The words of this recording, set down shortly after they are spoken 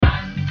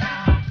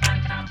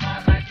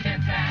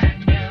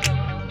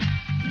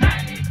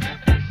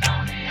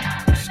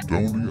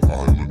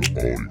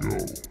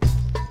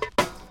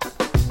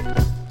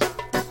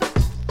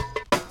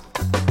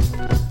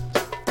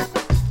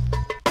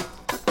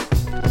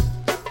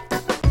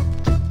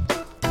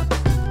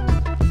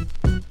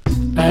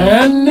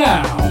And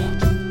now,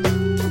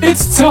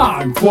 it's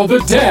time for the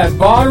Dad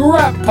Bod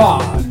Rap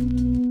Pod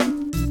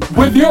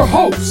with your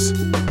hosts,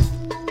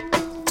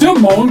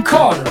 Damone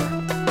Carter,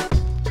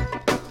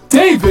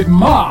 David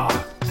Ma,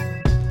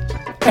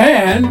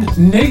 and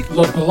Nate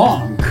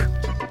LeBlanc.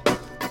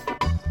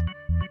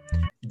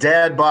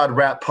 Dad Bod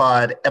Rap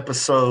Pod,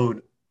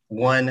 episode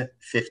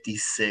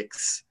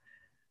 156.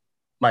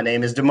 My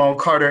name is Damone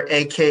Carter,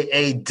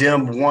 aka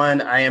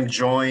Dim1. I am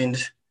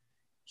joined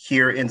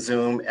here in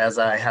Zoom as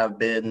I have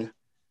been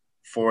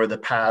for the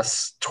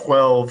past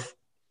 12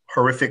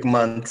 horrific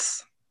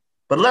months,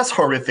 but less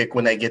horrific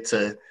when I get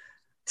to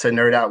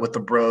nerd out with the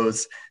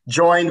bros.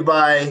 Joined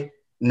by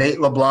Nate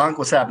LeBlanc.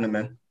 What's happening,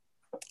 man?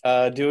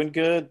 Doing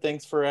good.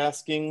 Thanks for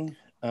asking.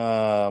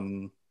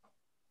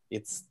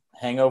 It's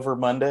Hangover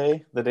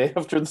Monday, the day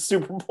after the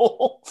Super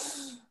Bowl.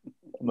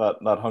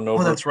 not hungover.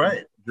 Oh, that's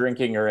right.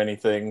 Drinking or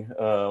anything.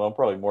 I'm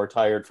probably more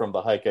tired from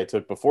the hike I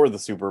took before the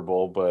Super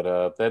Bowl,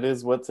 but that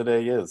is what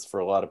today is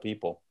for a lot of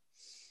people.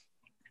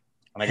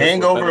 And I guess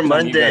Hangover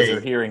Monday. You guys are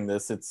hearing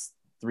this, it's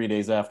 3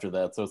 days after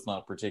that, so it's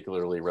not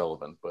particularly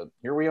relevant. But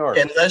here we are.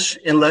 Unless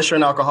you're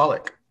an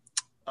alcoholic.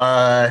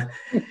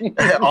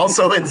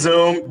 Also in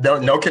Zoom,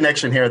 no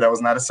connection here. That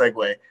was not a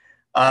segue.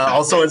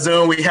 Also in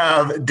Zoom, we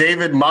have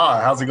David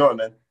Ma. How's it going,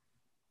 man?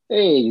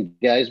 Hey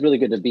guys, really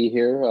good to be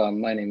here.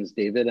 My name is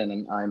David,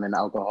 and I'm an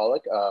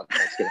alcoholic.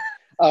 Just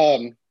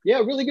kidding. Yeah,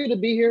 really good to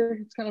be here.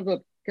 It's kind of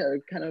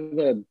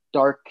a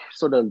dark,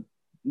 sort of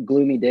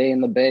gloomy day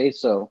in the Bay,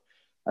 so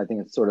I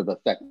think it's sort of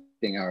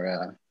affecting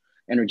our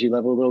energy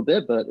level a little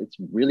bit. But it's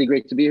really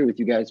great to be here with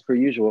you guys, per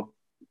usual.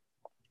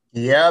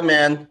 Yeah,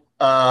 man.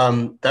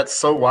 That's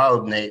so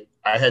wild, Nate.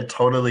 I had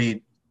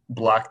totally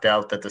blocked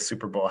out that the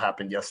Super Bowl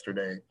happened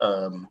yesterday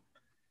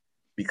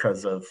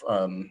because of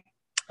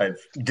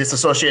I've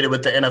disassociated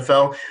with the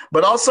NFL,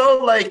 but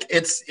also like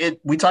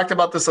we talked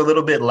about this a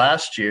little bit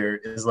last year,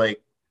 is like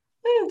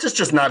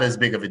just not as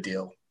big of a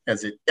deal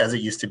as it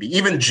used to be,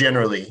 even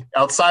generally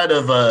outside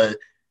of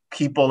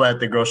people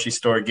at the grocery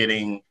store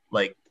getting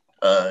like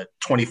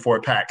 24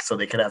 packs so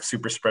they could have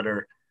super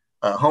spreader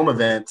home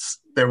events.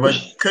 There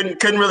was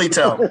couldn't really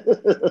tell.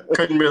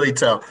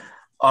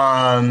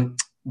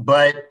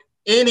 But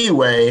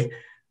anyway,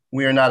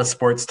 we are not a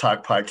sports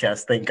talk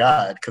podcast, thank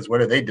God, because what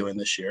are they doing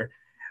this year?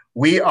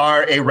 We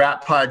are a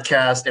rap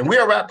podcast, and we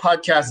are a rap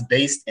podcast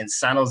based in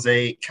San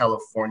Jose,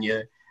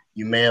 California.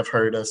 You may have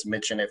heard us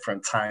mention it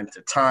from time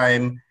to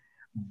time,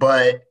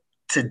 but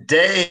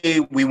today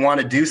we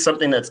want to do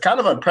something that's kind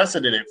of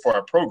unprecedented for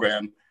our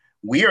program.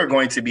 We are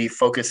going to be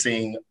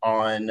focusing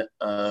on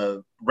a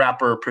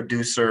rapper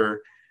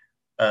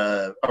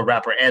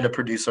and a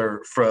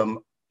producer from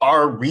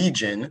our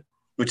region,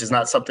 which is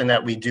not something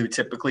that we do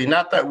typically.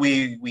 Not that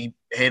we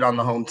hate on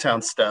the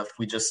hometown stuff.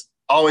 We just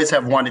always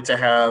have wanted to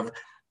have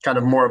kind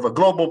of more of a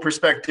global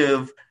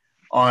perspective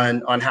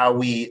on how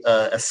we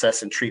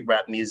assess and treat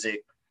rap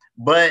music.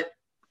 But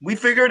we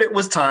figured it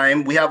was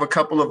time. We have a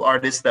couple of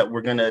artists that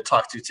we're going to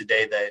talk to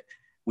today that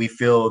we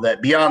feel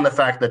that beyond the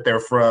fact that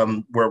they're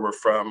from where we're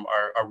from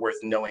are worth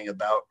knowing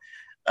about.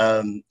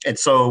 And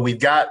so we've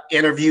got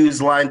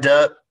interviews lined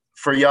up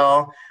for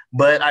y'all,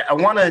 but I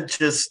want to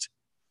just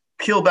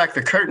peel back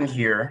the curtain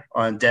here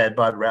on Dad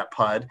Bod Rap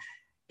Pod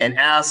and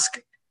ask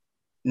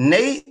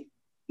Nate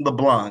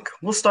LeBlanc.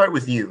 We'll start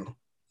with you.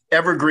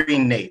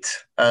 Evergreen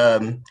Nate. How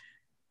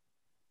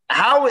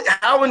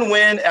and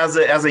when as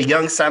a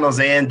young San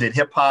Josean did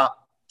hip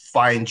hop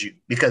find you?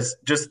 Because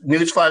just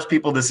newsflash,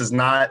 people, this is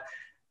not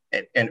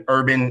an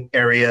urban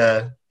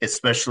area,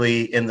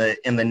 especially in the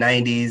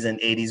 90s and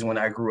 80s when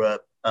I grew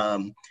up.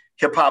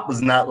 Hip hop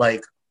was not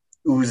like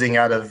oozing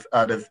out of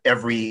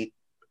every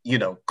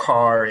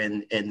car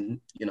and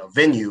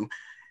venue.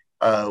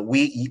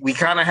 We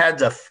kind of had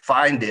to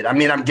find it. I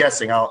mean, I'm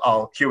guessing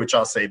I'll hear what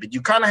y'all say, but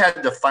you kind of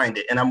had to find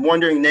it. And I'm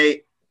wondering,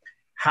 Nate,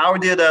 how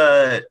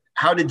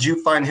did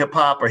you find hip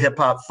hop, or hip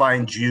hop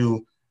find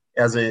you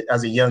as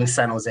a young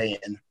San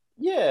Josean?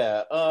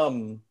 Yeah,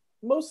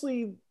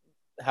 mostly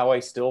how I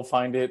still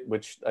find it,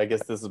 which I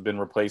guess this has been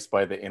replaced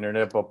by the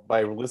internet, but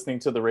by listening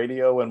to the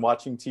radio and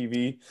watching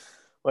TV.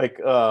 Like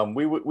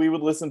we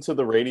would listen to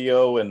the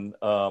radio, and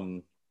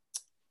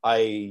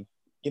I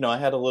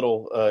had a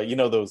little,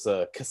 those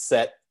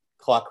cassette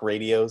clock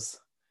radios.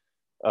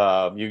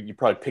 You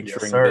probably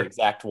picturing the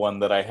exact one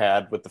that I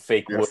had with the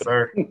fake wood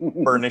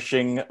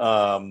furnishing.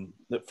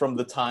 From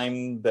the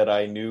time that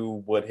I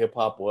knew what hip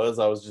hop was,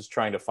 I was just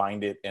trying to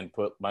find it and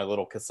put my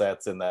little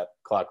cassettes in that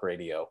clock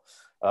radio.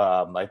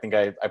 I think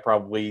I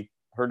probably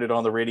heard it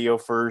on the radio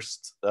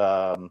first,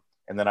 and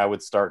then I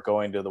would start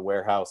going to the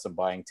warehouse and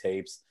buying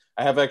tapes.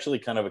 I have actually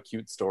kind of a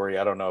cute story.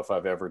 I don't know if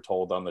I've ever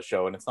told on the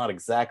show, and it's not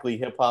exactly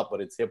hip hop, but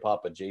it's hip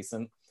hop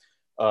adjacent.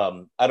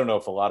 I don't know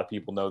if a lot of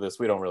people know this.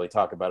 We don't really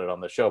talk about it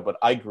on the show, but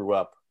I grew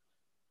up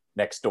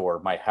next door.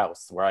 My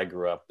house where I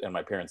grew up and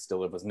my parents still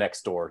live was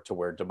next door to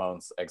where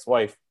Damone's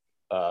ex-wife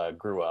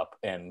grew up.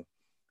 And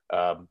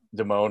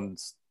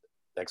Damone's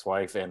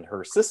ex-wife and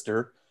her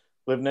sister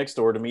live next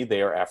door to me.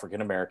 They are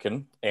African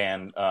American,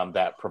 and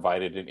that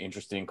provided an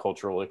interesting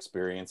cultural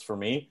experience for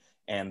me.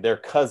 And their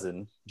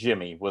cousin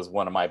Jimmy was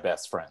one of my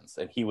best friends,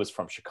 and he was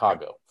from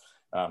Chicago.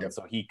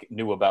 So he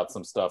knew about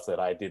some stuff that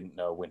I didn't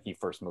know when he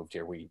first moved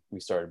here. We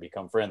started to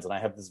become friends, and I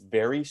have this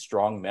very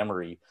strong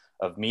memory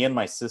of me and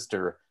my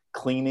sister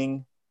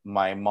cleaning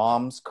my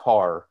mom's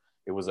car.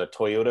 It was a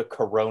Toyota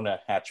Corona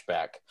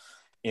hatchback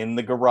in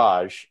the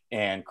garage,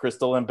 and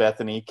Crystal and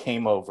Bethany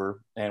came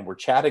over and were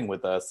chatting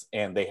with us,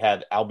 and they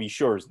had Al B.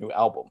 Sure's new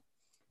album,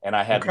 and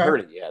I hadn't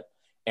heard it yet.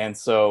 And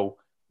so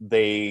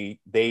they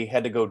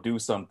had to go do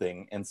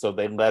something, and so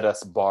they let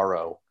us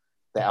borrow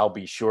the Al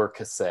B. Sure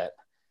cassette,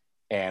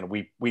 and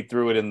we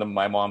threw it in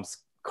my mom's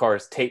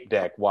car's tape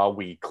deck while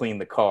we cleaned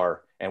the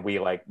car, and we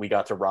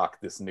got to rock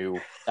this new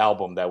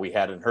album that we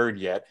hadn't heard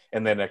yet.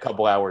 And then a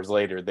couple hours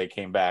later they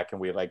came back,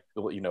 and we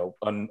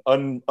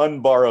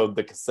unborrowed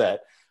the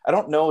cassette. I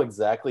don't know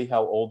exactly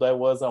how old I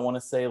was. I want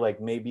to say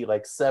maybe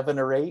 7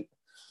 or 8,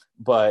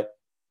 but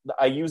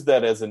I use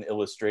that as an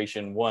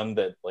illustration. One,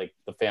 that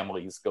the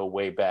families go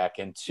way back,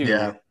 and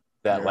two,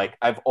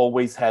 I've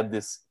always had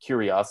this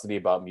curiosity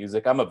about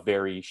music. I'm a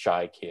very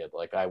shy kid.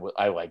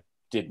 I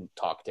didn't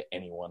talk to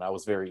anyone. I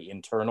was very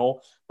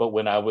internal. But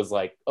when I was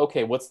like,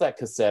 okay, what's that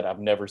cassette? I've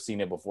never seen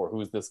it before.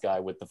 Who's this guy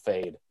with the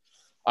fade?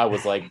 I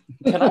was like,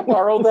 can I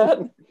borrow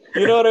that?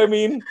 You know what I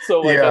mean?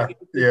 So I think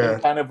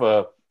it's kind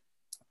of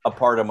a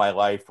part of my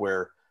life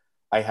where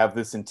I have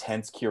this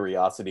intense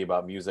curiosity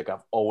about music.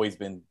 I've always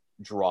been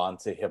drawn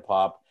to hip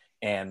hop.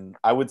 And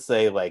I would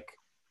say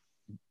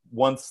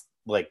once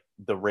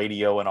the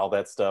radio and all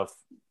that stuff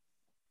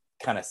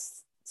kind of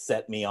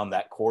set me on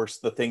that course,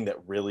 the thing that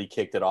really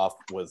kicked it off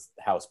was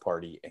House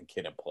Party and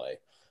Kid and Play.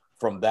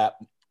 From that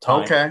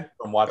time,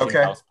 from watching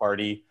House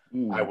Party,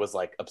 I was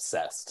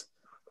obsessed.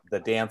 The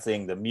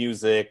dancing, the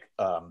music,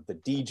 the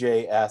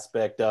DJ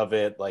aspect of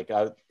it. I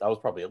was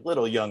probably a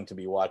little young to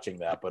be watching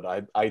that, but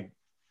I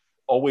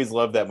always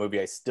loved that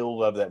movie. I still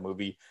love that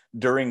movie.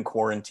 During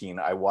quarantine,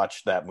 I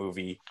watched that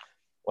movie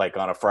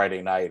on a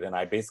Friday night, and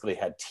I basically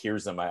had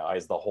tears in my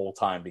eyes the whole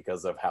time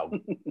because of how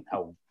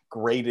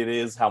great it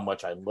is, how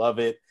much I love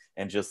it,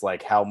 and just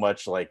how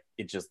much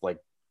it just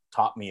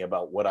taught me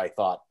about what I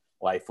thought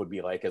life would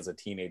be like as a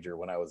teenager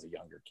when I was a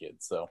younger kid.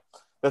 So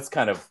that's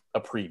kind of a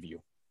preview.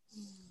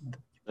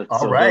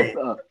 All right.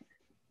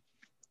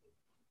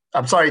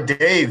 I'm sorry,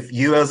 Dave,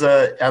 you as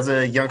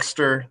a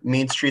youngster,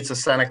 mean streets of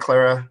Santa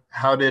Clara,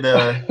 how did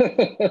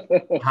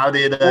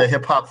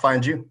hip hop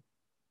find you?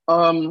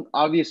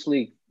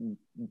 Obviously,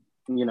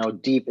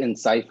 deep in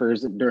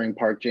ciphers during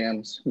park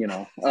jams,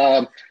 no,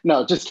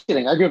 just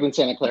kidding. I grew up in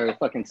Santa Clara,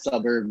 fucking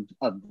suburb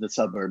of the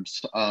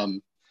suburbs.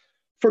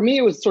 For me,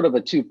 it was sort of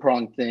a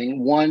two-pronged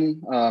thing.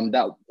 One,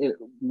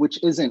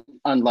 which isn't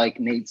unlike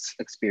Nate's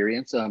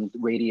experience,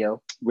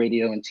 radio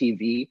and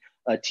TV.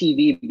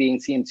 TV being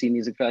CMC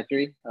Music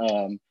Factory.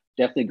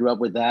 Definitely grew up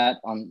with that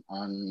on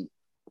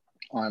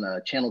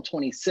channel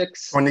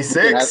 26.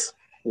 26.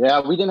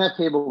 We didn't have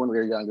cable when we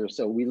were younger,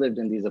 so we lived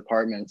in these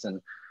apartments, and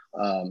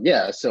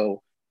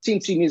so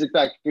CMC Music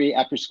Factory.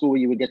 After school,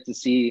 you would get to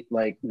see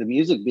the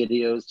music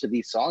videos to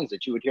these songs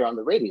that you would hear on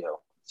the radio.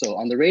 So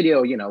on the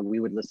radio, we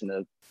would listen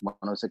to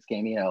 106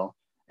 KMEL,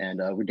 and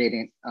we're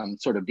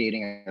sort of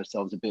dating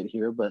ourselves a bit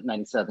here, but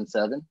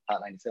 97.7,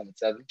 Hot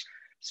 97.7.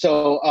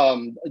 So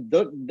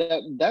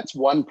that's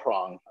one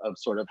prong of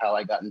sort of how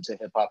I got into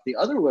hip hop. The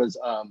other was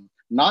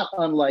not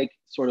unlike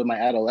sort of my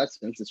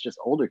adolescence. It's just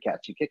older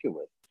cats you kick it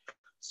with.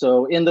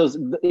 So in those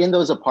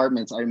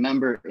apartments, I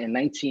remember in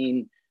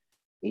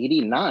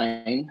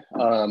 1989,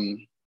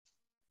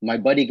 my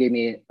buddy gave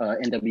me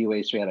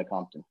NWA Straight Outta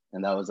Compton,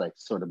 and that was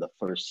sort of the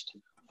first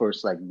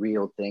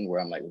real thing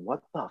where I'm like,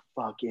 what the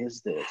fuck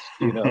is this?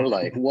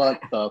 What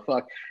the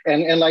fuck?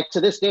 And to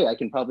this day, I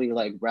can probably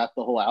rap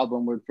the whole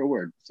album word for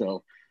word.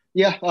 So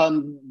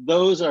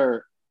those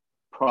are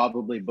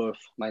probably both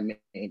my main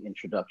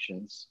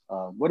introductions.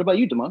 What about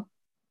you, Damon?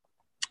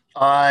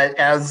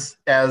 As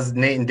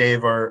Nate and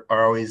Dave are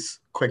always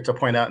quick to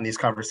point out in these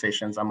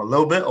conversations, I'm a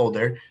little bit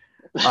older.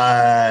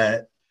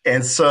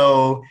 And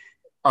so,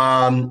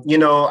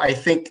 I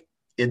think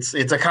it's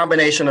a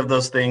combination of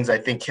those things. I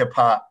think hip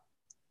hop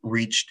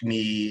reached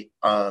me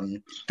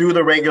through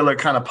the regular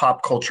kind of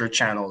pop culture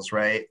channels,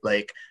 right?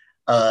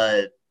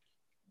 I'm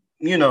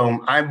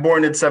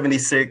born in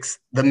 76,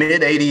 the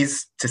mid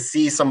 80s, to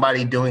see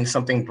somebody doing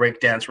something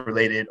breakdance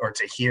related or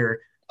to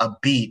hear a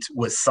beat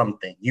was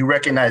something. You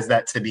recognize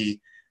that to be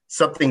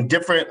something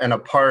different and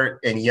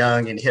apart and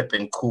young and hip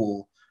and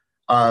cool.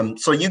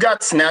 So you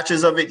got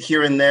snatches of it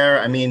here and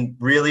there. I mean,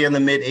 really in the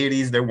mid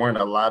 80s, there weren't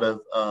a lot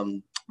of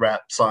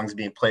rap songs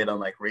being played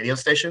on radio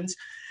stations.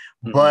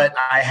 Mm-hmm. But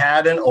I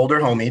had an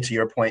older homie, to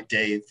your point,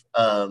 Dave,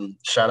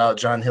 shout out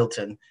John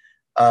Hilton,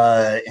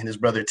 and his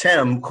brother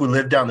Tim, who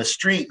lived down the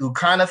street, who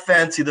kind of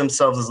fancied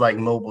themselves as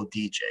mobile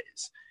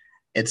DJs.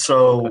 And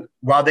so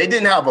while they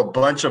didn't have a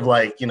bunch of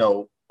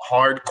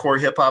hardcore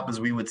hip hop,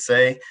 as we would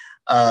say,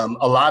 a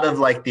lot of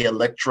the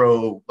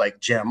electro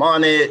Jam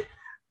On It,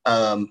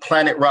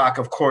 Planet Rock,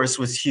 of course,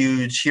 was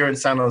huge here in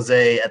San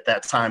Jose at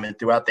that time and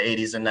throughout the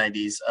 80s and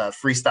 90s.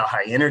 Freestyle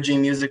high energy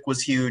music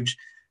was huge.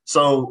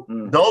 So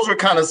those were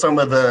kind of some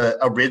of the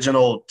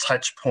original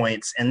touch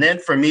points. And then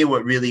for me,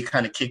 what really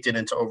kind of kicked it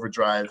into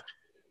overdrive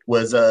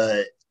was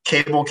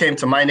cable came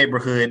to my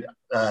neighborhood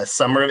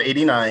summer of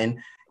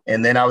 89.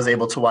 And then I was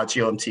able to watch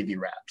Yo MTV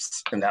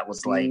Raps. And that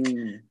was like,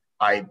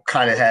 I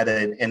kind of had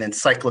an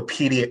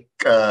encyclopedic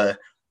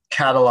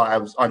catalog. I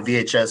was on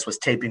VHS, was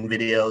taping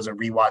videos and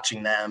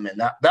rewatching them.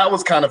 And that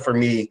was kind of for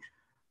me,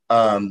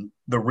 the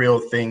real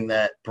thing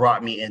that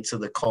brought me into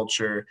the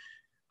culture.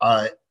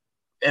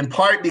 In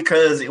part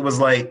because it was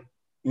like,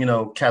 you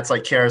know, cats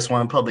like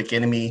KRS-One, Public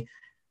Enemy,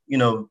 you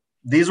know,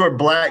 these were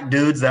Black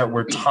dudes that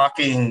were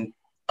talking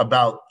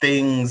about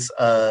things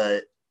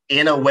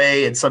in a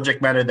way and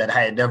subject matter that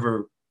I had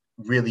never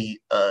really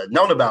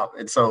known about.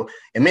 And so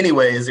in many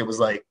ways, it was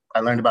like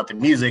I learned about the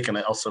music, and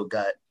I also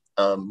got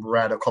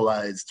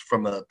radicalized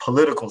from a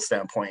political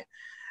standpoint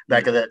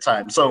back at that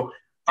time. So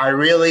I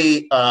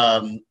really,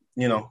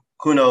 you know,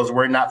 who knows,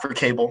 were it not for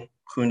cable,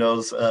 who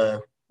knows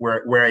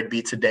where I'd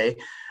be today.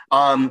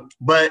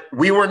 But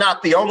we were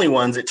not the only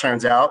ones, it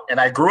turns out. And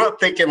I grew up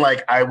thinking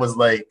like I was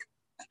like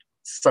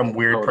some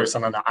weird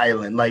person on the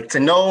island. Like to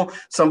know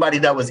somebody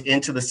that was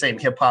into the same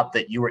hip hop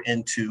that you were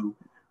into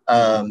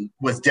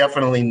was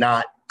definitely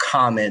not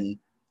common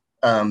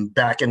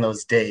back in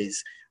those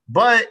days.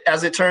 But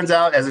as it turns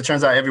out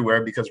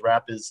everywhere, because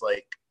rap is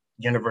like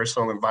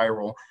universal and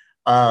viral,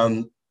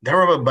 there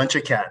were a bunch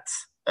of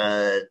cats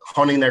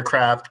honing their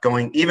craft,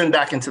 going even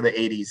back into the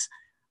 80s.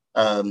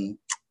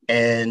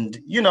 And,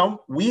 you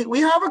know, we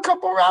have a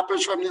couple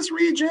rappers from this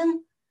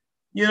region,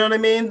 you know what I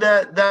mean,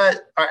 that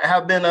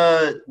have been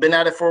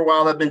at it for a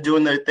while, have been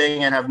doing their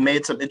thing and have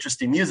made some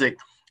interesting music.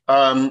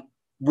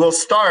 We'll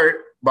start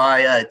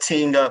by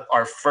teeing up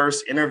our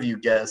first interview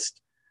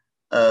guest,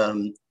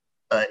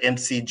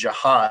 MC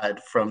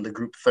Jihad from the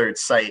group Third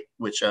Sight,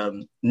 which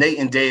Nate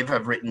and Dave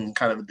have written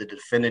kind of the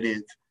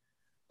definitive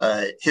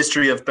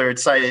history of Third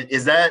Sight.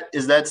 Is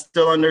that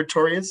still on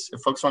Notorious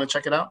if folks want to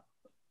check it out?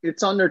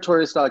 It's on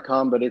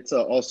notorious.com, but it's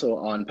also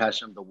on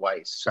Passion of the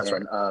Weiss. That's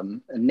right.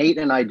 Nate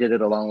and I did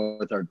it along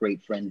with our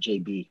great friend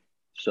JB.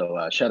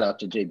 So shout out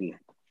to JB.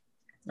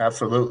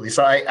 Absolutely.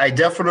 So I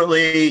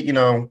definitely, you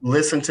know,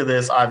 listen to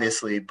this,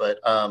 obviously, but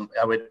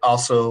I would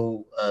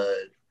also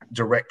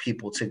direct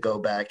people to go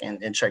back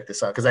and check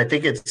this out, because I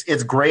think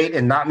it's great,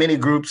 and not many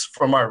groups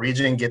from our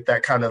region get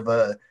that kind of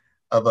a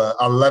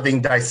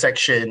loving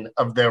dissection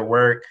of their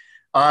work.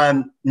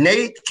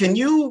 Nate, can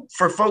you,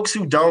 for folks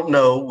who don't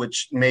know,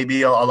 which may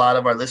be a lot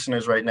of our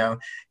listeners right now,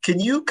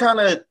 can you kind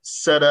of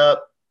set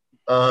up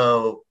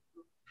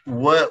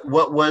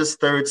what was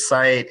Third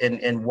Sight,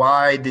 and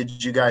why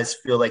did you guys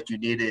feel like you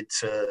needed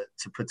to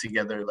put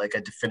together like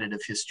a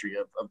definitive history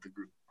of the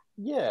group?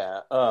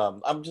 Yeah,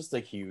 I'm just a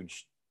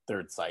huge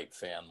Third Sight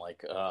fan.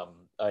 Like,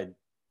 I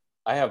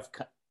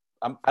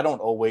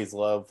don't always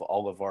love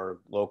all of our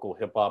local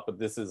hip hop, but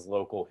this is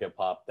local hip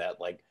hop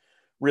that like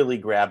really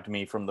grabbed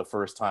me from the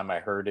first time I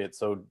heard it.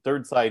 So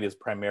Third Sight is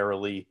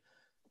primarily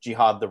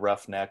Jihad the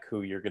Roughneck,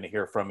 who you're going to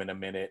hear from in a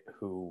minute,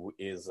 who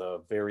is a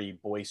very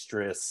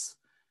boisterous,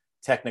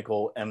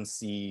 technical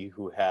MC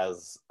who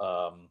has,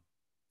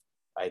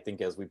 I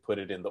think as we put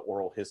it in the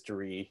oral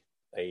history,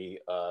 a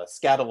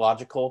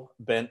scatological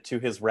bent to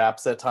his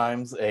raps at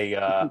times.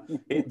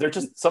 They're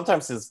just,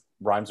 sometimes his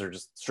rhymes are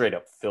just straight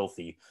up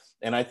filthy.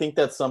 And I think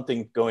that's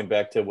something, going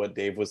back to what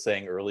Dave was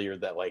saying earlier,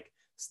 that like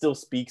still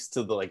speaks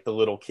to the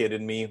little kid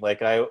in me. Like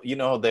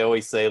they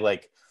always say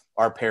like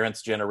our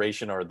parents'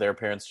 generation or their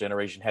parents'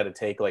 generation had to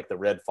take like the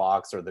Red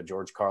Fox or the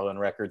George Carlin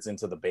records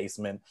into the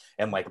basement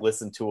and like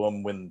listen to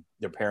them when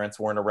their parents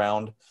weren't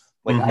around.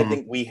 Like I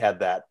think we had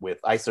that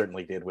I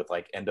certainly did with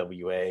like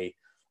NWA,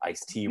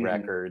 Ice-T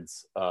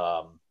records,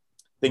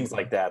 things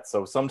like that.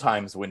 So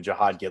sometimes when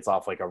Jihad gets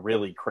off like a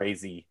really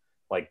crazy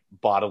like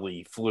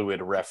bodily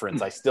fluid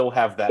reference, I still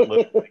have that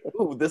little like,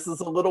 ooh, this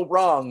is a little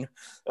wrong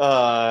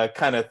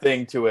kind of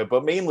thing to it.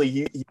 But mainly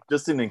he's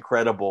just an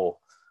incredible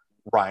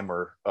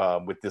rhymer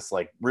with this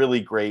like really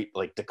great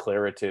like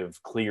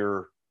declarative,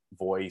 clear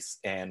voice.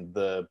 And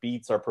the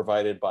beats are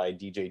provided by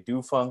DJ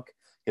Dufunk,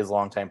 his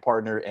longtime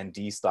partner, and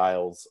D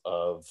Styles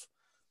of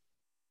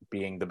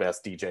being the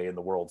best DJ in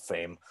the world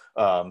fame.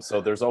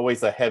 So there's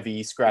always a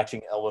heavy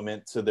scratching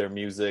element to their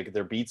music.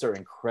 Their beats are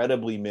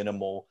incredibly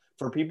minimal.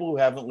 For people who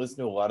haven't listened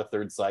to a lot of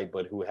Third Sight,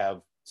 but who have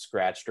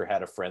scratched or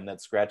had a friend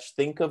that scratched,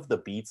 think of the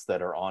beats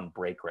that are on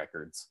break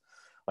records.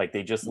 Like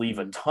they just leave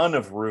a ton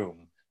of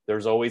room.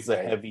 There's always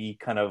a heavy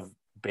kind of,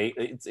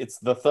 it's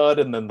the thud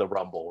and then the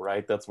rumble,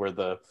 right? That's where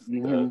the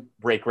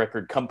break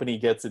record company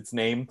gets its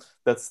name.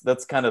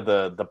 That's kind of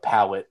the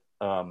palette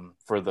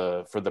for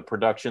the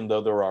production,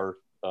 though there are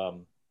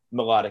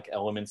melodic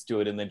elements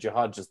to it. And then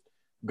Jihad just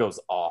goes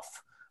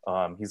off.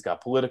 He's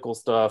got political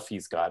stuff,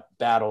 he's got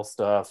battle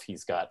stuff,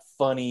 he's got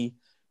funny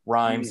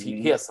rhymes.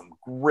 He has some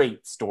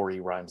great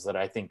story rhymes that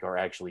I think are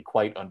actually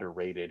quite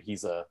underrated.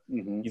 He's a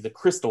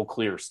crystal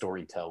clear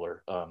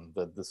storyteller.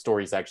 The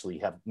stories actually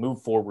have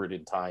moved forward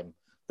in time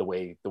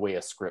the way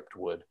a script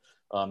would.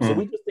 So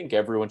we just think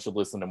everyone should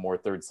listen to more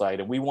Third Sight,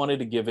 and we wanted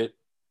to give it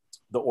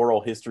the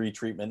oral history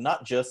treatment,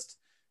 not just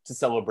to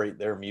celebrate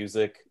their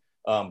music,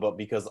 but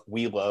because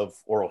we love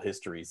oral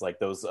histories like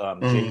those.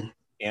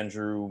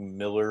 Andrew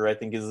Miller, I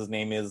think his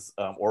name is,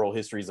 oral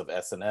histories of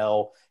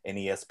SNL and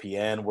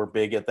ESPN were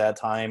big at that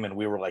time, and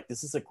we were like,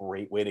 this is a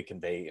great way to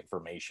convey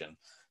information.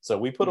 So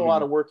we put a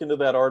lot of work into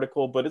that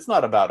article, but it's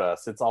not about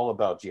us. It's all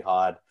about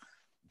Jihad,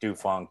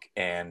 Dufunk,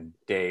 and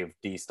Dave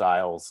D.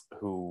 Styles,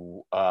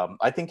 who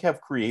I think have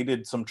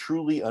created some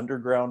truly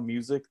underground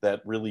music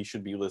that really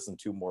should be listened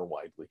to more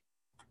widely.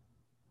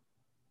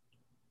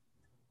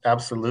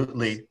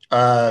 Absolutely.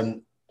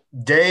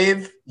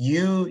 Dave,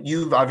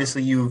 you've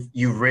obviously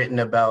you've written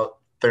about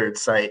Third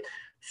Sight.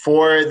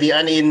 For the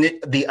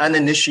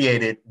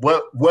uninitiated,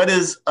 what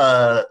is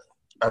a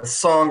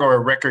song or a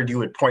record you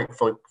would point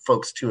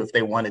folks to if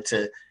they wanted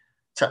to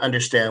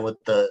understand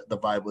what the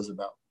vibe was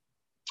about?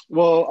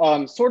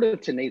 Well, sort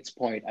of to Nate's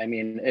point, I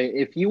mean,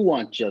 if you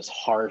want just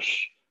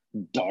harsh,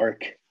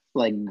 dark,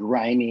 like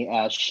grimy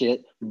ass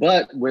shit,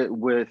 but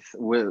with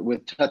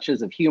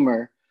touches of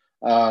humor,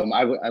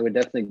 I would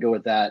definitely go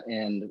with that.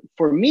 And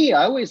for me,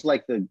 I always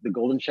liked the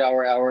Golden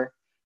Shower Hour.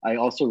 I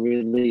also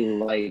really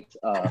liked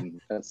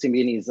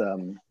Symbionese,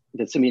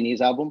 the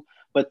Symbionese album.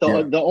 But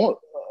the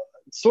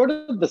sort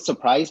of the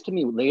surprise to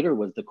me later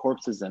was the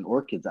Corpses and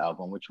Orchids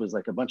album, which was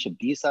like a bunch of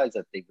B-sides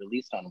that they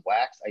released on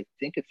Wax, I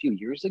think a few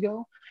years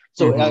ago.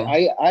 So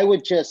I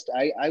would just,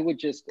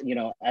 you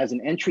know, as an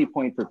entry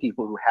point for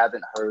people who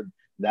haven't heard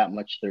that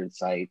much Third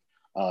Sight,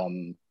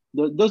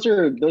 those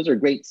are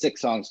great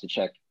 6 songs to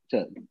check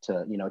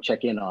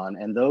in on,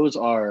 and those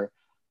are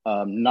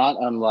not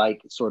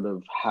unlike sort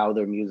of how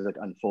their music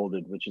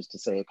unfolded, which is to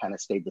say it kind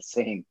of stayed the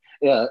same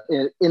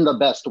in the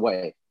best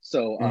way.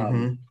 So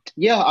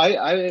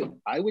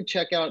I would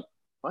check out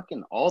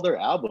fucking all their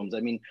albums. I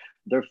mean,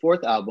 their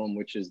 4th album,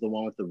 which is the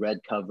one with the red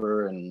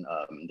cover, and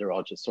they're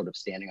all just sort of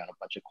standing on a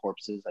bunch of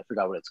corpses. I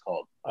forgot what it's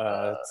called.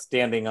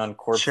 Standing on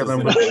corpses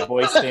in a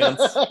b-boy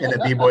stance. In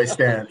a b-boy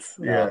stance,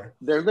 yeah.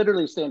 They're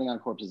literally standing on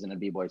corpses in a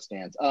b-boy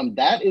stance.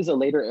 That is a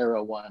later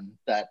era one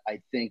that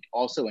I think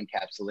also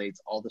encapsulates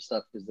all the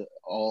stuff,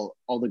 all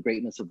the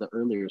greatness of the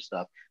earlier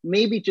stuff.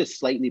 Maybe just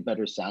slightly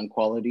better sound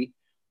quality.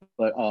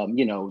 But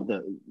you know,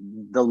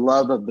 the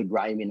love of the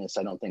griminess,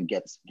 I don't think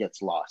gets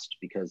lost,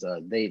 because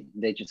they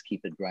just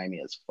keep it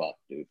grimy as fuck,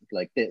 dude.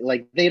 Like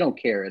they don't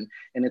care, and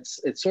it's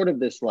sort of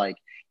this like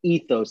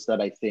ethos that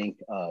I think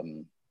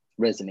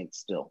resonates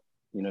still.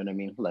 You know what I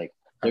mean? Like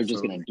they're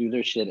just gonna do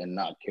their shit and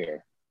not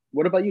care.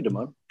 What about you,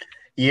 Damon?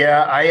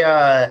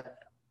 Yeah,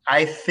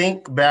 I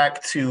think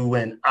back to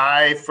when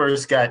I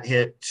first got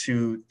hit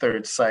to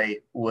Third Sight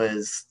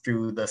was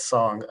through the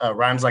song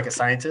 "Rhymes Like a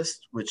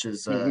Scientist," which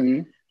is.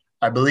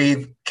 I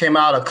believe came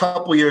out a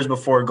couple years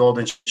before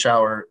Golden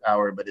Shower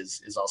Hour, but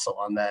is also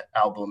on that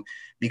album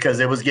because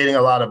it was getting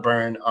a lot of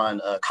burn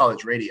on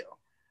college radio.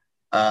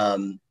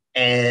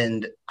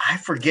 And I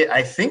forget,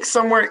 I think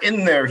somewhere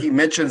in there he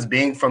mentions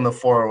being from the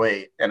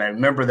 408. And I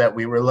remember that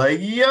we were like,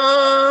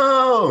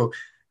 yo,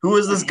 who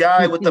is this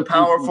guy with the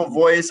powerful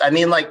voice? I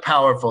mean, like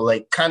powerful,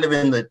 like kind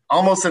of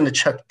almost in the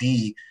Chuck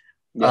D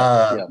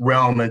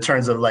realm in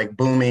terms of like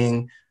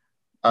booming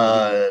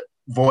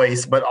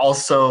voice, but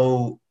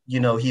also, you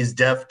know, he's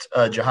deft.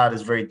 Jihad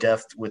is very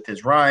deft with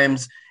his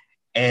rhymes,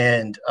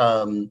 and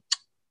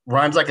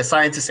Rhymes Like a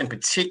Scientist in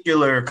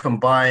particular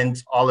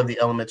combines all of the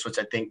elements, which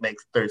I think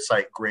makes Third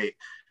Sight great.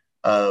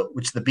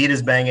 Which the beat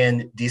is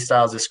banging, D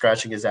Styles is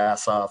scratching his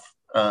ass off,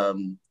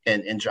 and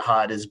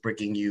Jihad is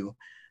bringing you,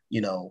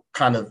 you know,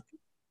 kind of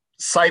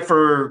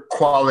cypher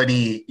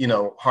quality, you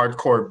know,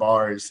 hardcore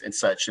bars and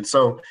such. And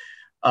so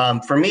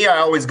for me, I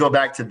always go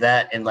back to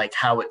that and like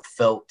how it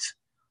felt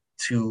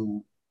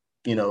to,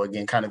 you know,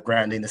 again, kind of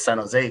grounding the San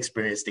Jose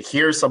experience, to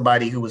hear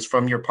somebody who was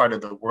from your part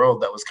of the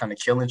world that was kind of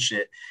killing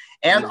shit.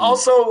 And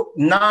also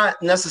not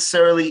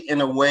necessarily in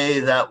a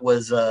way that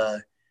was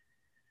kind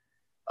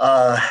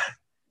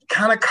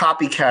of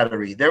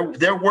copycattery.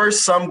 There were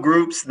some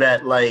groups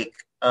that like,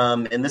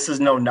 and this is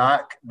no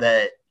knock,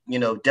 that, you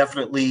know,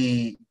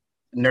 definitely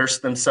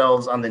nursed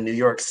themselves on the New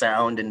York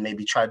sound and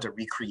maybe tried to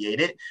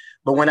recreate it.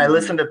 But when I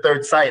listen to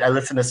Third Sight, I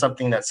listen to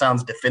something that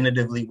sounds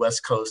definitively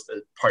West Coast,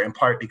 in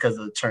part because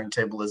of the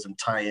turntablism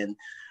tie-in.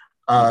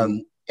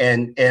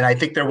 And I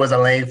think there was a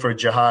lane for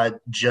Jihad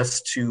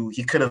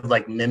he could have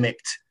like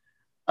mimicked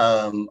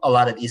a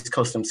lot of East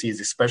Coast MCs,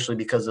 especially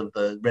because of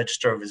the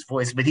register of his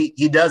voice, but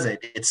he doesn't.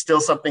 It's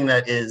still something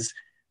that is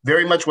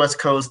very much West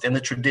Coast in the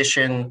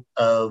tradition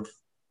of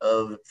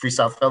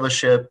Freestyle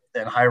Fellowship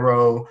and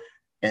Hyro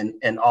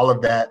and all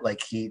of that. Like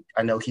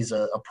I know he's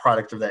a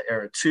product of that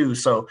era too.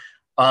 So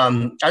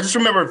I just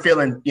remember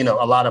feeling, you know,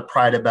 a lot of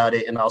pride about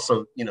it. And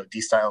also, you know,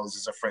 D Styles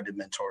is a friend and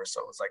mentor.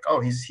 So it's like, oh,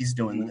 he's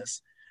doing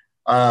this.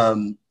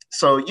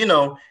 So, you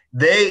know,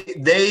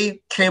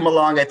 they came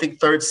along. I think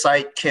Third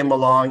Sight came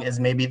along as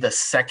maybe the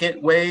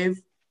second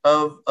wave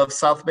of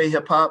South Bay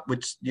hip hop,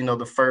 which, you know,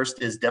 the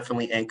first is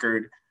definitely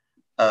anchored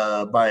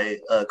by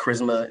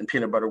Charisma and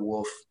Peanut Butter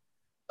Wolf.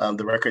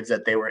 the records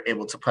that they were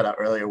able to put out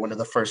earlier. One of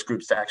the first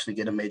groups to actually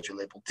get a major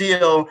label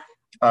deal.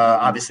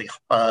 Obviously,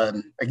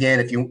 again,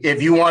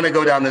 if you want to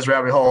go down this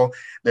rabbit hole,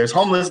 there's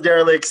Homeless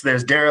Derelicts,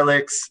 there's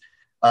Derelicts.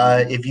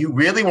 If you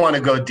really want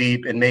to go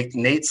deep and make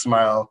Nate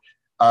smile,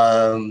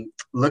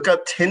 look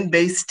up 10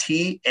 Bass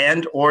T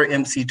and or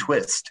MC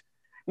Twist.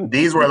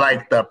 These were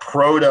like the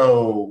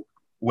proto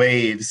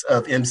waves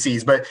of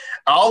MCs, but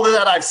all of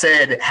that I've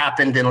said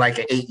happened in like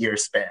an 8-year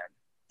span.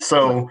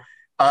 So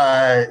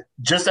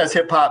just as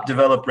hip hop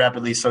developed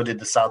rapidly, so did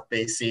the South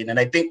Bay scene. And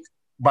I think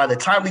by the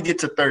time we get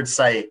to Third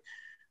Sight,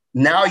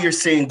 now you're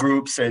seeing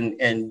groups,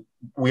 and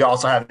we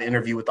also have an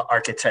interview with the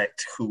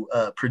architect who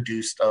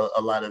produced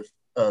a lot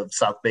of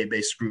South Bay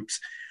based groups.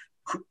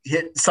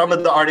 Some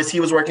of the artists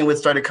he was working with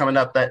started coming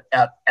up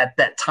at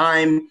that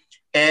time,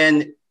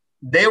 and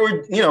they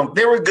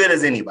were good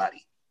as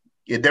anybody.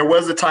 There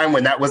was a time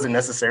when that wasn't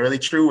necessarily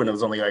true, when it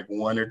was only like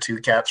 1 or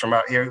 2 cats from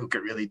out here who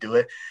could really do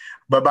it.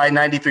 But by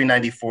 93,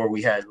 94,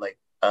 we had like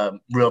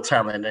real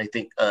talent. And I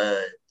think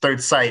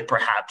Third Sight,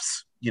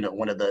 perhaps,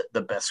 one of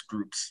the best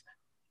groups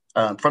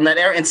from that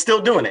era, and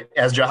still doing it,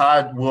 as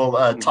Jihad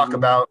will talk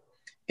about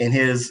in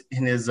his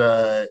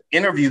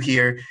interview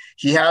here.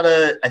 He had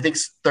I think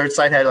Third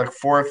Sight had like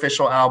 4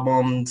 official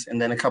albums and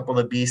then a couple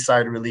of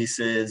B-side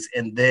releases.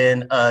 And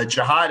then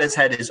Jihad has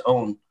had his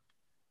own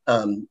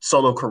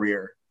solo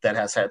career that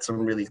has had some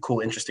really cool,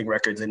 interesting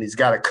records. And he's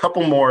got a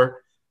couple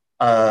more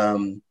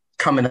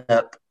coming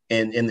up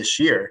in this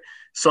year.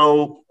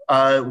 So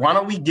why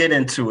don't we get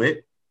into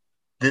it?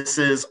 This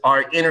is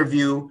our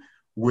interview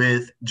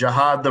with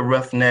Jihad the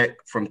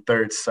Roughneck from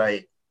Third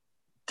Sight,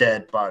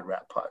 Dead Bod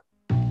Rap Pod.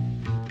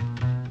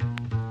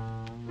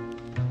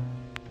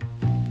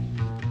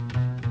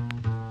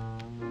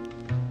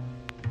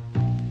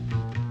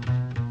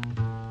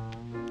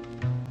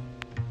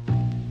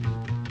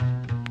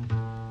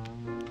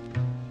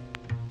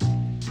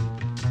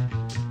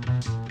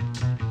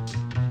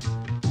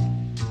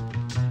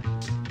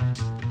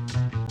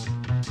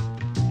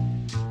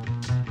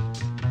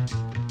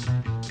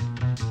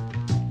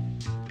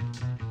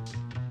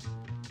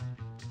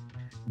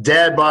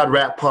 Dad Bod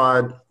Rap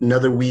Pod,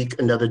 another week,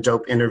 another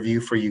dope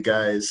interview for you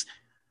guys.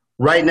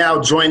 Right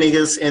now, joining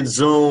us in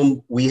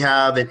Zoom, we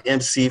have an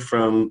MC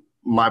from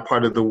my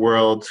part of the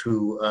world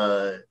who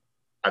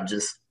I've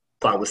just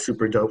thought was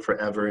super dope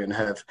forever and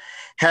have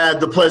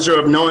had the pleasure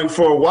of knowing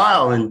for a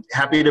while, and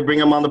happy to bring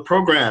him on the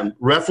program.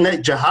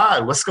 Roughneck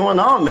Jihad, what's going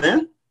on,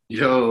 man?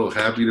 Yo,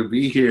 happy to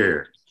be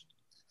here.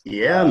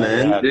 Yeah,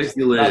 man.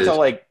 Ridiculous. Not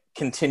to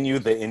continue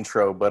the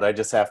intro, but I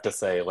just have to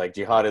say,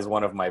 Jihad is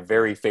one of my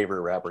very favorite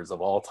rappers of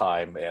all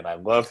time, and I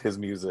love his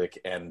music.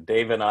 And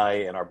Dave and I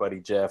and our buddy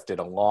Jeff did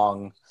a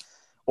long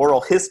oral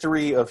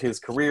history of his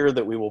career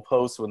that we will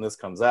post when this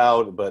comes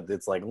out, but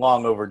it's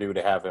long overdue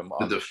to have him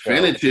on the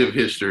definitive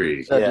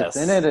history. Yes,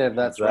 definitive,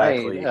 that's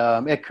exactly.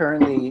 Right. It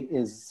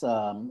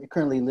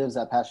currently lives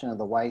at Passion of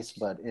the Weiss,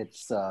 but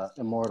it's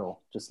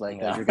immortal, just like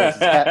your guys'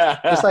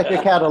 just like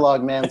your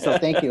catalog, man. So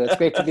thank you. It's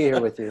great to be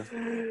here with you.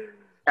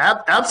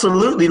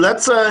 Absolutely.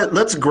 Let's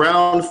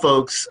ground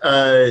folks.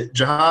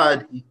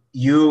 Jihad,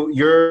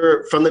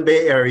 you're from the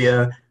Bay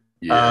Area.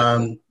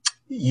 Yeah.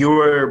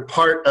 You're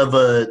part of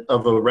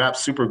a rap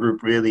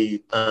supergroup,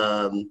 really,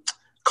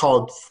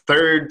 called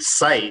Third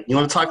Sight. You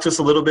want to talk to us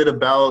a little bit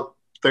about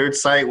Third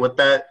Sight, what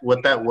that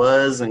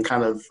was, and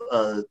kind of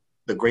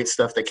the great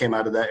stuff that came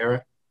out of that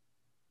era?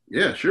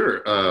 Yeah,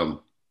 sure.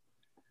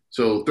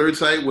 So Third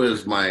Sight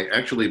was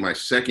my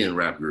second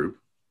rap group,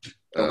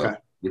 okay.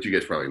 Which you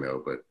guys probably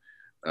know, but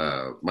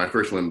my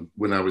first one,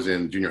 when I was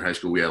in junior high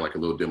school, we had like a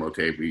little demo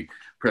tape. We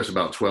pressed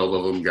about 12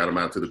 of them, got them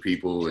out to the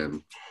people,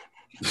 and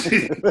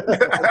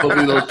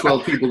hopefully those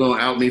 12 people don't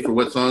out me for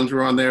what songs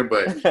were on there.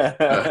 But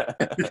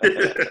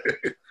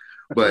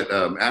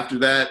after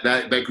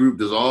that group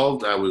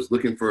dissolved, I was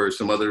looking for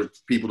some other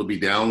people to be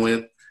down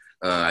with.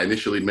 I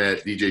initially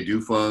met DJ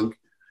Dufunk,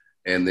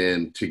 and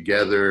then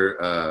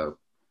together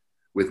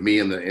with me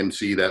and the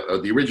MC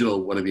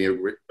one of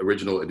the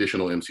original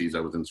additional MCs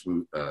I was in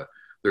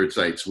Third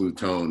Sight, Smooth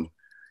Tone,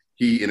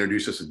 he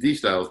introduced us to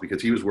D-Styles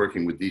because he was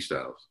working with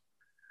D-Styles.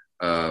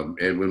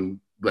 And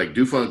when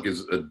Dufunk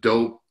is a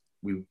dope,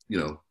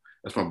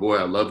 that's my boy,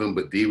 I love him,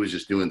 but D was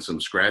just doing some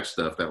scratch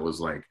stuff that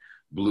was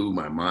blew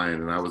my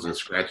mind. And I was a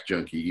scratch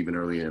junkie even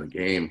early in the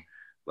game,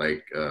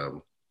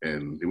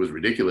 and it was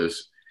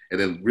ridiculous. And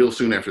then real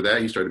soon after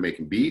that, he started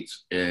making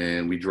beats,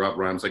 and we dropped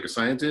Rhymes Like a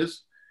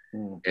Scientist.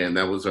 And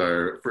that was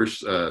our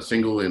first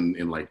single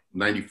in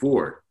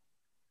 94.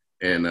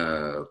 And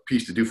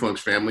peace to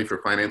Dufunk's family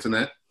for financing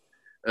that.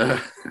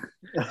 And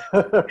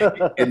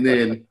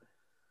then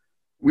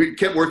we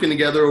kept working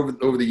together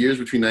over the years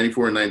between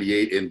 94 and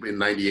 98. And in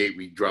 98,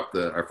 we dropped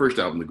our first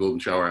album, The Golden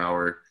Shower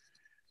Hour.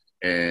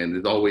 And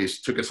it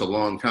always took us a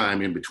long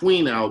time in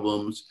between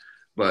albums.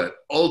 But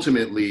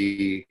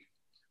ultimately,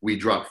 we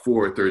dropped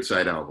 4 Third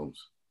Sight albums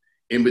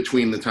in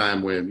between the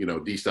time when,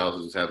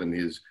 D-Styles was having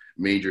his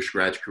major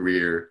scratch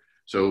career.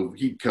 So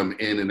he'd come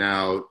in and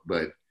out,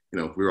 but,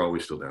 we were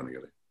always still down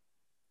together.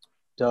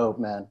 Dope,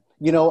 man.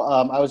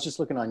 I was just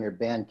looking on your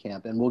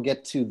Bandcamp, and we'll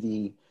get to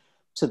the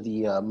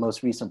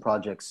most recent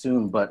project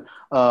soon. But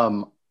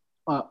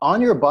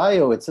on your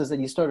bio, it says that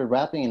you started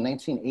rapping in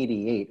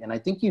 1988, and I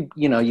think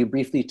you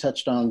briefly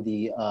touched on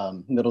the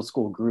middle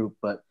school group.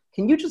 But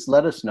can you just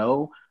let us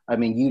know? I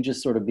mean, you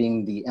just sort of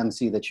being the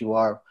MC that you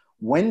are.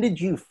 When did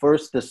you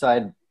first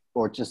decide,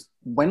 or just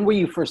when were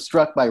you first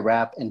struck by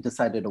rap and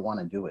decided to want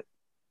to do it?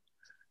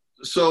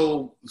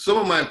 So some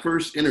of my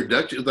first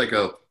introduction,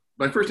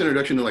 my first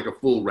introduction to like a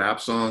full rap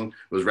song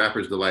was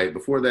Rapper's Delight.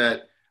 Before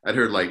that, I'd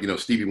heard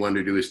Stevie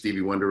Wonder do his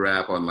Stevie Wonder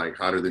rap on like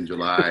Hotter Than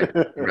July.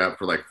 He rapped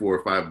for like 4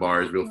 or 5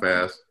 bars real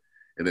fast,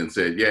 and then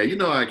said, "Yeah,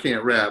 I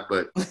can't rap,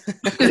 but." So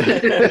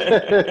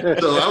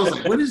I was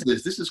like, "What is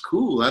this? This is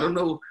cool. I don't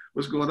know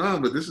what's going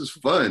on, but this is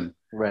fun."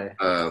 Right.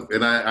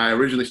 And I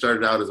originally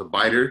started out as a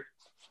biter.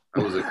 I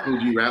was a Kool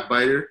G rap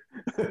biter.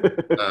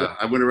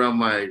 I went around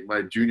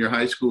my junior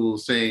high school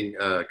saying,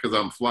 "'Cause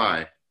I'm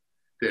fly,"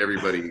 to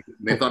everybody. And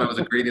they thought I was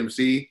a great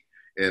MC,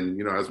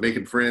 and I was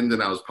making friends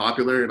and I was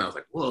popular, and I was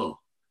like, "Whoa,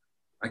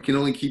 I can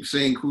only keep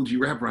saying Kool G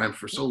rap rhymes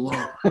for so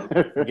long."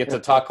 You get to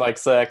talk like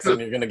sex,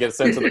 and you're gonna get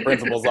sent to the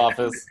principal's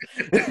office.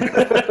 He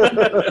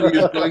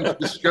is going to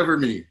discover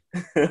me.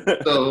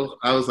 So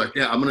I was like,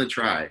 "Yeah, I'm gonna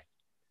try."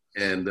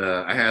 And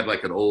I had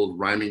like an old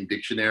rhyming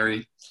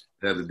dictionary.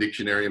 It had the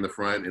dictionary in the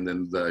front and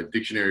then the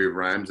dictionary of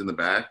rhymes in the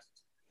back.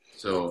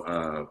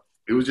 So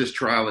it was just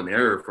trial and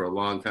error for a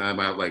long time.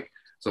 I have like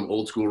some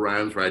old school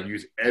rhymes where I'd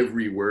use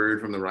every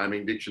word from the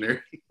rhyming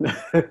dictionary.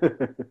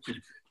 It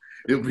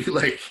would be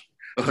like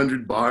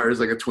 100 bars,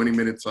 like a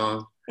 20-minute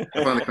song. I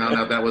finally found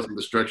out that wasn't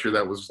the structure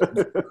that was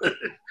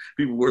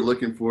people were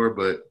looking for.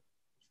 But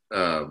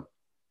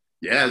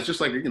yeah, it's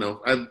just like,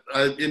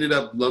 I ended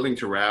up loving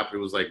to rap. It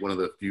was like one of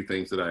the few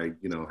things that I,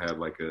 had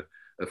like a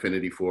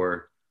affinity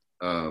for.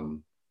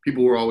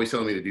 People were always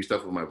telling me to do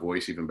stuff with my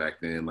voice even back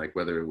then, like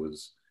whether it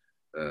was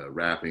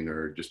rapping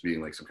or just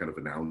being like some kind of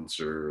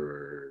announcer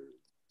or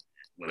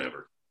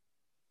whatever.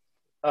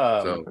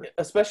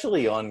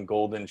 Especially on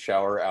Golden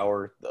Shower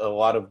Hour, a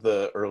lot of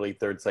the early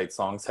Third Sight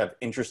songs have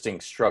interesting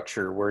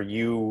structure where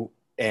you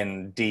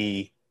and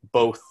D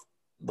both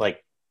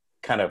like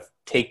kind of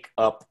take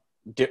up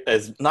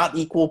as not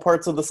equal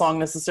parts of the song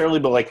necessarily,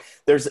 but like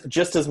there's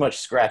just as much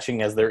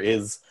scratching as there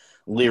is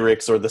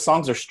lyrics, or the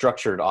songs are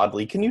structured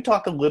oddly. Can you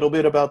talk a little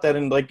bit about that?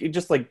 And like,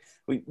 just like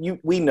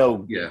we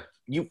know, yeah,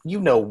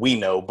 we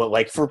know, but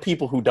like for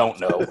people who don't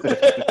know.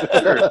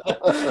 Sure.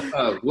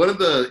 One of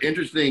the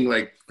interesting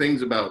like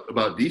things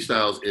about D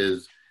Styles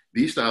is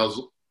D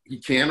Styles, he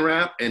can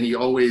rap and he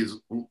always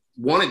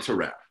wanted to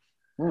rap,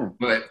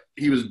 but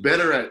he was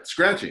better at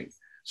scratching.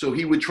 So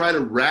he would try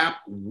to rap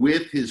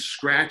with his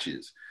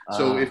scratches.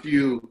 So if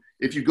you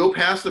go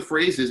past the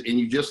phrases and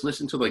you just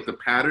listen to like the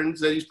patterns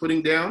that he's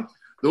putting down,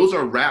 those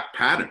are rap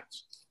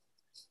patterns.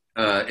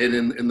 And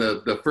in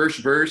the first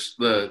verse,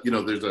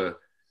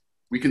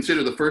 we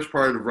consider the first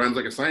part of Rhymes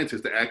Like a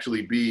Scientist to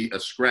actually be a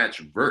scratch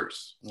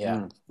verse.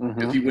 Yeah.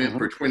 Because he went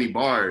for 20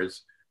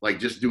 bars, like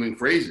just doing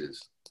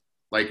phrases,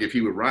 like if he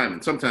would rhyme.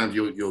 And sometimes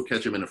you'll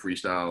catch him in a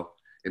freestyle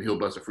and he'll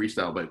bust a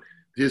freestyle, but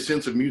his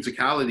sense of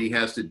musicality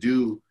has to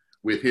do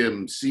with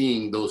him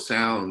seeing those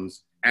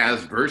sounds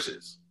as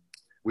verses,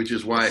 which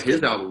is why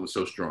his album was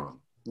so strong.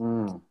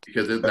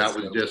 Because that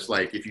was just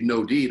like, if you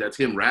know D, that's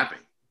him rapping.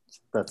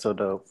 That's so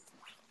dope.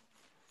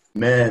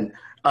 Man,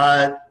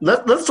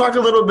 let's talk a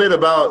little bit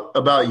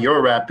about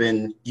your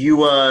rapping.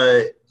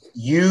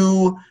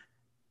 You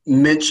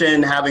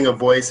mentioned having a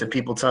voice and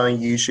people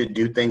telling you should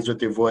do things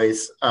with your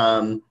voice.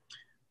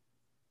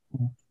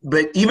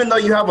 But even though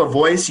you have a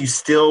voice, you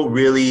still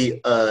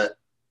really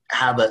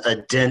have a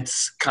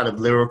dense kind of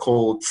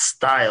lyrical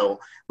style.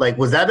 Like,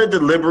 was that a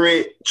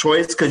deliberate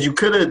choice? Because you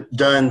could have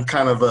done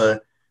kind of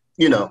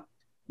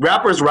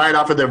rappers ride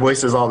off of their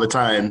voices all the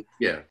time.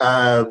 Yeah.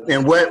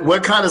 And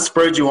what kind of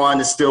spurred you on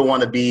to still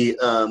want to be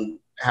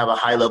have a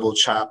high level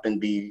chop and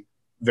be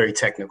very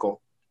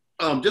technical?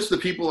 Just the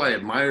people I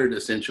admired,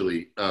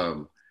 essentially.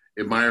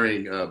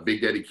 Admiring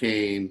Big Daddy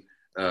Kane,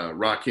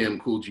 Rakim,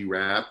 Kool G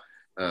Rap,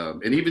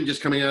 and even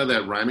just coming out of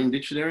that rhyming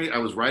dictionary, I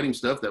was writing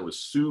stuff that was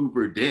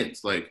super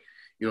dense, like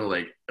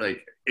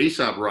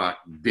Aesop Rock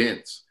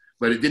dense,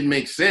 but it didn't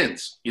make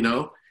sense,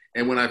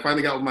 And when I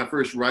finally got with my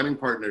first writing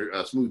partner,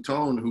 Smooth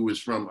Tone, who was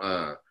from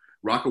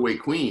Rockaway,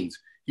 Queens,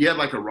 he had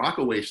like a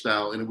Rockaway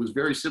style, and it was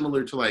very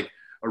similar to like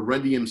a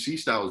Run DMC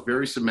style. It was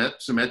very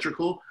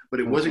symmetrical, but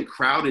it wasn't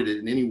crowded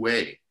in any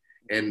way.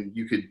 And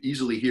you could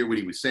easily hear what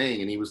he was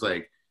saying. And he was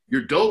like,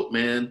 "You're dope,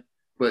 man,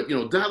 but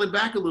dial it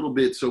back a little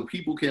bit so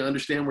people can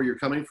understand where you're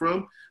coming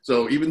from."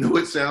 So even though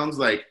it sounds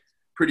like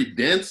pretty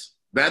dense,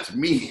 that's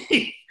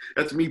me.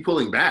 That's me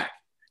pulling back.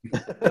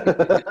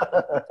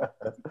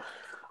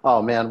 Oh,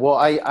 man. Well,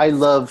 I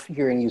love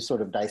hearing you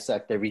sort of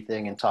dissect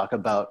everything and talk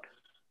about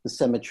the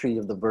symmetry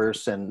of the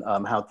verse and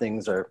how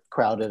things are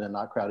crowded and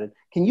not crowded.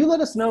 Can you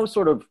let us know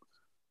sort of,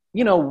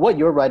 what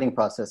your writing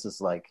process is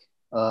like?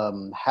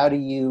 How do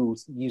you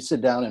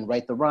sit down and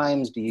write the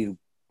rhymes? Do you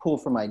pull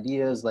from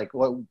ideas? Like,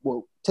 what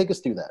take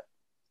us through that.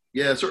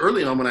 Yeah, so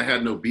early on when I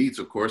had no beats,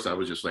 of course, I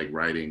was just like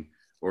writing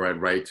or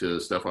I'd write to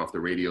stuff off the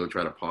radio,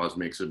 try to pause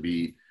mix a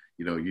beat.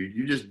 You know,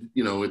 you just,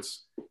 you know,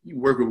 you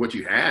work with what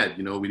you had.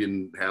 You know, we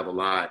didn't have a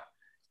lot.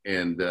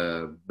 And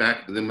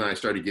back then when I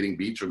started getting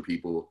beats from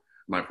people,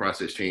 my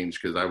process changed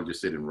because I would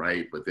just sit and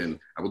write, but then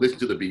I would listen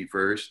to the beat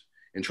first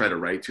and try to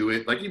write to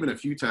it. Like even a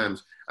few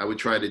times I would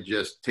try to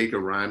just take a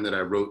rhyme that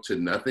I wrote to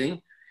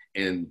nothing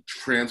and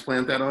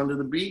transplant that onto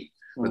the beat.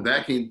 But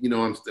that can, you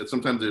know,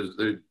 sometimes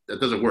that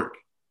doesn't work.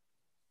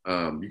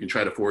 You can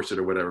try to force it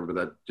or whatever, but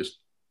that just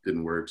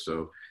didn't work.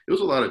 So it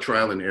was a lot of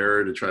trial and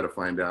error to try to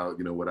find out,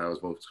 you know, what I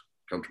was most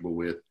comfortable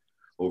with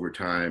over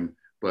time.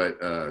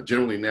 But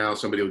generally now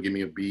somebody will give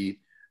me a beat.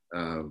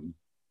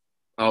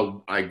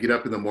 I get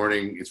up in the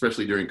morning,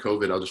 especially during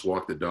COVID, I'll just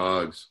walk the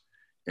dogs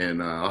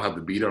and I'll have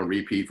the beat on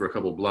repeat for a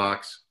couple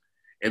blocks.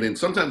 And then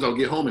sometimes I'll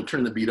get home and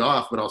turn the beat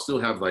off, but I'll still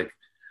have like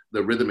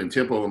the rhythm and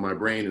tempo in my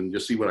brain and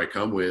just see what I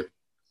come with.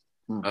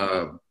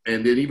 And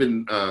then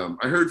even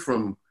I heard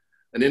from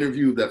an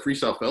interview that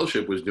Freestyle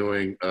Fellowship was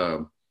doing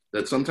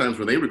that sometimes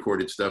when they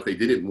recorded stuff, they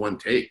did it in one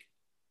take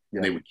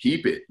and they would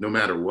keep it no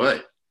matter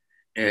what.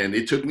 And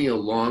it took me a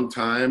long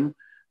time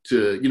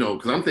to, you know,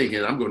 because I'm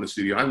thinking I'm going to the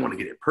studio, I want to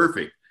get it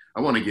perfect.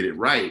 I want to get it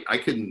right.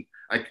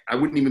 I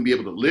wouldn't even be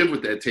able to live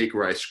with that take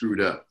where I screwed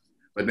up.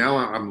 But now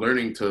I'm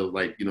learning to,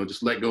 like, you know,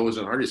 just let go as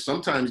an artist.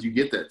 Sometimes you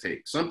get that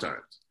take,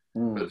 sometimes.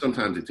 But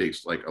sometimes it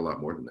takes like a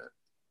lot more than that.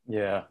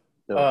 Yeah.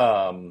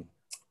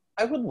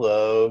 I would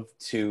love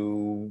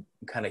to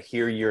kind of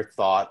hear your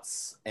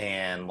thoughts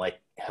and like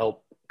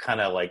help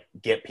kind of like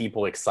get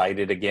people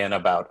excited again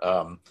about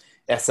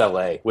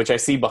SLA, which I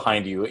see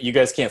behind you. You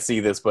guys can't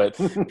see this, but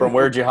from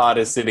where Jihad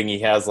is sitting, he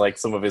has like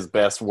some of his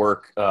best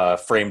work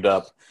framed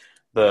up,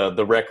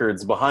 the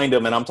records behind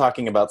him. And I'm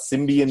talking about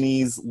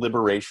Symbionese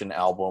Liberation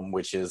album,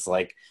 which is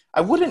like,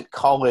 I wouldn't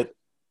call it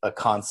a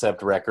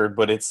concept record,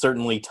 but it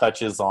certainly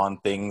touches on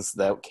things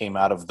that came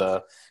out of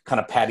the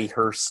kind of Patty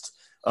Hearst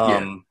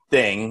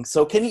thing.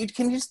 So can you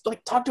just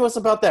like talk to us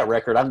about that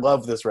record? I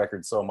love this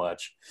record so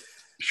much.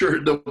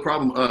 Sure, no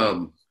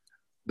problem.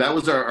 That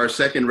was our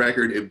second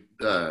record. It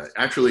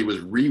actually was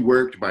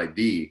reworked by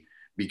D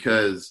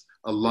because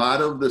a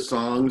lot of the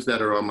songs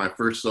that are on my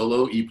first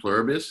solo, E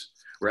Pluribus,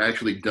 were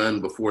actually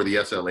done before the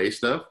SLA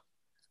stuff.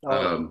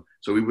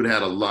 So we would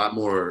have had a lot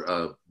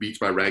more beats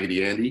by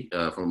Raggedy Andy,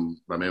 from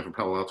my man from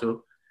Palo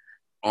Alto,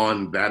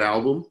 on that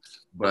album.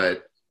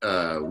 But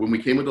when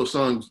we came with those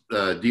songs,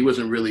 D he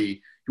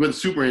wasn't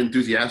super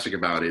enthusiastic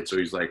about it. So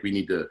he's like, we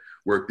need to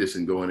work this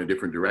and go in a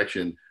different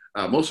direction.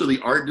 Most of the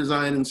art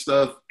design and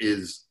stuff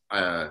is,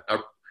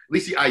 at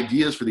least the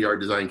ideas for the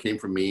art design came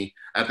from me.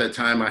 At that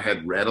time, I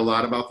had read a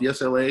lot about the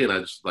SLA and I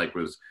just like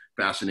was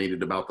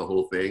fascinated about the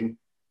whole thing.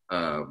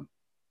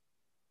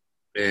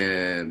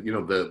 And you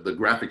know, the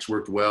graphics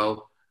worked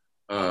well.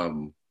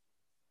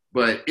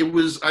 But it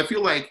was, I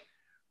feel like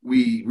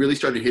we really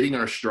started hitting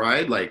our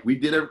stride. Like we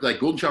did it, like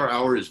Golden Shower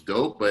Hour is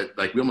dope, but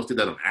like we almost did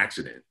that on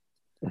accident.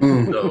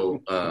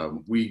 So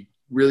we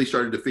really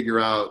started to figure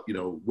out, you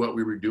know, what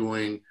we were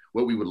doing,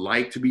 what we would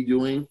like to be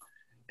doing.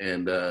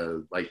 And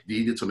like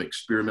D did some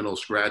experimental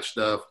scratch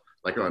stuff,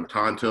 like on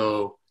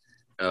Tonto.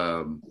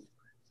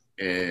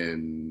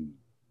 And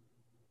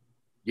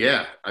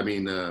yeah, I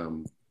mean,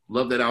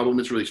 love that album.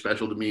 It's really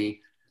special to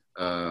me.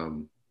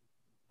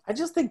 I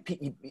just think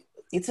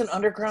it's an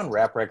underground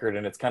rap record,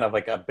 and it's kind of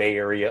like a Bay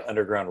Area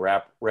underground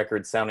rap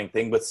record sounding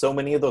thing, but so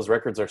many of those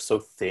records are so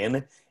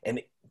thin,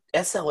 and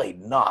SLA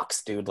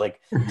knocks, dude. Like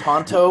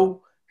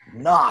Tonto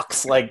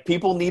knocks. Like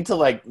people need to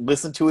like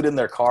listen to it in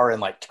their car and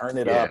like turn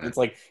it up. It's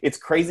like, it's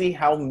crazy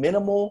how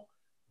minimal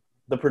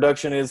the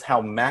production is,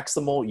 how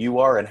maximal you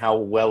are, and how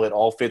well it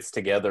all fits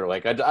together.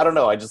 Like I don't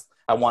know.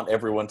 I want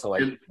everyone to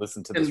like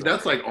listen to this. And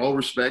that's like all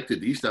respect to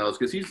D Styles,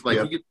 because he's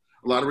like, he gets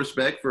a lot of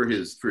respect for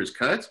his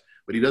cuts,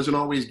 but he doesn't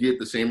always get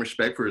the same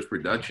respect for his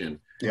production.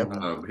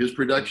 His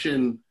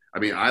production, I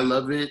mean, I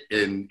love it.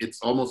 And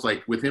it's almost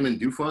like with him and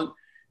Dufunk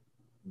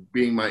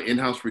being my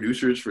in-house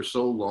producers for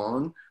so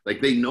long,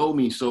 like they know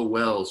me so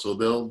well. So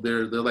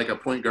they're like a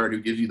point guard who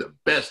gives you the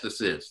best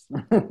assist.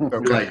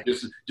 Like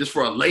just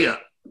for a layup.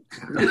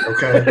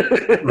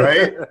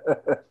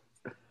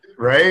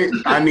 Right.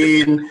 I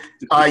mean,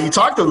 you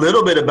talked a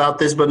little bit about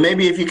this, but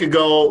maybe if you could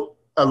go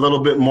a little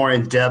bit more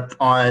in depth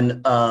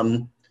on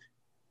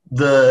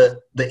the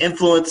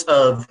influence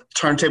of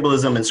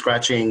turntablism and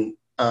scratching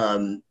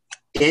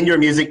in your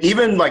music,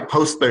 even like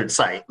post Third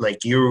Sight.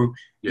 Like you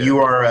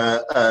are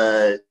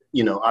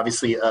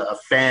obviously a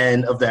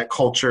fan of that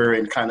culture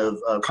and kind of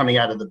coming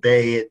out of the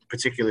Bay at a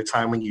particular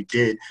time when you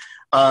did.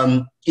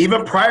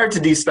 Even prior to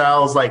D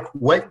Styles, like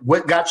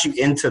what got you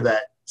into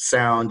that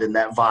sound and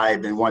that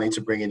vibe and wanting to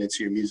bring it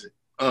into your music?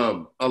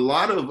 A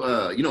lot of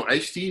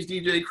Ice-T's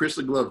DJ, Chris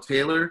the Glove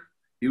Taylor,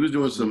 he was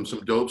doing some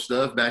dope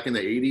stuff back in the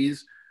 80s.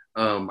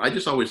 I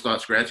just always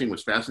thought scratching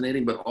was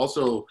fascinating, but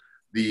also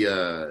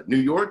the New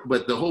York,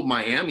 but the whole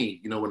Miami,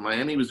 you know, when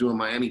Miami was doing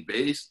Miami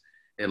bass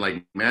and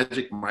like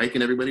Magic Mike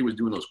and everybody was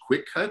doing those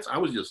quick cuts, I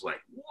was just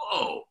like,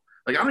 whoa.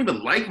 Like, I don't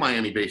even like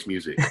Miami bass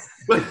music.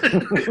 But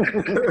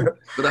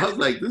I was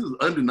like, this is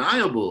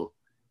undeniable.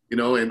 you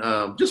know,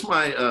 and just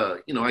my,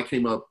 you know, I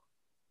came up,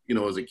 you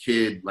know, as a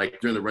kid,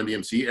 like during the Run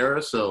DMC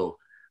era. So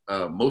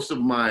most of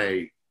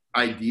my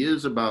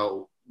ideas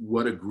about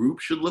what a group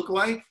should look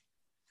like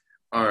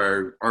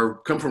are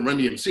come from Run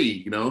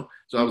DMC, you know?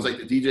 So I was like,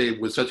 the DJ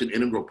was such an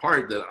integral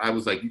part that I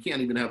was like, you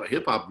can't even have a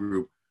hip hop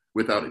group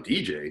without a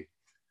DJ.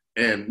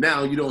 And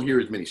now you don't hear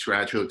as many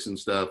scratch hooks and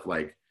stuff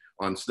like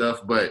on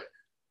stuff, but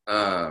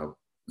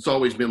it's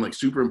always been like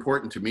super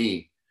important to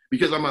me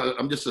because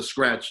I'm just a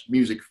scratch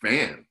music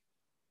fan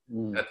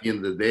at the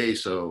end of the day.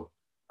 So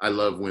I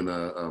love when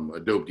a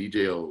dope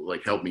DJ will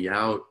like help me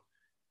out.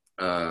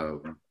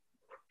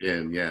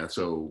 And yeah,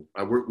 so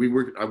I worked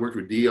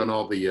with D on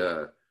all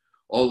the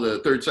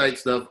Third Sight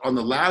stuff. On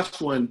the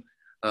last one,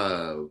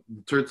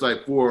 Third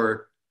Sight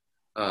 4,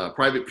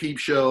 Private Peep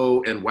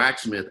Show and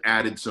Waxsmith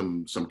added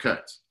some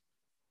cuts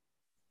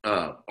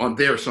on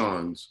their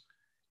songs.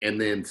 And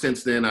then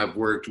since then, I've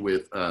worked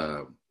with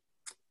DJ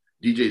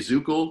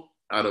Zookle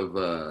out of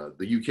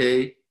the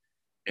UK,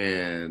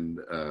 and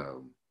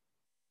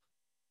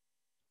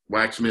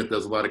Waxsmith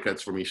does a lot of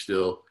cuts for me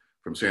still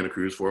from Santa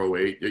Cruz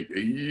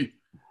 408.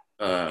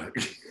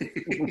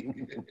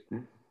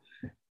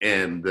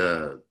 And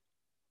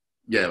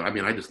yeah, I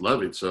mean, I just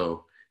love it.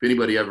 So if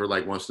anybody ever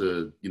like wants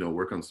to, you know,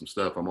 work on some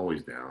stuff, I'm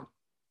always down.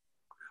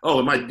 Oh,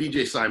 and my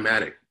DJ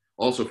Cymatic,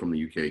 also from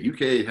the UK.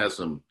 UK has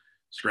some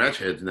scratch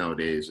heads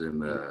nowadays,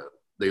 and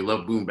they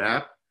love boom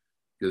bap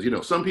because, you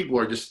know, some people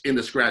are just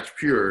into scratch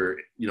purely,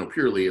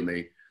 and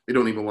they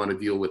don't even want to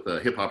deal with a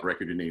hip hop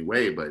record in any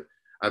way. But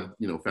I've,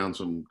 you know, found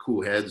some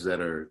cool heads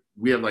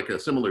we have like a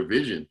similar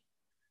vision,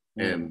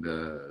 and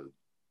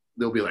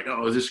they'll be like,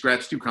 oh, is this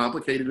scratch too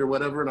complicated or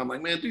whatever? And I'm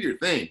like, man, do your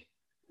thing.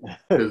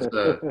 Because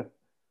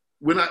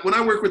when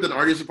I work with an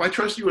artist, if I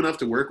trust you enough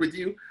to work with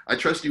you, I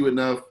trust you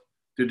enough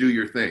to do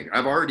your thing.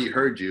 I've already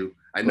heard you.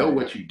 I know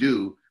what you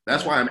do.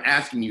 That's why I'm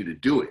asking you to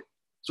do it.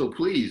 So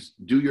please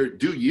do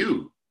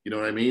you. You know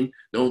what I mean?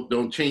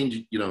 Don't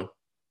change. You know,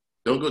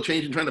 don't go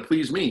changing trying to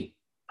please me.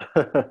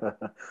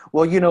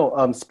 Well, you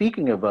know,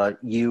 speaking of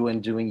you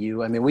and doing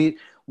you, I mean,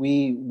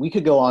 we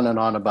could go on and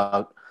on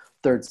about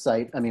Third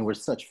Sight. I mean, we're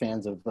such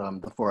fans of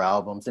the 4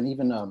 albums, and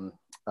even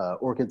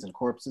Orchids and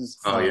Corpses.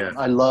 Oh yeah,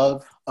 I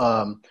love.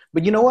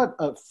 But you know what?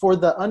 For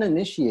the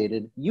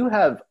uninitiated, you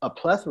have a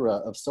plethora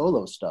of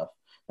solo stuff,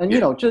 and you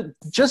know,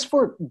 just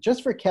for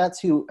cats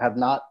who have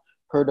not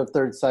heard of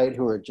Third Sight,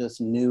 who are just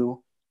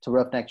new to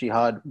Roughneck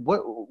Jihad,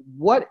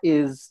 what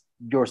is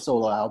your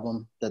solo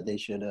album that they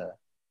should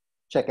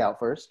check out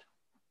first?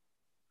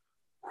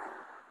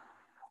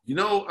 You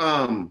know,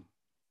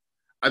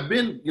 I've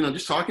been, you know,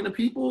 just talking to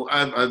people.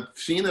 I've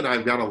seen that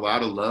I've got a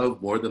lot of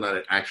love, more than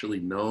I'd actually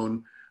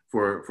known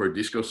for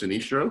Disco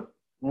Sinistro.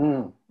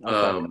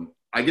 Okay.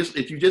 I guess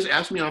if you just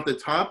ask me off the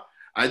top,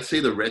 I'd say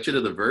The Wretched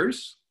of the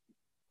Verse.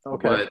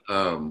 Okay.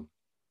 But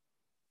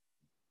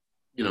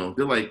you know,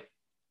 they're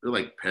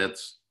like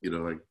pets. You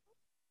know, like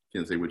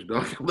can't say which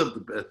dog I love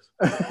the best.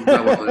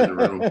 Not while I'm in the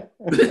room.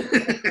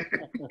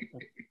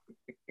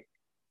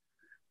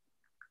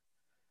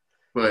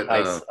 But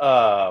nice.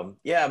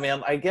 Yeah,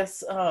 man, I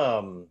guess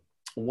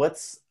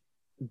what's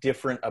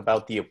different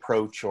about the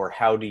approach, or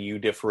how do you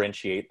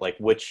differentiate, like,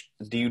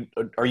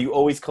 are you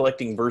always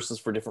collecting verses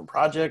for different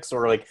projects,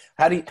 or like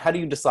how do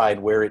you decide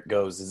where it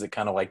goes? Is it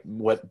kind of like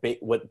what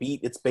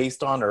beat it's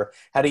based on, or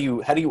how do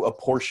you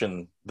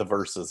apportion the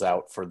verses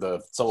out for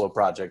the solo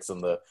projects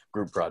and the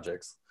group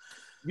projects?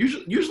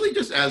 Usually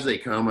just as they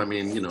come. I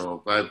mean, you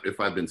know, if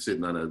I've been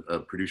sitting on a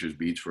producer's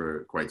beats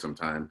for quite some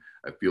time,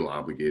 I feel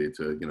obligated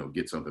to, you know,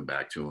 get something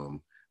back to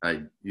them.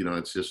 You know,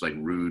 it's just like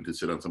rude to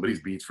sit on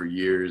somebody's beats for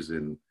years,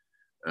 and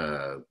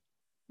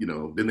you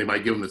know, then they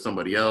might give them to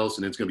somebody else,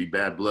 and it's going to be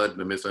bad blood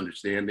and a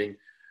misunderstanding.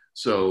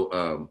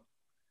 So,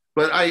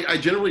 but I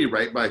generally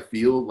write by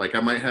feel. Like I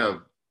might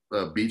have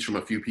beats from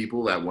a few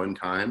people at one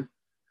time,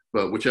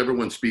 but whichever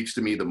one speaks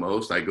to me the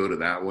most, I go to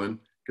that one,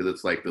 because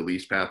it's like the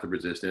least path of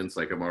resistance.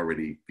 Like I'm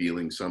already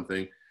feeling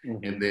something.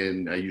 Mm-hmm. And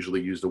then I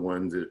usually use the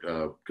ones that,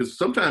 because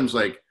sometimes,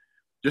 like,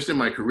 just in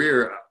my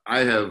career, I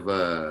have,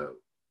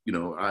 you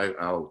know,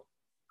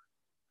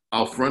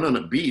 I'll front on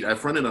a beat. I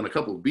fronted on a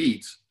couple of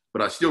beats,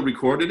 but I still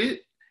recorded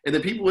it. And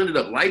then people ended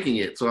up liking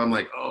it. So I'm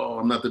like, oh,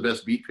 I'm not the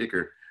best beat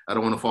picker. I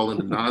don't want to fall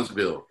into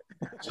Nasville.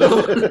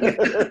 So,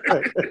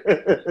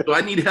 so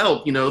I need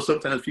help. You know,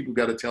 sometimes people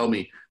got to tell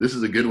me, this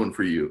is a good one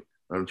for you.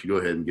 Why don't you go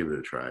ahead and give it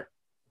a try?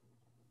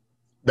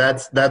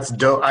 That's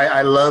dope.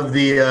 I love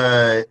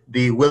the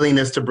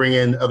willingness to bring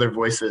in other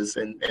voices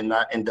and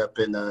not end up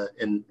in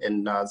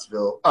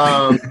Nasville.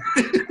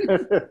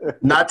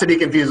 Not to be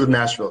confused with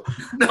Nashville.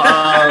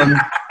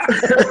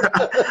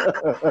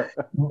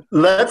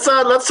 Let's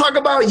talk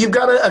about, you've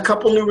got a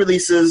couple new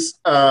releases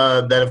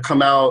that have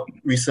come out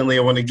recently. I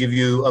want to give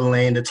you a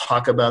lane to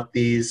talk about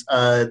these.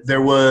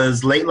 There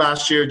was late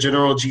last year,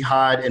 General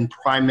Jihad and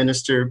Prime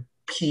Minister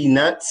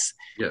Peanuts.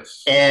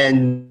 Yes.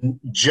 And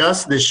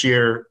just this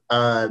year,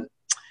 I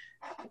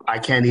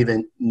can't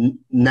even,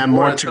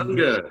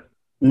 Namoratunga.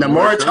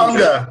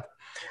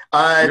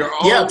 You're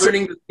all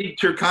learning to speak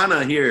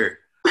Turkana here.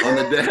 on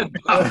the Dad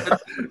Pod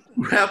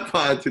Rap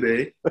Pod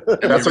today.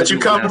 That's what you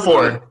come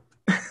for.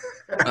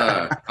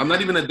 I'm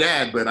not even a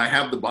dad, but I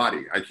have the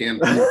body. I can.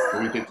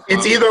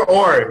 It's either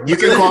or. You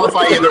can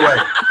qualify either way.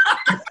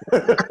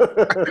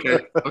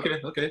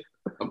 Okay.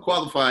 I'm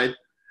qualified.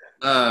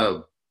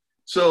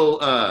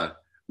 So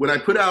when I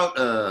put out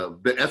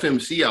the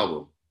FMC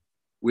album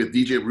with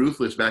DJ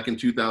Ruthless back in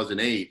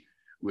 2008,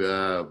 we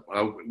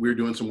were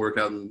doing some work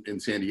out in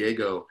San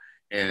Diego,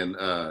 and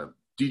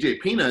DJ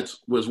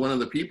Peanuts was one of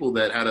the people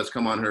that had us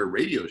come on her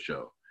radio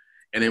show.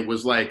 And it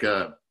was like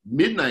a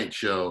midnight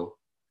show.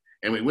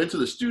 And we went to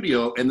the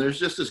studio, and there's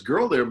just this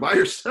girl there by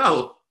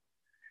herself.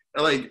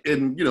 Like,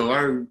 and you know,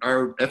 our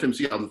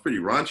FMC album is pretty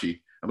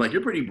raunchy. I'm like,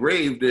 you're pretty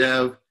brave to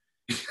have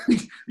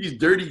these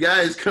dirty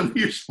guys come to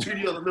your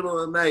studio in the middle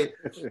of the night.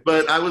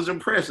 But I was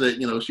impressed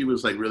that, you know, she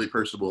was like really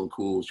personable and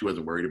cool. She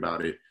wasn't worried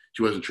about it.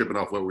 She wasn't tripping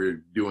off what we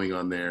were doing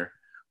on there.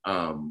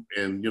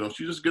 And, you know,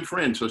 she's just a good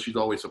friend. So she's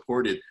always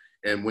supported.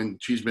 And when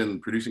she's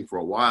been producing for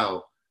a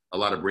while, a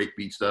lot of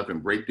breakbeat stuff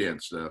and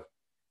breakdance stuff.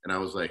 And I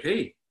was like,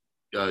 hey,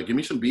 give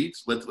me some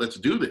beats. Let's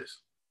do this.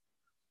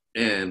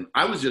 And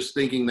I was just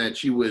thinking that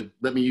she would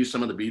let me use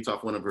some of the beats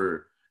off one of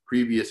her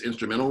previous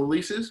instrumental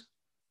releases,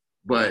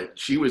 but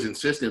she was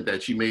insistent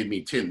that she made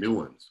me 10 new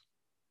ones.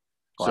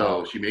 Wow.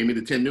 So she made me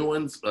the 10 new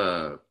ones.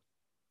 I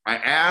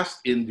asked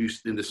in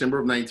December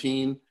of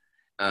 19,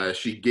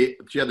 she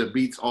had the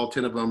beats, all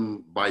 10 of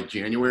them, by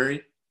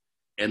January.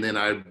 And then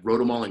I wrote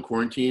them all in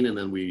quarantine, and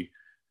then we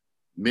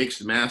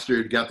mixed,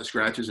 mastered, got the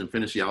scratches, and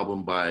finished the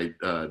album by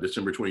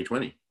December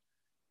 2020.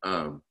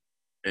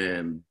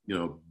 And, you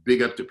know,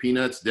 big up to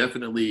Peanuts.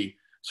 Definitely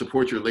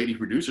support your lady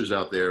producers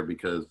out there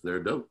because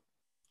they're dope.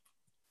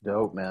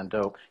 Dope, man,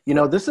 dope. You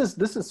know, this is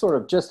sort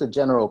of just a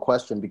general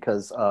question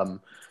because,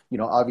 you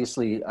know,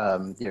 obviously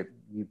you've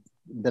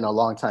been a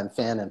longtime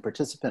fan and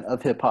participant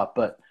of hip hop,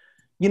 but,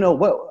 you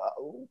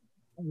know,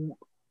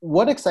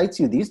 what excites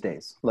you these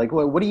days? Like,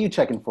 what are you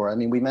checking for? I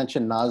mean, we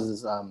mentioned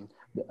Nas's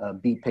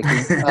beat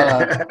picking.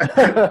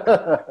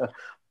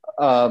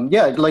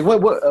 Yeah, like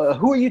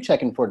who are you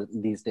checking for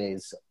these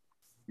days?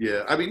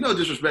 Yeah, I mean, no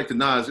disrespect to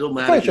Nas,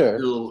 Illmatic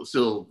is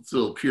still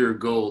pure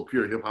gold,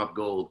 pure hip hop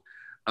gold.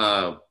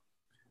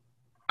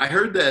 I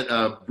heard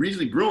that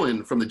Breezley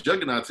Brewin from the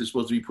Juggernauts is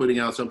supposed to be putting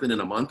out something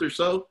in a month or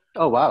so.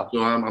 Oh wow!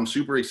 So I'm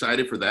super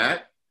excited for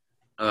that.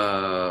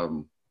 I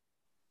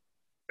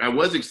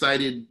was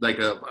excited like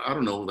a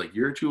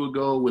year or two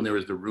ago when there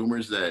was the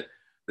rumors that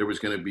there was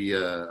going to be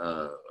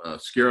a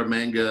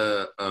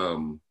Scaramanga.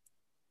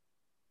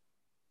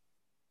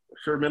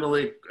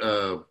 Menelik,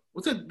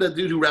 what's that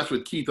dude who raps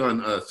with Keith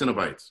on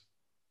Cenobites?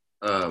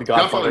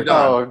 Godfather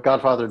Don. Oh,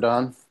 Godfather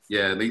Don.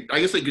 Yeah, I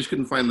guess they just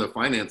couldn't find the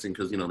financing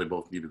because, you know, they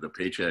both needed a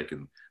paycheck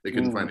and they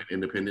couldn't find an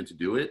independent to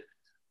do it.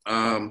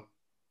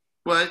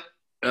 But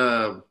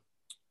you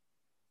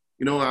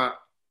know,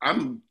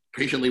 I'm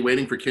patiently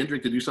waiting for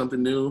Kendrick to do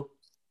something new.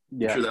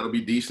 Yeah. I'm sure that'll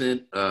be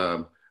decent.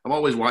 I'm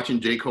always watching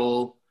J.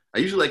 Cole. I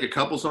usually like a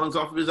couple songs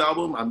off of his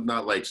album. I'm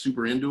not like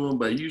super into him,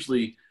 but he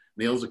usually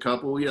nails a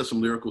couple. He has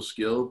some lyrical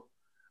skill.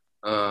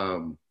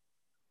 But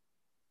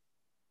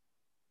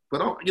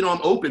you know,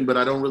 I'm open, but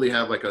I don't really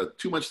have like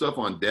too much stuff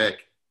on deck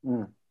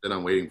that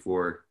I'm waiting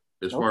for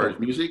as far as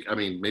music. I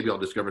mean, maybe I'll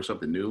discover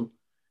something new.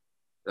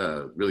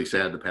 Really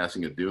sad the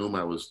passing of Doom.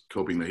 I was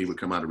hoping that he would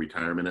come out of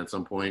retirement at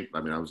some point. I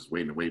mean, I was just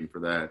waiting for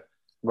that.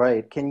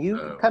 Right. Can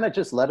you kind of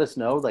just let us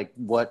know, like,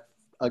 what,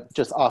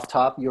 just off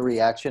top, your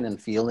reaction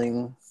and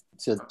feeling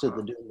to the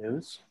Doom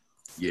news?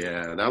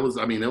 Yeah, it was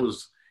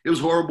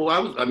horrible.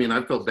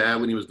 I felt bad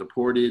when he was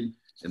deported.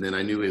 And then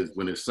I knew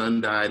when his son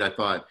died, I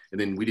thought,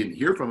 and then we didn't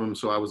hear from him.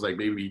 So I was like,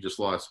 maybe he just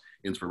lost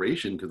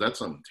inspiration because that's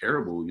something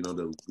terrible, you know,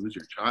 to lose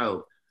your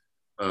child.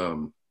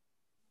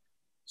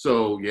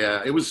 So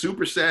yeah, it was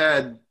super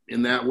sad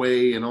in that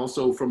way. And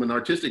also from an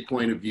artistic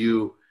point of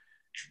view,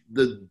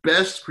 the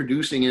best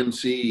producing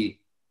MC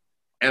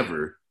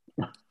ever,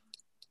 you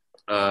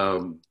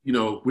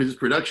know, with his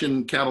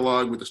production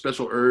catalog, with the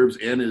Special Herbs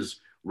and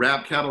his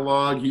rap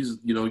catalog, he's,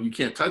 you know, you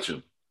can't touch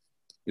him.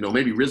 You know,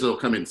 maybe Rizzo will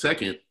come in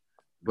second.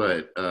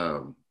 But,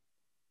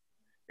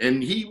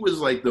 and he was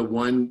like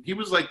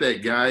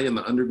that guy in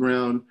the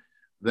underground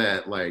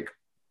that like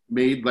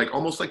made like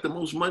almost like the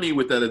most money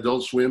with that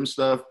Adult Swim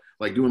stuff,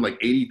 like doing like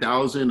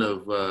 80,000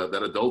 of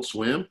that Adult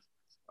Swim.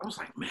 I was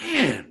like,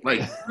 man,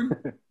 like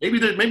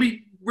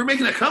maybe we're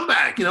making a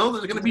comeback, you know,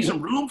 there's going to be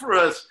some room for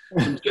us,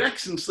 some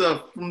checks and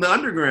stuff from the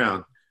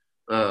underground.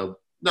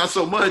 Not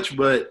so much,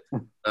 but,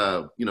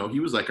 you know, he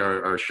was like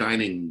our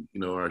shining,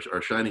 you know,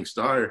 our shining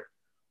star.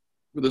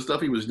 With the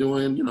stuff he was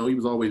doing, you know, he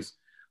was always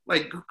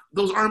like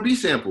those R&B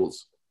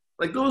samples.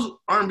 Like those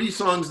R&B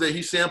songs that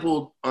he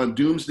sampled on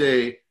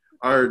Doomsday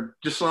are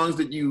just songs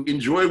that you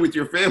enjoy with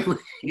your family.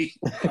 You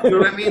know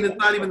what I mean? It's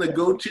not even the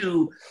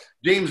go-to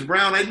James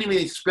Brown. I didn't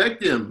even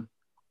expect him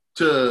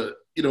to,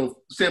 you know,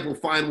 sample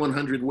Fine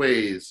 100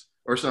 Ways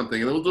or something.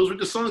 And those were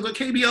just songs on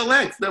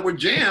KBLX that were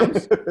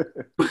jams.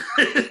 But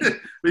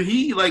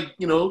he, like,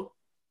 you know,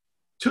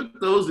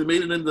 took those and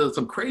made it into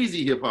some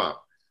crazy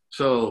hip-hop.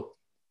 So,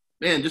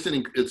 Man,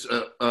 it's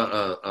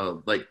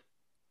like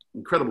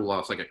incredible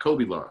loss, like a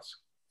Kobe loss.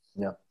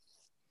 Yeah.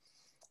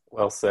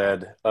 Well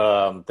said.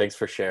 Thanks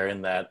for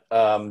sharing that.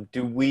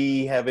 Do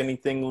we have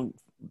anything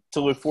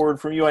to look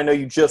forward from you? I know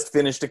you just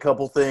finished a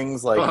couple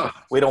things. Like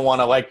we don't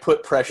want to like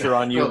put pressure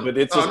on you, but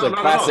it's just a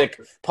classic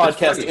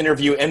podcast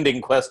interview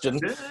ending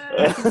question.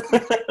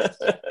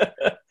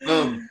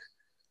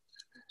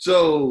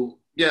 So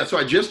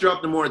I just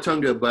dropped the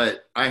Moratunga,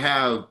 but I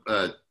have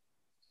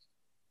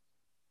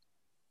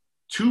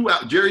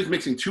Jerry's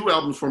mixing 2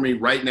 albums for me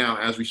right now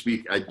as we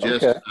speak. I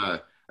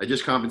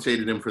just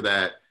compensated him for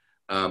that.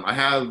 I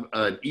have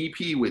an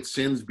EP with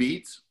Sins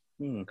Beats.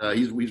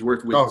 He's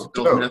worked with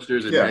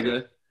Nesters and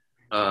Mega.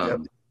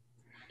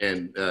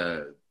 And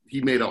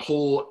he made a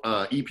whole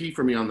EP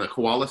for me on the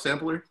Koala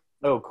sampler.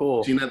 Oh,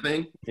 cool. Seen that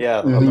thing? Yeah,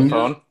 on the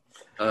phone.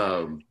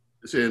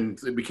 And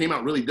it became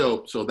out really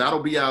dope. So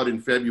that'll be out in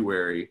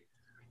February.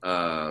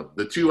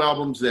 The 2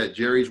 albums that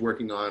Jerry's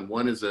working on,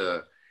 one is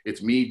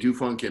it's me,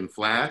 Dufunk, and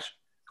Flash,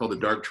 called the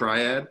Dark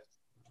Triad,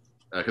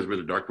 because we're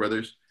the Dark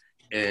Brothers.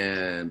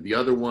 And the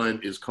other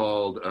one is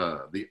called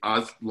the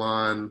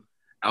Aslan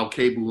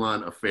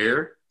Al-Kabulan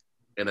Affair,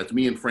 and that's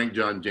me and Frank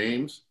John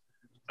James.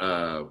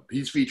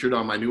 He's featured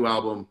on my new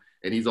album,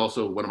 and he's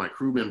also one of my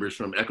crew members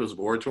from Echoes of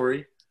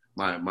Oratory,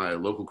 my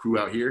local crew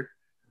out here.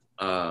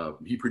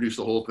 He produced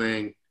the whole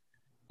thing.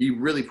 He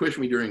really pushed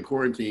me during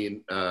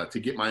quarantine to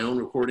get my own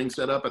recording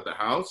set up at the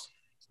house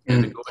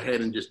and then go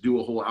ahead and just do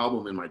a whole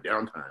album in my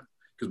downtime,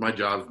 because my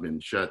job's been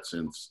shut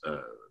since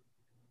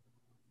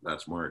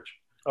last March.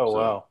 Oh,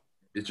 wow.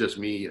 It's just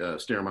me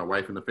staring my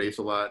wife in the face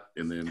a lot,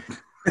 and then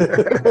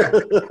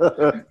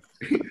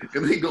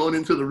going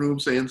into the room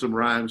saying some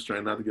rhymes,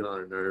 trying not to get on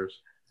her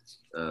nerves.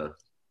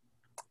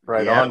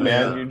 Right on,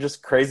 man. You're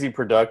just crazy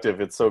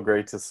productive. It's so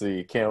great to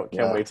see. Can't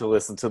wait to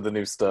listen to the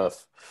new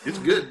stuff. It's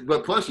good,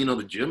 but plus, the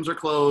gyms are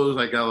closed.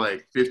 I got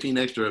like 15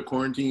 extra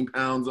quarantine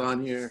pounds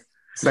on here.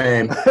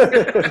 Same. Eating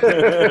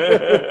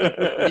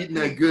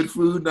that good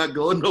food, not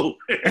going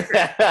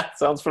nowhere.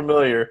 Sounds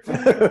familiar.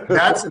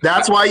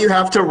 That's why you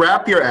have to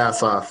wrap your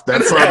ass off.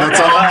 That's all.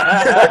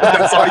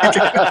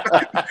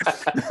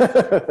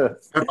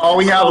 That's all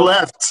we have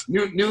left.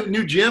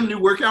 New gym, new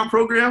workout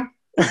program.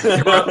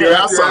 Wrap your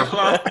ass off.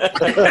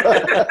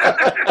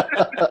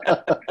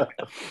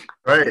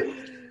 Right.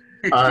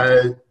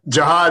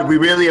 Jihad, we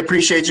really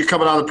appreciate you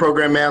coming on the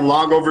program, man.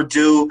 Long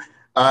overdue.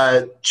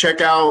 Check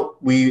out,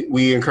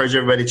 we encourage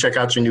everybody to check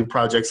out your new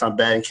projects on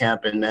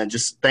Bandcamp, and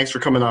just thanks for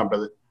coming on,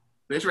 brother.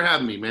 Thanks for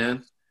having me,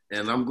 man.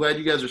 And I'm glad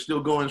you guys are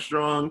still going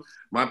strong.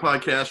 My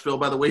podcast fell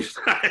by the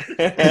wayside. You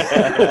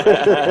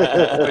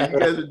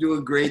guys are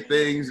doing great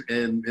things,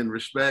 and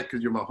respect,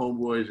 because you're my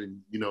homeboys,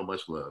 and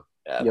much love.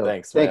 Yeah,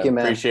 thanks, man. Thank you,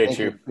 man. Appreciate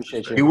you.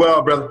 Appreciate you. Be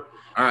well, brother.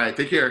 All right,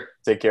 take care.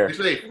 Take care. Be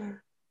safe.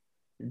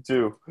 You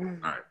too. All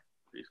right.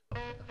 Peace.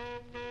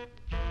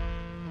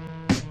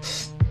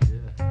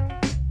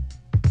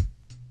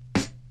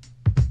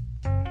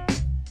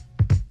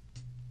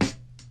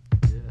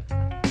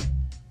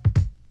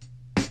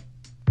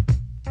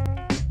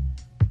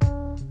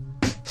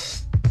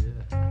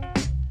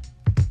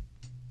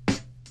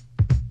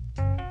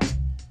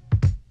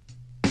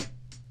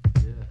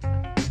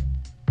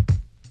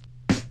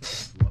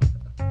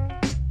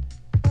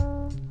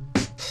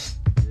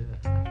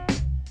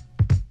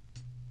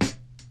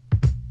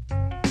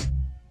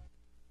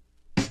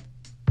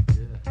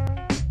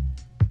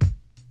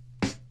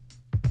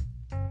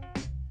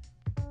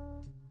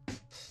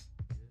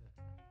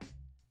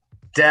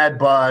 Dad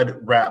Bod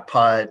Rap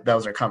Pod. That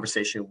was our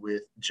conversation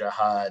with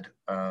Jihad,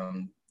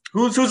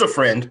 who's a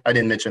friend. I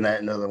didn't mention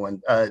that. Another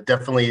one.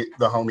 Definitely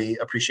the homie.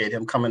 Appreciate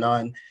him coming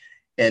on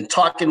and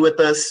talking with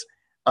us.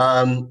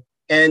 And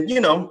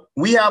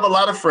we have a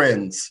lot of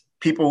friends,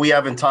 people we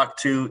haven't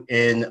talked to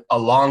in a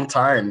long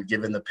time,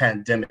 given the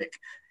pandemic.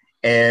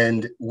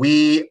 And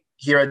we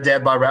here at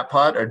Dad Bod Rap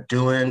Pod are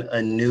doing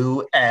a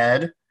new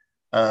ad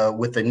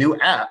with a new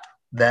app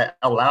that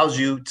allows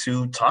you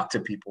to talk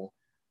to people.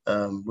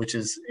 Which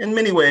is in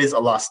many ways a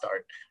lost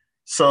art.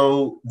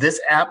 So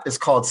this app is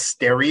called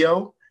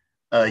Stereo.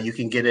 You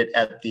can get it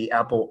at the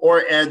Apple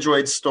or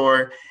Android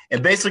store.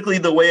 And basically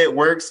the way it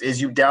works is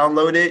you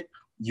download it,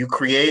 you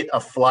create a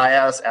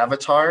fly-ass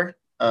avatar.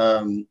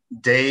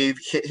 Dave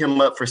hit him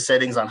up for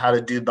settings on how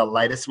to do the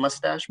lightest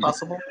mustache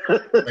possible,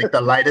 like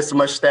the lightest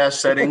mustache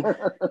setting.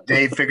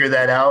 Dave figured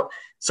that out.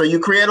 So you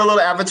create a little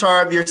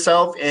avatar of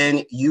yourself,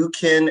 and you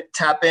can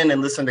tap in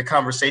and listen to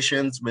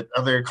conversations with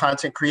other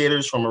content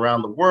creators from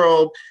around the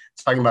world,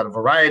 talking about a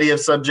variety of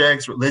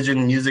subjects,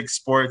 religion, music,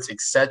 sports,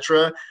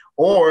 etc.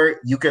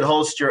 Or you could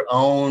host your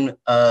own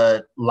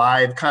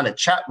live kind of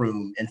chat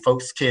room, and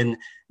folks can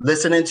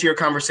listen into your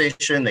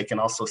conversation. They can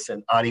also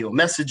send audio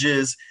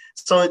messages.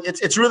 So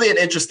it's really an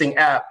interesting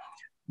app.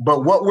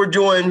 But what we're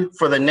doing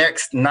for the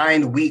next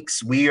 9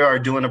 weeks, we are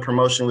doing a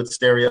promotion with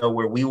Stereo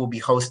where we will be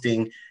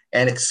hosting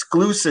an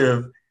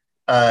exclusive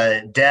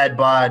Dad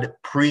Bod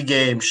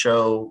pregame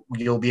show.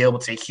 You'll be able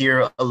to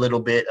hear a little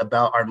bit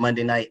about our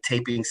Monday night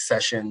taping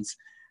sessions,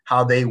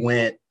 how they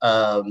went,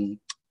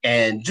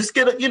 and just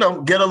get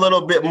a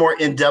little bit more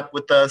in depth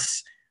with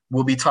us.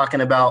 We'll be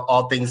talking about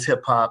all things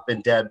hip hop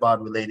and dad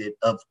bod related,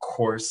 of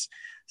course.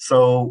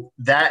 So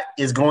that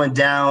is going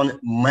down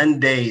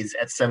Mondays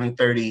at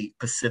 7:30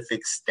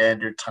 Pacific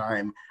Standard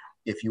Time.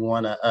 If you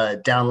want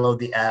to download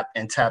the app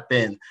and tap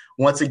in.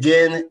 Once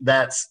again,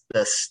 that's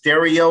the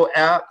Stereo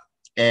app,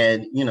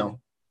 and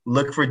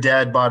look for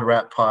Dad Bod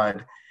Rap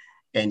Pod,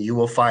 and you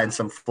will find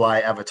some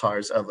fly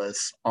avatars of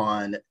us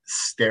on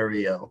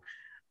Stereo.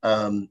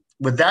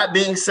 With that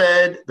being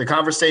said, the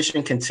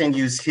conversation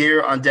continues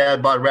here on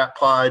Dad Bod Rap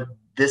Pod.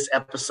 This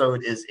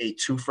episode is a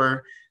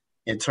twofer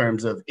in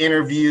terms of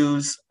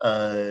interviews.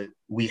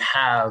 We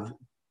have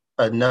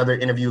another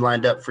interview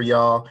lined up for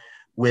y'all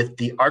with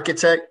The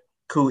Architect,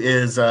 who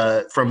is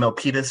from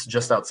Milpitas,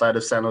 just outside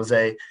of San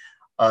Jose,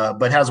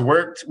 but has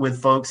worked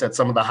with folks at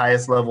some of the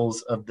highest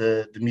levels of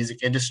the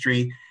music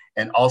industry,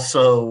 and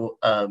also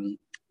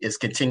is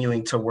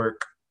continuing to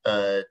work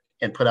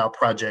and put out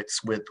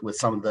projects with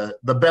some of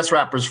the best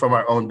rappers from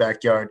our own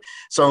backyard.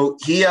 So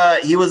he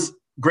was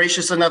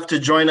gracious enough to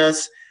join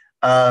us.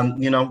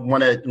 Want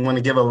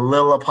to give a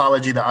little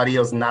apology. The audio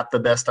is not the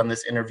best on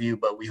this interview,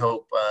 but we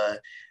hope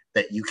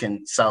that you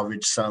can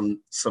salvage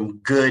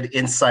some good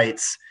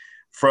insights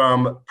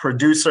from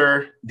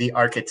producer The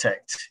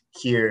Architect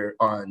here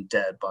on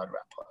Dad Bod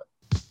Rap Pod.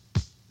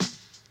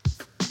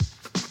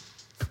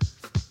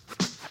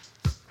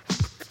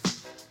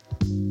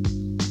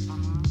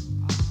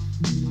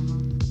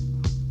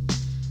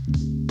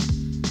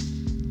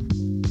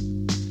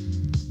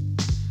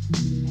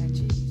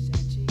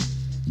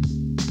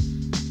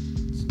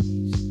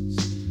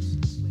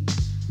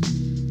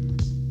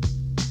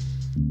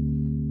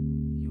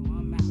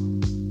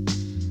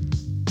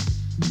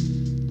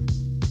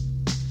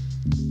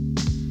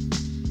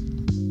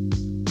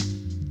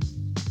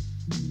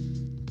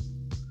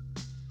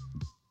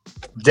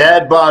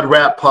 Dad Bod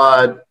Rap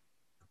Pod,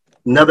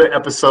 another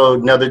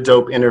episode, another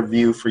dope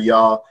interview for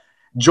y'all.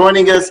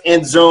 Joining us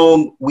in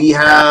Zoom, we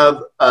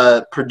have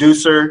a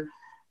producer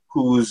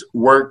who's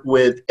worked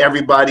with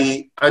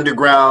everybody,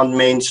 underground,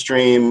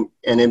 mainstream,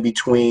 and in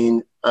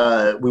between.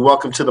 We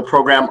welcome to the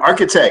program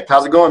Architect.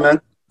 How's it going, man?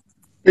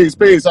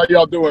 Peace. How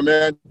y'all doing,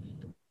 man?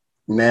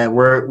 Man,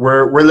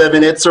 we're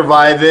living it,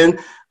 surviving.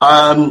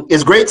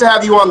 It's great to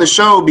have you on the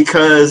show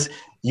because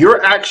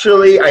you're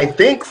actually, I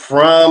think,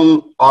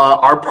 from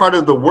our part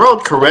of the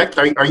world, correct?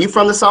 Are you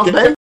from the South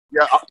Bay?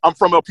 Yeah, I'm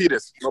from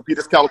Milpitas,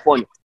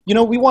 California.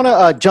 We want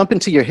to jump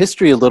into your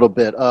history a little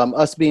bit.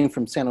 Us being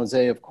from San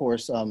Jose, of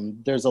course,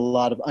 there's a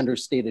lot of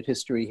understated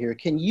history here.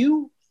 Can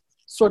you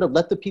sort of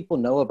let the people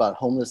know about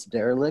Homeless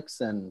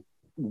Derelicts and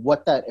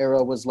what that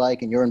era was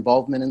like and your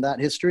involvement in that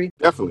history?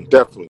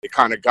 Definitely. It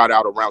kind of got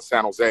out around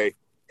San Jose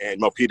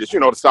and Milpitas,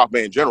 the South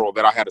Bay in general,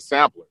 that I had a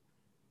sampler.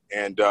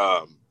 And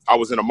I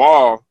was in a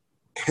mall,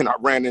 and I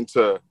ran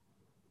into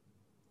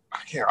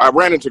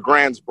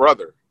Grand's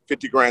brother,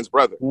 50 Grand's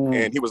brother.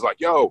 And he was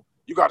like, yo,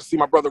 you got to see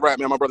my brother rap,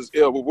 man. My brother's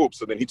ill, whoop, whoop.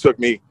 So then he took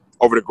me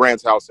over to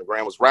Grand's house, and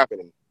Grand was rapping.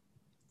 And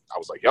I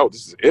was like, yo,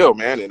 this is ill,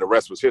 man. And the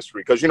rest was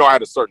history. Because, I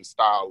had a certain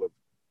style of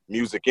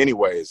music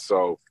anyways.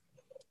 So,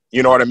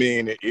 you know what I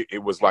mean?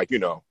 It was like, it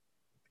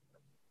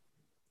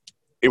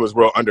was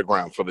real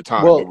underground for the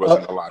time. It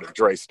wasn't a lot of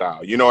Dre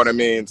style. You know what I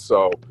mean?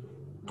 So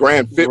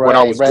Grand fit what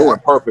I was doing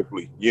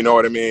perfectly. You know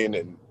what I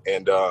mean?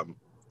 And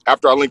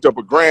after I linked up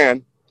with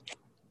Grand,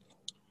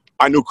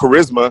 I knew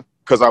Charisma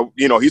because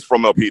he's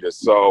from Milpitas.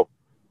 So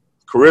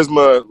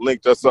Charisma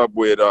linked us up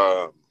with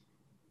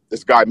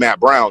this guy, Matt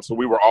Brown. So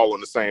we were all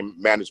in the same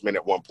management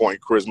at one point,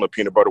 Charisma,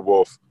 Peanut Butter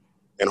Wolf,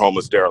 and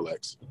Homeless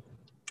Derelicts.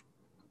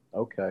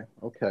 Okay.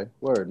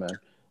 Word, man.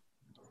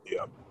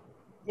 Yeah.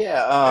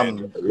 Yeah.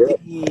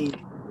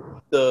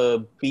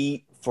 The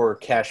beat for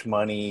Cash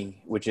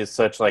Money, which is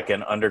such like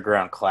an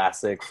underground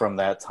classic from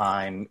that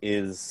time,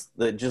 is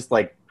that just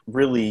like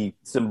really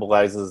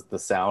symbolizes the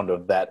sound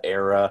of that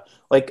era.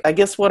 Like, I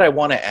guess what I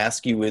want to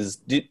ask you is,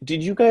 did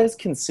you guys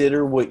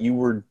consider what you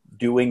were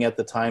doing at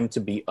the time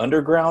to be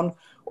underground,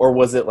 or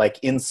was it like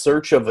in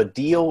search of a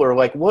deal, or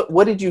like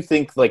what did you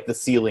think like the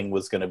ceiling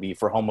was going to be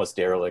for Homeless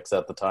Derelicts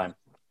at the time?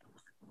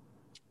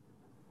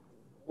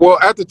 Well,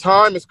 at the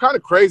time, it's kind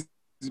of crazy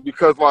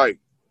because like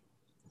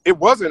it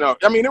wasn't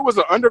it was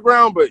an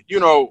underground, but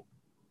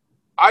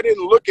I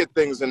didn't look at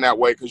things in that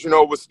way because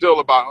it was still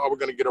about, we're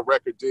going to get a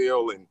record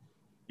deal, and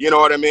you know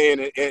what I mean?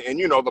 And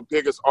the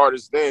biggest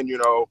artists then,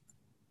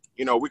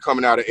 we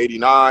coming out of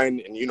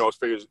 89, and, it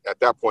figures at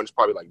that point, it's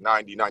probably like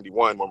 90,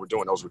 91 when we're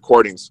doing those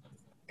recordings.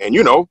 And,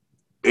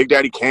 Big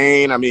Daddy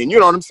Kane, you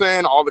know what I'm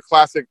saying? All the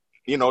classic,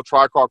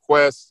 Tribe Called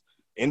Quest,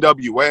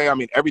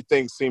 NWA,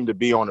 everything seemed to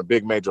be on a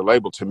big major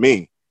label to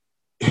me.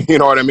 You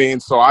know what I mean?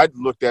 So I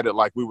looked at it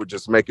like we were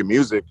just making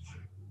music,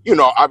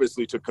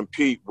 obviously to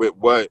compete with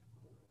what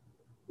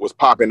was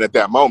popping at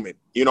that moment.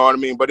 You know what I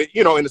mean? But,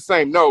 in the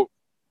same note,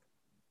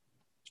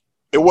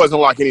 it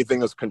wasn't like anything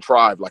was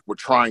contrived, like we're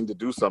trying to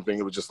do something.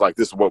 It was just like,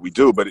 this is what we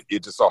do. But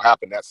it just so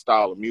happened that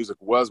style of music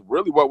was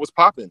really what was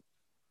popping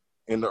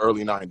in the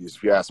early 90s,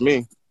 if you ask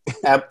me.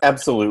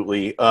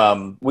 Absolutely.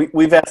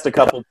 We've asked a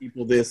couple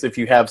people this. If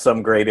you have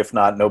some, great. If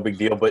not, no big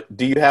deal. But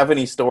do you have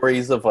any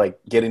stories of like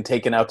getting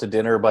taken out to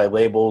dinner by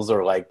labels,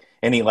 or like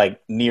any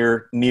like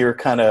near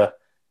kind of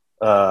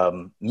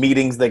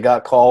meetings that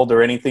got called,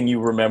 or anything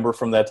you remember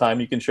from that time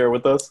you can share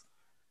with us?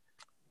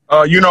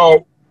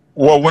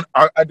 Well, when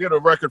I did a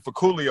record for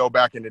Coolio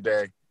back in the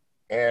day,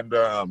 and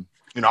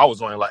I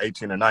was only like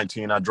 18 or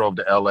 19. I drove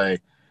to LA,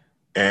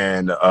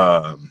 and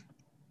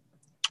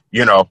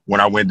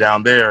when I went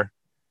down there,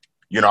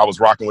 I was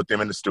rocking with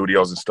them in the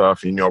studios and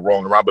stuff, and,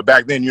 rolling around. But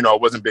back then,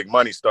 it wasn't big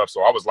money stuff.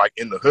 So I was like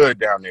in the hood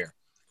down there.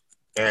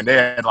 And they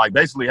had like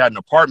basically had an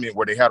apartment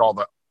where they had all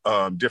the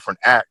different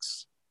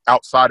acts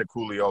outside of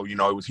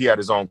Coolio. He had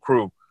his own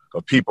crew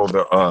of people,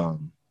 the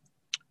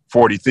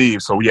 40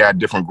 Thieves. So we had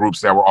different groups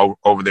that were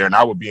over there, and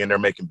I would be in there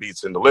making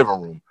beats in the living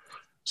room.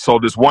 So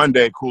this one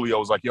day, Coolio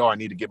was like, yo, I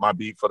need to get my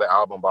beat for the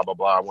album, blah, blah,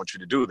 blah. I want you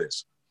to do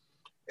this.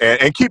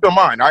 And keep in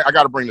mind, I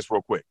got to bring this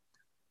real quick.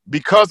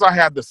 Because I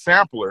had the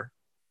sampler,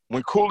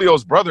 when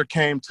Coolio's brother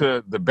came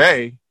to the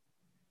Bay,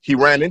 he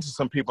ran into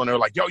some people and they were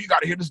like, yo, you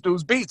got to hear this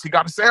dude's beats. He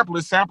got a sampler.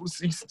 His sampler's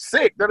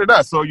sick.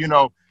 Da-da-da. So,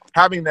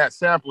 having that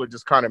sampler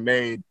just kind of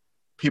made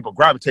people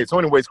gravitate. So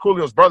anyways,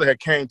 Coolio's brother had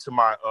came to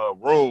my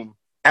room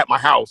at my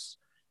house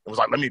and was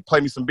like, let me play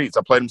me some beats.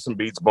 I played him some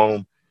beats.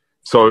 Boom.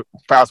 So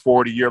fast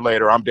forward a year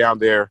later, I'm down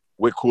there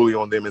with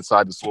Coolio and them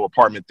inside this little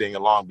apartment thing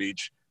in Long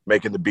Beach,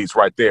 making the beats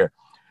right there.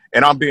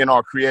 And I'm being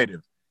all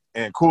creative.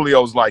 And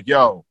Coolio's like,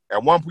 yo,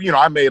 at one point,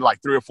 I made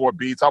like 3 or 4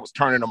 beats. I was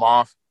turning them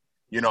off,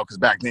 because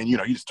back then,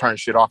 you just turn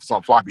shit off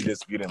on floppy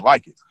disk if you didn't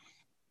like it.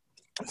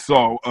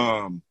 So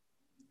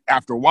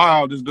after a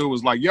while, this dude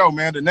was like, yo,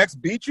 man, the next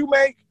beat you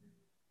make,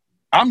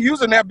 I'm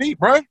using that beat,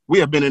 bro. We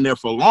have been in there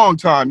for a long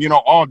time,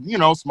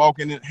 all,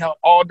 smoking and hell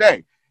all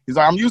day. He's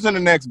like, I'm using the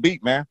next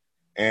beat, man.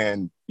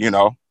 And,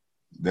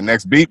 the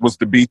next beat was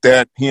the beat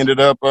that he ended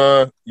up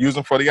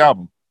using for the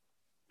album.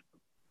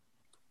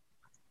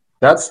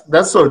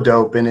 That's so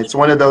dope. And it's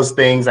one of those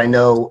things I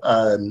know,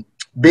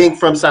 being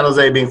from San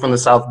Jose, being from the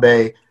South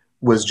Bay,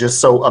 was just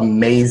so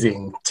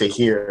amazing to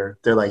hear.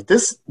 They're like,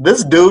 this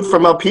dude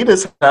from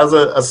Milpitas has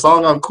a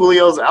song on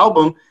Coolio's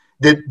album.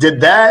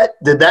 Did that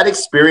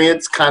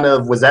experience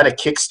was that a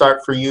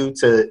kickstart for you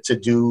to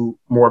do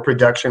more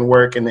production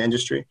work in the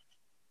industry?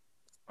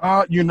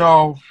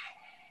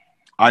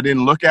 I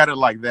didn't look at it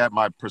like that.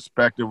 My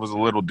perspective was a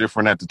little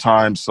different at the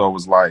time. So it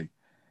was like,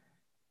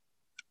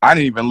 I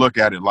didn't even look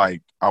at it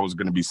like I was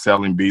going to be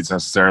selling beats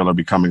necessarily or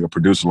becoming a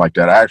producer like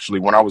that.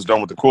 Actually, when I was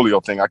done with the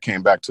Coolio thing, I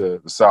came back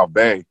to the South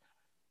Bay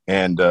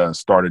and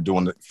started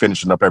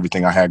finishing up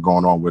everything I had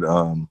going on with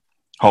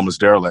Homeless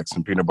Derelicts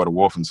and Peanut Butter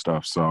Wolf and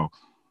stuff. So,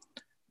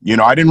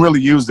 I didn't really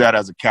use that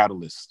as a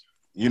catalyst.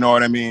 You know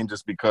what I mean?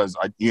 Just because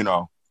I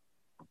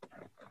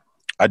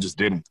just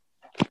didn't.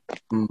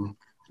 Mm-hmm.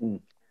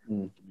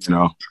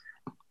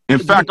 In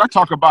fact, I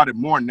talk about it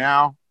more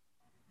now.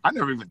 I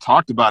never even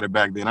talked about it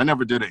back then. I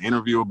never did an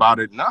interview about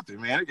it.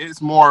 Nothing, man.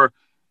 It's more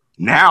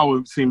now.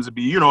 It seems to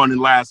be, in the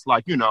last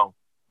 8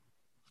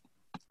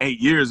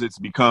 years, it's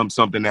become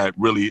something that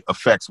really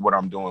affects what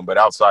I'm doing. But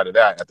outside of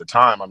that, at the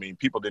time,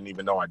 people didn't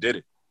even know I did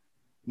it.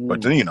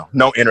 But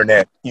no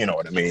internet. You know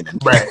what I mean?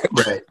 And right.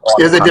 It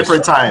was a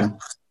different time.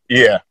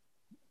 Yeah.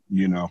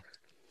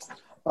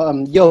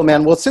 Yo,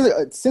 man. Well,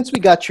 since we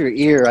got your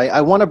ear,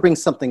 I want to bring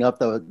something up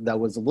that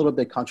was a little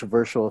bit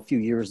controversial a few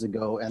years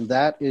ago, and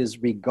that is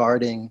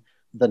regarding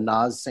the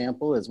Nas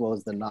sample as well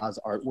as the Nas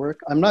artwork.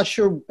 I'm not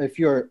sure if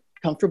you're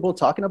comfortable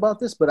talking about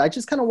this, but I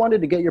just kind of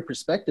wanted to get your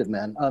perspective,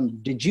 man.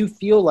 Did you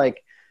feel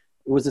like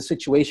it was a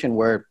situation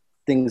where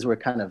things were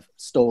kind of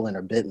stolen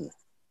or bitten?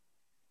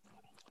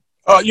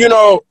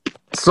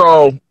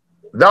 So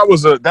that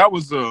was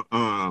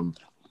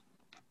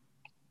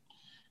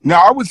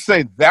now, I would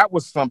say that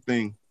was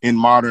something in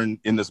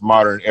this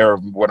modern era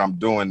of what I'm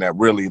doing that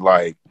really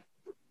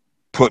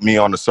put me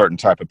on a certain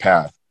type of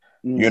path.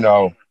 When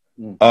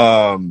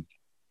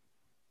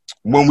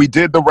we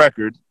did the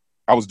record,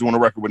 I was doing a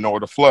record with Noah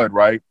the Flood,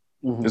 right?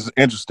 Mm-hmm. This is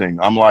interesting.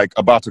 I'm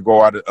about to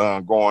go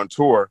on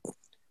tour,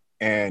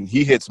 and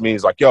he hits me.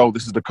 He's like, yo,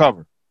 this is the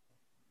cover.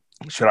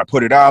 Should I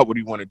put it out? What do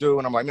you want to do?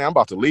 And I'm like, man, I'm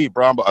about to leave,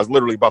 bro. I was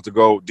literally about to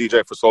go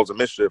DJ for Souls of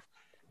Mischief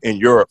in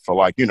Europe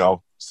for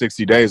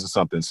 60 days or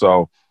something.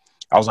 So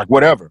I was like,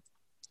 whatever.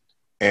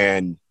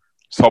 And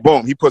so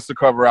boom, he puts the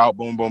cover out,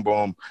 boom, boom,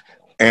 boom.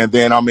 And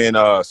then I'm in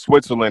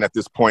Switzerland at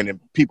this point, and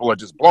people are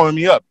just blowing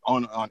me up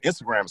on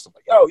Instagram. So I'm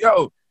like,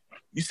 yo,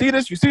 you see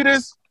this? You see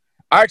this?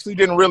 I actually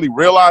didn't really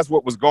realize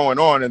what was going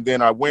on. And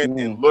then I went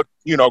and looked,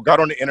 got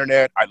on the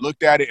internet. I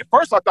looked at it. At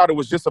first, I thought it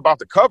was just about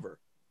the cover.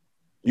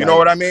 You know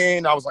what I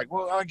mean? I was like,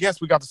 well, I guess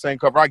we got the same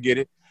cover. I get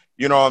it.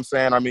 You know what I'm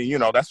saying?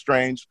 That's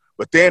strange.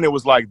 But then it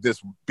was like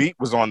this beat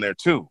was on there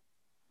too.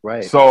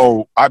 Right.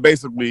 So I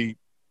basically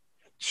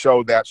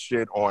showed that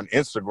shit on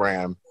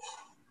Instagram,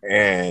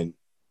 and,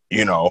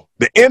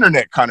 the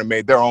internet kind of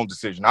made their own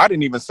decision. I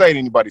didn't even say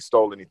anybody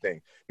stole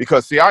anything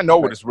because, see, I know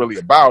what it's really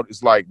about.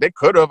 It's like they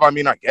could have, I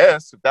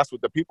guess, if that's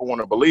what the people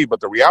want to believe. But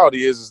the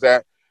reality is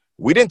that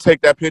we didn't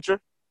take that picture.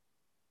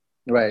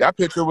 Right. That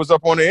picture was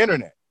up on the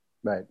internet.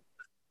 Right.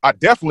 I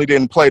definitely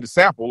didn't play the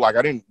sample. Like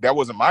that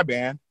wasn't my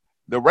band.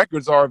 The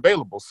records are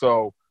available.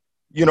 So,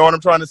 you know what I'm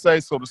trying to say?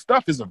 So the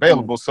stuff is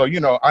available. So,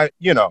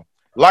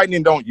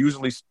 lightning don't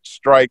usually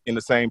strike in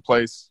the same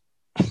place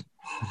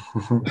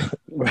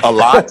a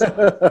lot.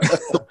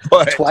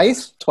 But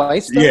Twice?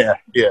 Yeah.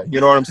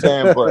 You know what I'm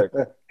saying?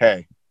 But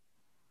hey.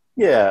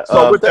 Yeah.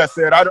 So with that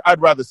said,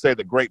 I'd rather say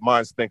that great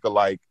minds think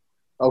alike.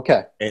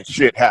 Okay. And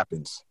shit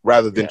happens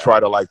rather than try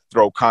to like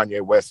throw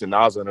Kanye West and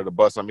Nas under the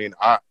bus. I mean,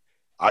 I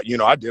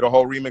did a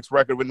whole remix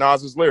record with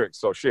Nas's lyrics.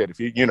 So shit, if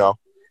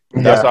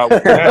that's how it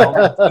went down.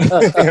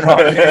 You know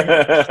what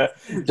I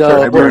mean?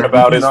 Sure,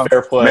 about his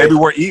fair play. Maybe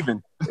we're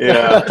even.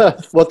 Yeah.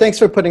 Well, thanks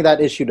for putting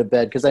that issue to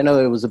bed, because I know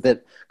it was a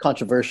bit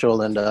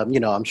controversial, and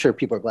I'm sure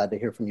people are glad to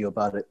hear from you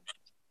about it.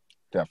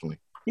 Definitely.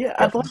 Yeah,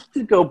 I'd like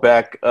to go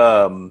back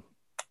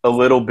a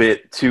little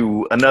bit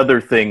to another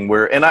thing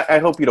where, and I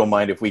hope you don't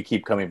mind if we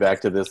keep coming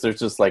back to this. There's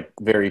just like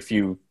very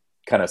few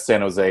kind of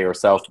San Jose or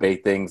South Bay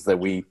things that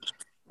we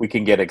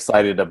can get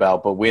excited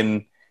about. But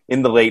when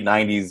in the late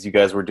 90s, you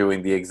guys were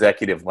doing the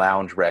Executive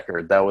Lounge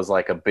record, that was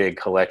like a big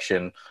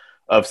collection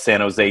of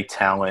San Jose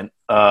talent.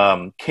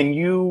 Can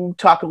you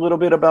talk a little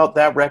bit about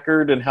that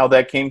record and how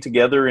that came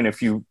together? And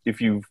if you've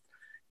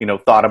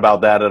thought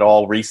about that at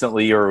all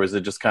recently, or was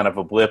it just kind of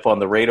a blip on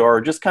the radar?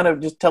 Or just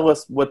tell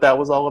us what that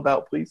was all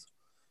about, please.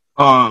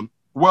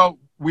 Well,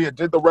 we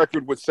did the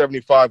record with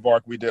 75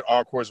 Arc. We did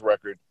Encore's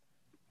record,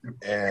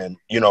 and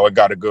it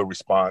got a good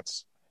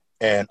response.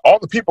 And all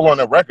the people on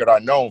the record I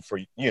known for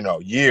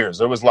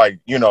years. It was like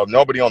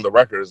nobody on the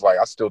record is like,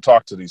 I still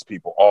talk to these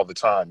people all the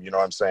time. You know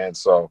what I'm saying?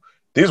 So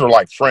these were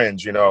like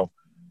friends,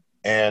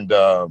 and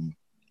the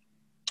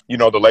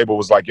label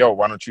was like, yo,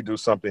 why don't you do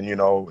something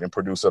and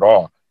produce it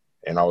all?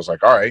 And I was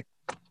like, all right.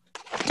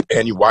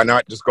 And why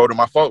not just go to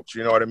my folks?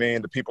 You know what I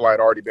mean? The people I'd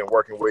already been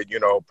working with,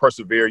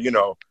 Persevere,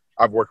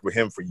 I've worked with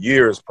him for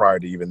years prior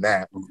to even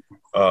that.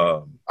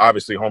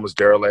 Obviously, Homeless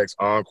Derelicts,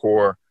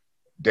 Encore,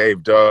 Dave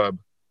Dubb,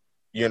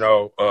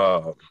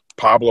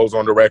 Pablo's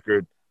on the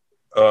record.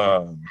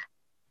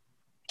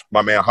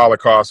 My man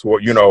Holocaust,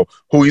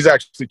 who he's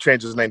actually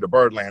changed his name to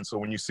Birdland. So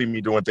when you see me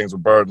doing things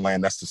with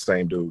Birdland, that's the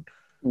same dude.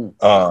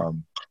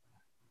 And,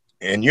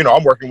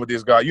 I'm working with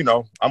these guys,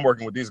 I'm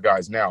working with these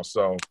guys now.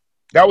 So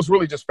that was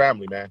really just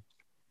family, man.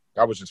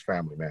 That was just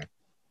family, man.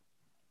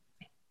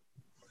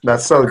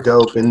 That's so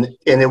dope. And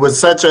it was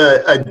such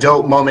a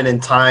dope moment in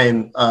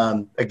time,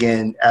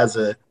 again, as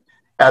a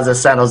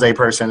San Jose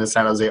person, a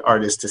San Jose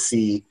artist, to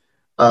see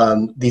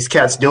these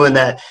cats doing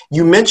that.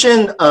 You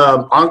mentioned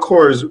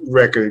Encore's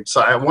record,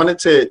 so I wanted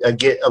to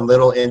get a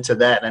little into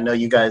that. I know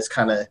you guys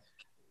kind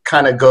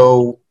of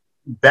go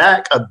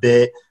back a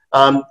bit.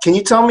 Can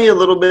you tell me a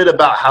little bit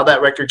about how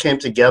that record came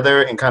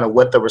together and kind of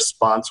what the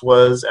response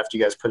was after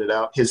you guys put it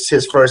out?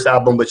 His first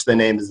album, which the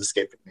name is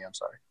escaping me. I'm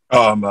sorry.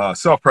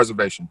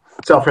 Self-Preservation.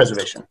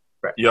 Self-Preservation.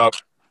 Right. Yup.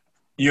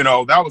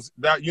 That was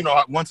that.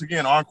 Once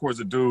again, Encore's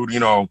a dude.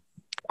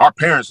 Our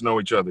parents know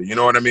each other. You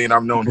know what I mean?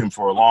 I've known him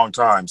for a long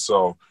time.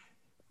 So,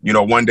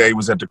 one day he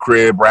was at the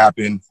crib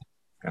rapping,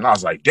 and I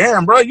was like,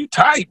 "Damn, bro, you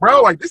tight,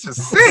 bro? Like, this is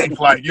sick.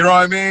 Like, you know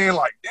what I mean?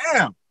 Like,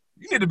 damn,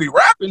 you need to be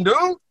rapping, dude.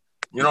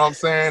 You know what I'm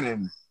saying?"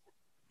 And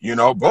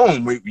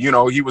boom,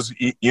 he was,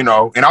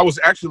 and I was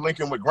actually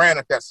linking with Grant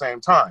at that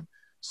same time.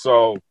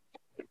 So,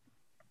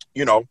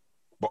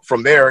 but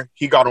from there,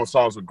 he got on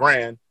songs with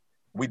Grant.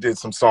 We did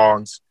some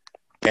songs,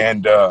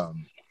 and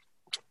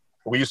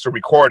we used to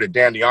record at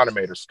Dan the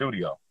Animator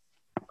studio.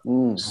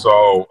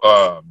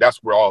 So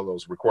that's where all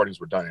those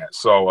recordings were done at.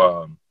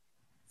 So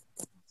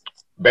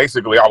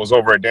basically, I was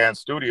over at Dan's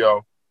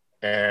studio,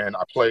 and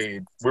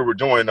we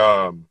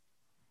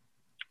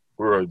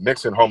were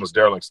mixing Homeless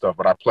Derelict stuff,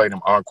 but I played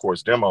him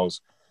Encore's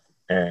demos,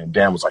 and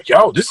Dan was like,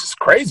 yo, this is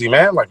crazy,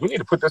 man. Like, we need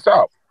to put this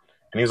out.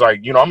 And he's like,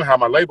 I'm gonna have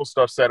my label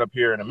stuff set up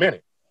here in a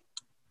minute.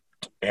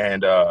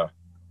 And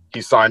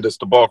he signed us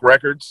to Bulk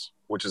Records,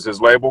 which is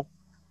his label.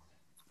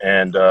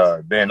 And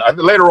then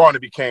later on,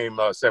 it became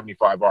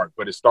 75 Arc,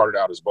 but it started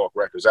out as Bulk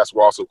Records. That's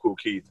where also Kool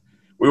Keith.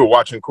 We were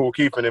watching Kool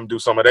Keith and them do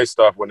some of their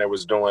stuff when they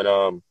was doing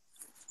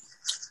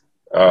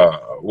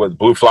with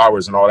Blue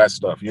Flowers and all that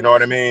stuff. You know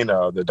what I mean?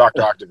 The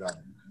Dr. Octagon.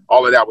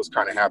 All of that was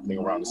kind of happening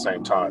around the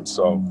same time.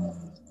 So,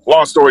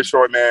 long story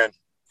short, man,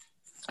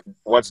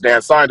 once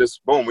Dan signed us,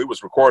 boom, we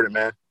was recording,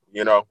 man.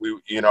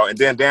 And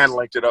then Dan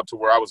linked it up to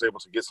where I was able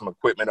to get some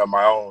equipment of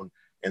my own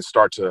and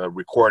start to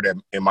record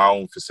in my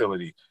own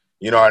facility.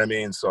 You know what I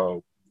mean?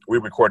 So we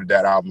recorded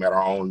that album at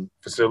our own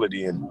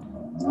facility and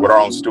with our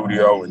own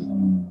studio,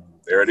 and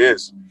there it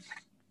is.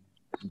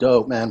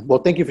 Dope, man. Well,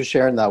 thank you for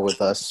sharing that with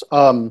us.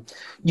 I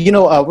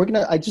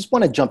just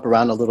want to jump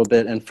around a little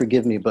bit, and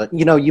forgive me, but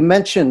you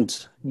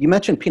mentioned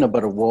Peanut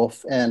Butter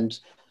Wolf, and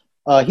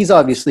he's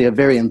obviously a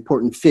very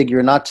important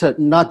figure,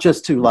 not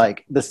just to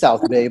like the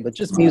South Bay, but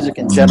just music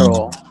in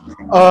general.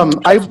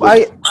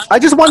 I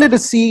just wanted to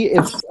see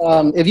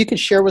if you could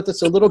share with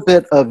us a little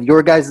bit of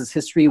your guys'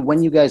 history,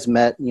 when you guys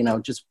met,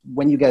 just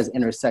when you guys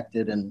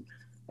intersected,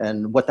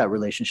 and what that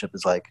relationship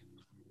is like.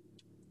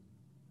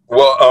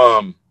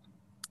 Well,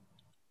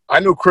 I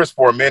knew Chris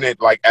for a minute,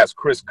 like as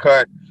Chris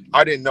Cut.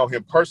 I didn't know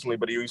him personally,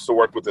 but he used to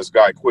work with this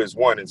guy, Quiz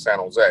One, in San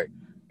Jose.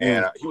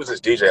 And he was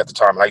his DJ at the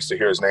time, and I used to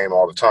hear his name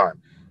all the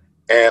time.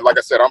 And like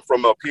I said, I'm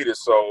from Milpitas,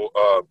 so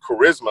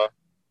Charisma,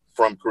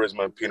 from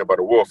Charisma and Peanut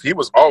Butter Wolf, he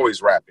was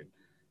always rapping.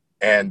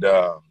 And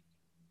I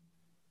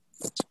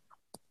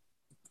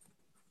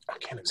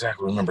can't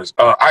exactly remember.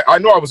 I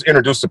know I was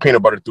introduced to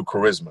Peanut Butter through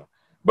Charisma.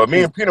 But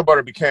me and Peanut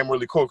Butter became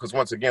really cool because,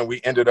 once again,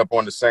 we ended up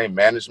on the same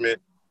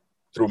management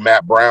through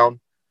Matt Brown.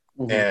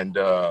 And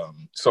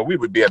so we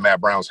would be at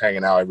Matt Brown's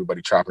hanging out,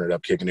 everybody chopping it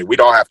up, kicking it. We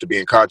don't have to be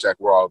in contact.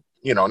 We're all,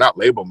 you know, not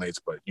label mates,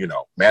 but, you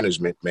know,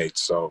 management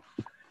mates. So,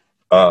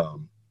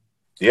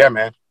 yeah,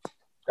 man,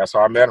 that's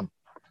how I met him.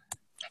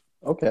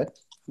 Okay,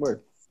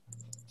 word.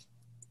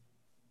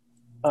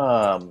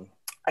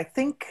 I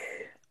think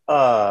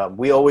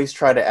we always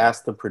try to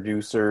ask the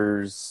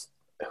producers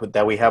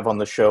that we have on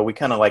the show. We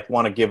kind of like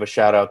want to give a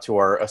shout out to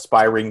our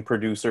aspiring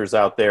producers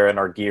out there and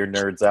our gear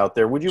nerds out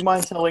there. Would you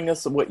mind telling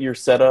us what your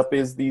setup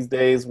is these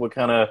days? What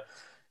kind of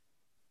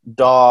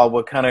DAW,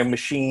 what kind of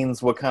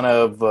machines, what kind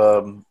of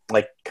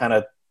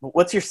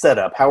what's your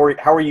setup? How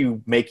are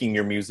you making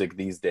your music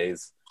these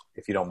days,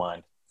 if you don't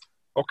mind?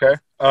 Okay.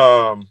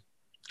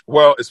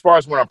 Well, as far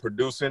as when I'm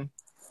producing,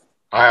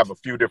 I have a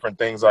few different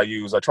things I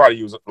use. I try to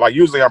use, like,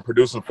 usually I'm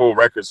producing full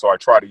records, so I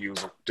try to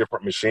use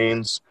different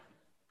machines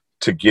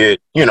to get,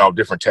 you know,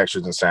 different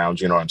textures and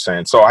sounds, you know what I'm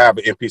saying? So I have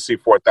an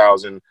MPC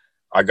 4000.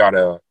 I got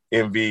a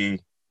MV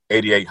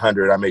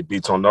 8800. I make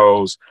beats on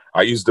those.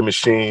 I use the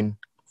machine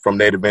from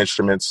Native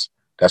Instruments.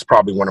 That's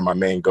probably one of my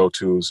main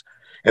go-tos.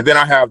 And then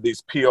I have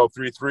these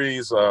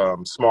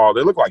PO33s, small.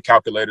 They look like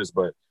calculators,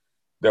 but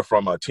they're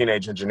from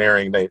Teenage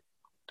Engineering. They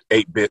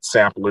 8-bit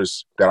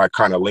samplers that I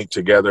kind of link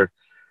together.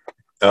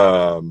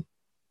 And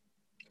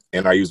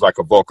I use like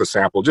a vocal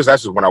sample.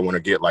 That's just when I want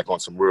to get like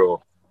on some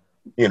real,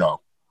 you know,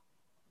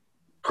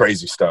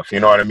 crazy stuff, you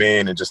know what I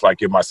mean? And just like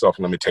give myself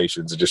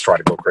limitations and just try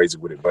to go crazy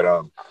with it. But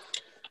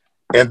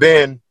and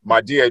then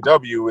my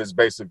DAW is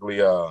basically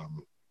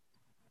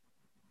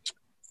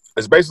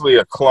it's basically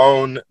a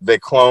clone. They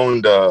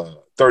cloned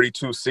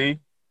 32C,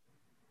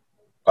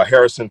 a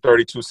Harrison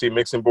 32C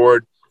mixing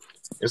board.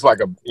 It's like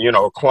a, you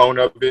know, a clone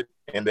of it.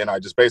 And then I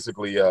just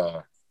basically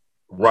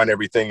run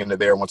everything into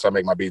there. Once I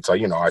make my beats,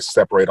 I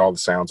separate all the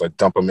sounds. I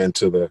dump them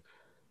into the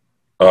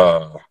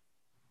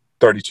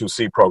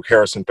 32C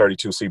Harrison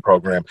 32C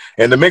program,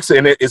 and the mix,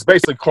 and it's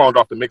basically cloned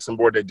off the mixing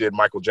board they did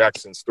Michael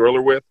Jackson's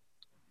Thriller with.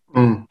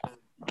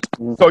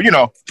 So, you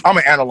know, I'm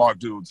an analog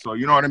dude, so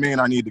you know what I mean?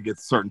 I need to get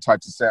certain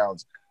types of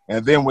sounds.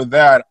 And then with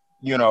that,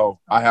 you know,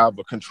 I have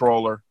a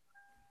controller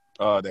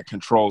that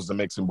controls the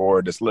mixing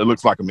board. It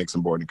looks like a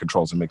mixing board and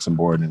controls the mixing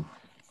board, and,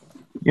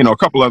 you know, a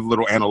couple of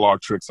little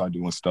analog tricks I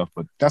do and stuff,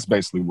 but that's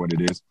basically what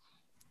it is.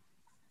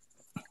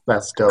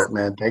 That's dope,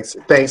 man.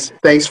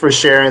 Thanks for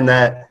sharing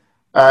that.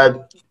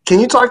 Can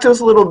you talk to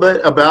us a little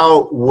bit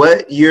about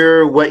what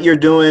you're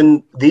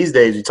doing these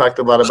days? You talked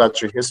a lot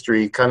about your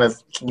history.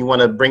 You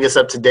want to bring us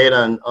up to date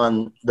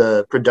on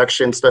the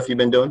production stuff you've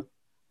been doing?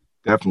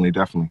 Definitely.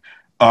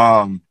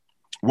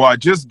 Well, I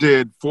just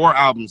did 4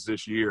 albums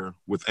this year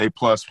with A+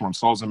 from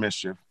Souls of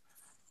Mischief.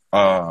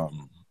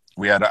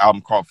 We had an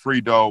album called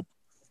Free Dope,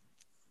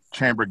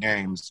 Chamber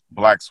Games,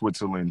 Black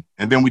Switzerland,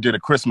 and then we did a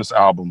Christmas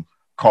album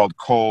called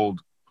Cold.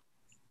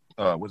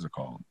 What's it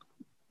called?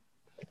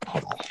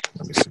 Hold on,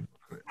 let me see.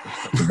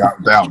 I forgot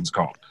what the album's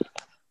called.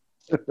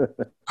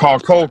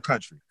 Called Cold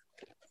Country.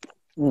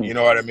 You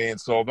know what I mean?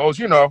 So those,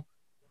 you know,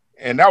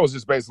 and that was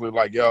just basically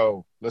like,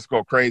 yo, let's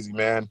go crazy,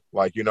 man.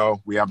 Like, you know,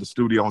 we have the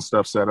studio and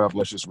stuff set up.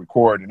 Let's just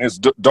record. And it's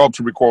dope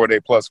to record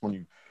with A+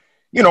 when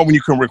when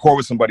you can record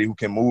with somebody who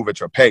can move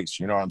at your pace.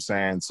 You know what I'm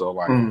saying? So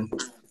like,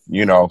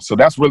 you know, so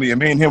that's really, and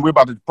me and him, we're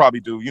about to probably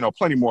do, you know,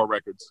 plenty more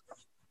records.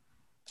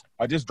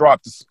 I just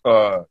dropped this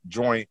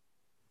joint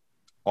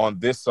on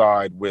this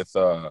side with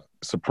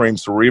Supreme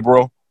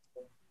Cerebral,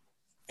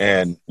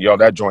 and yo,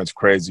 that joint's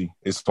crazy.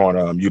 It's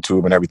on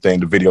YouTube and everything.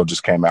 The video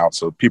just came out,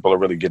 so people are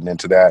really getting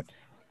into that.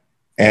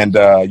 And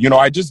you know,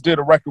 I just did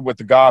a record with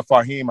the God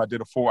Fahim. I did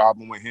a full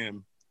album with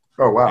him.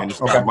 Oh wow! And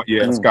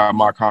it's got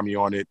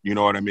Makami on it. You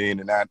know what I mean?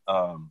 And that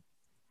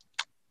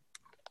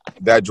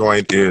that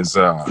joint is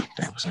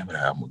what's the name of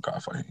that album with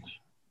God Fahim?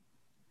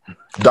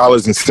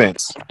 Dollars and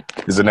Cents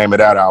is the name of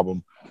that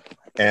album.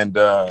 And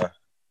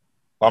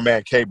my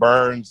man K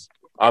Burns,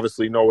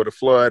 obviously Noah the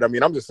Flood. I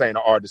mean, I'm just saying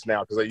the artist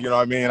now because, you know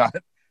what I mean? I'd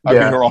be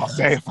here all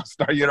day if I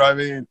start, you know what I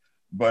mean?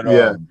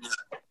 But,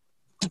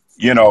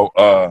 you know,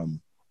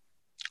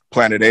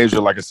 Planet Asia,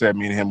 like I said,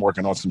 me and him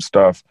working on some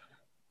stuff.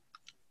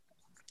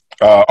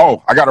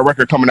 I got a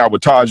record coming out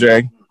with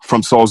Tajay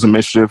from Souls of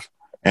Mischief,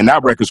 and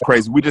that record's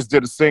crazy. We just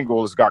did a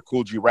single. It's got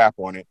Cool G Rap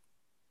on it.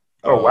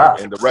 Oh, wow.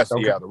 And the rest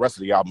of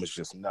the album is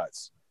just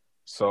nuts.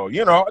 So,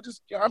 you know,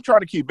 I'm trying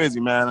to keep busy,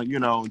 man, you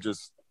know,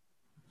 just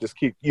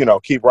keep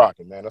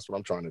rocking, man. That's what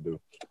I'm trying to do.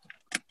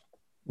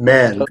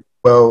 Man,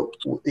 well,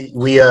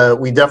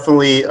 we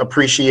definitely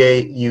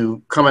appreciate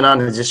you coming on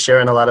and just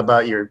sharing a lot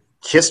about your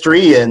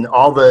history and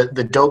all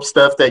the dope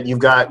stuff that you've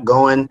got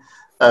going.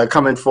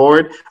 coming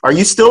forward. Are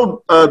you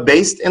still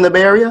based in the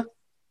Bay Area?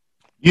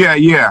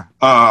 Yeah.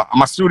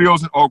 My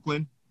studio's in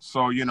Oakland,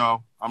 so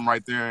I'm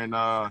right there in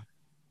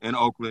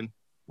Oakland.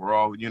 We're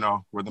all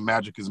where the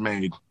magic is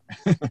made.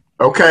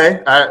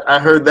 Okay, I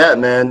heard that,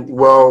 man.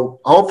 Well,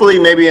 hopefully,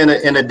 maybe in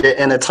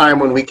a time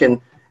when we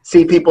can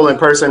see people in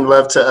person,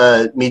 love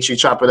to meet you,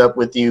 chop it up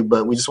with you.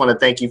 But we just want to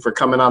thank you for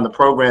coming on the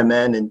program,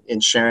 man,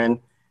 and sharing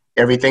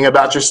everything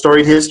about your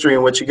storied history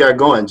and what you got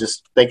going.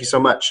 Just thank you so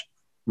much.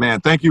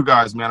 Man, thank you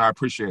guys, man. I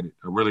appreciate it.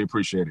 I really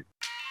appreciate it.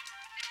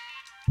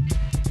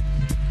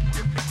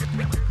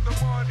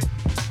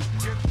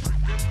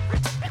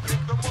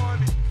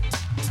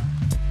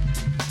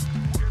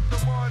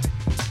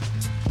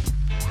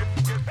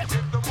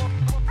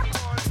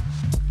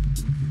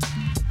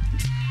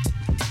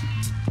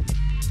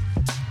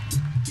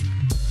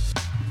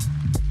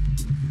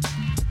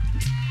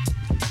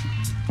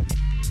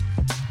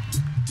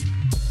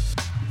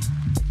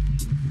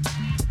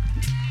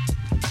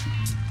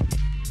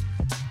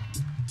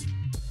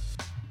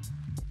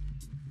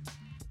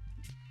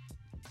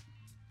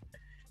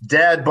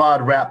 Dad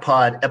Bod Rap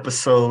Pod,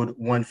 episode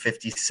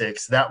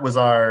 156. That was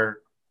our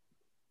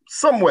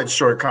somewhat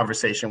short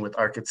conversation with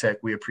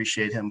Architect. We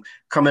appreciate him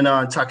coming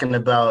on, talking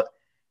about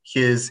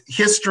his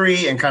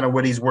history and kind of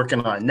what he's working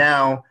on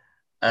now.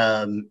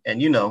 And,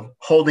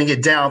 holding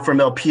it down for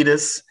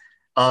Milpitas.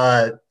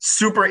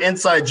 Super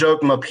inside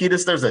joke,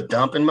 Milpitas, there's a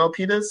dump in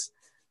Milpitas.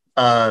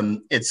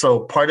 It's so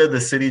part of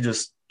the city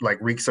just like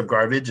reeks of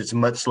garbage. It's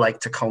much like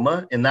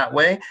Tacoma in that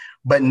way,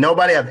 but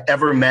nobody I've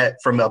ever met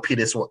from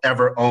Milpitas will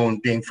ever own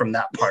being from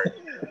that part.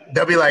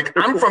 They'll be like,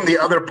 I'm from the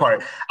other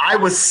part. I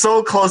was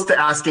so close to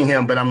asking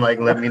him, but I'm like,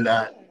 let me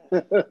not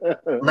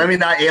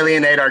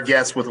alienate our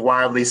guests with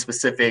wildly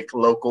specific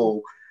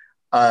local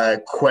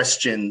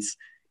questions.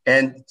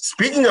 And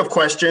speaking of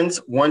questions,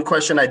 one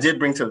question I did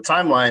bring to the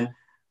timeline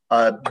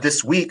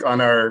this week on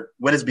our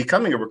what is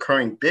becoming a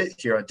recurring bit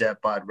here on Dad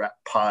Bod Rap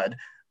Pod,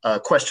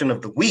 question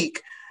of the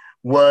week,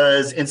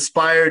 was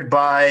inspired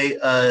by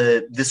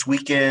this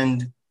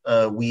weekend.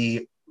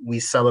 We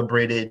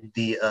celebrated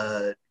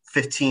the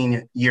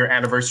 15-year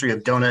anniversary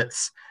of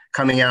Donuts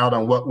coming out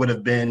on what would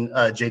have been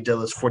Jay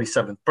Dilla's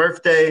 47th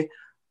birthday.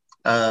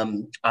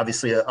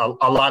 Obviously, a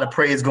lot of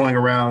praise going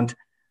around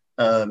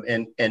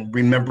and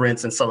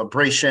remembrance and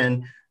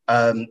celebration.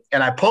 And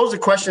I posed a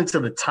question to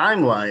the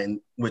timeline,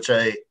 which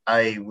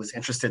I was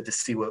interested to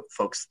see what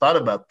folks thought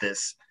about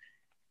this.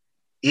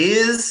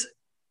 Is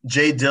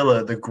Jay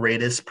Dilla the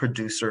greatest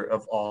producer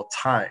of all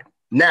time?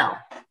 Now,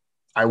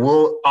 I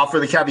will offer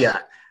the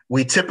caveat.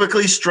 We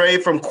typically stray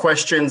from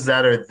questions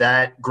that are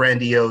that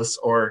grandiose,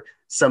 or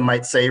some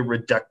might say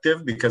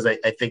reductive, because I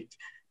think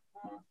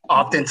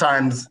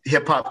oftentimes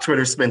hip-hop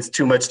Twitter spends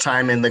too much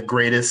time in the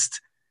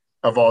greatest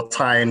of all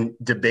time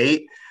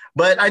debate.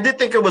 But I did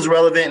think it was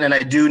relevant, and I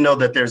do know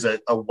that there's a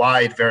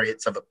wide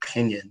variance of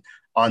opinion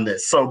on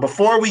this. So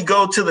before we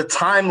go to the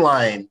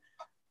timeline,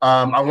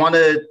 I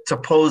wanted to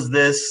pose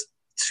this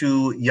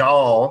to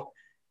y'all,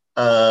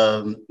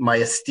 my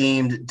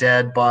esteemed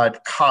Dad Bod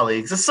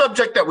colleagues, a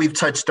subject that we've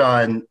touched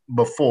on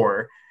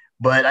before,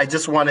 but I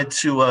just wanted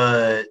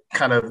to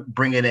kind of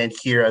bring it in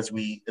here as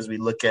we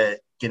look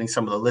at getting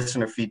some of the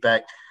listener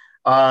feedback.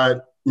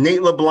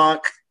 Nate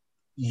LeBlanc,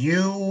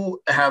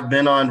 you have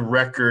been on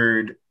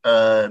record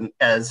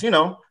as,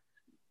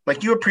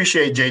 like, you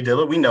appreciate Jay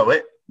Dilla, we know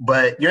it,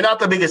 but you're not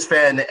the biggest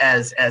fan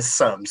as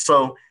some.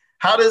 So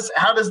how does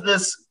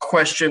this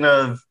question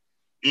of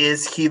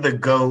is he the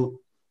GOAT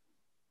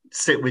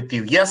sit with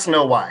you? Yes,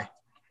 no, why?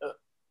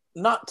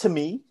 Not to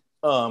me,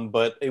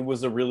 but it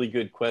was a really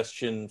good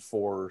question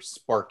for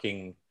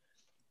sparking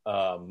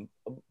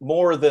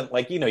more than,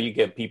 like, you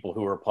get people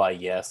who reply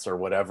yes or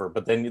whatever,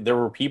 but then there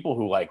were people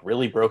who like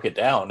really broke it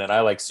down, and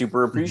I like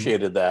super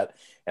appreciated that.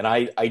 And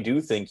I do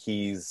think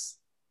he's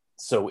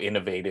so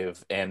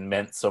innovative and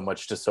meant so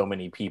much to so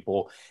many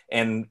people.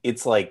 And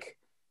it's like,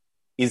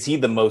 is he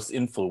the most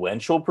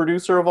influential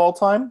producer of all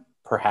time?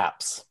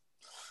 Perhaps.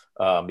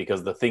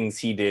 Because the things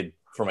he did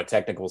from a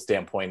technical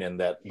standpoint, and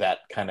that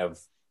kind of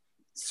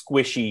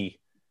squishy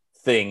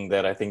thing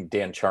that I think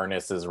Dan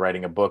Charnas is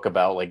writing a book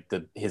about, like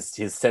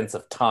his sense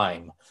of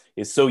time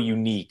is so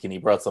unique, and he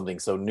brought something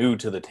so new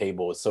to the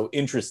table. It's so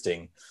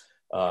interesting.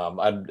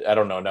 I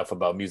don't know enough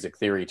about music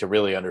theory to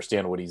really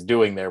understand what he's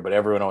doing there, but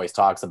everyone always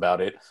talks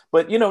about it.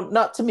 But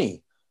not to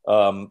me.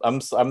 I'm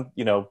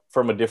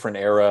from a different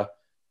era.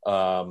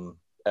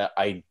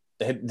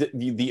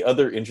 The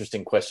other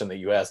interesting question that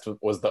you asked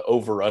was the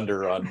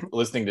over-under on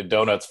listening to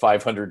Donuts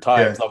 500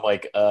 times. Yeah. I'm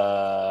like,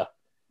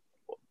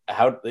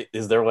 how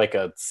is there like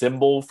a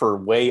symbol for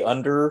way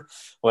under?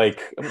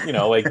 Like,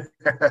 like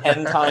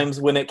 10 times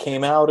when it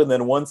came out, and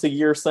then once a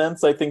year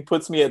since, I think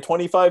puts me at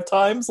 25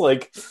 times.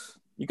 Like,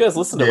 you guys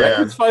listen to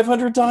records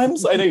 500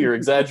 times? I know you're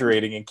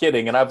exaggerating and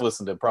kidding, and I've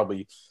listened to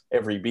probably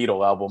every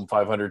Beatle album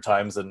 500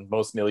 times, and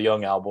most Neil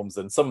Young albums,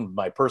 and some of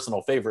my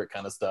personal favorite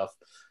kind of stuff.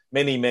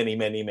 many, many,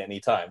 many, many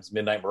times.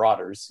 Midnight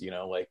Marauders, you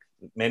know, like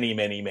many,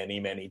 many, many,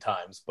 many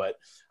times. But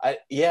I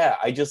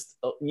just,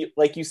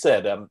 like you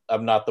said,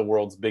 I'm not the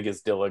world's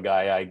biggest Dilla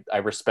guy. I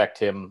respect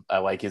him. I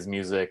like his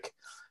music.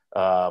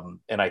 And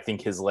I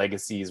think his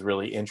legacy is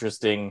really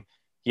interesting.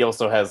 He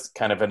also has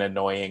kind of an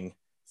annoying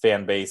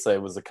fan base.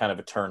 It was a kind of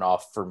a turn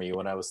off for me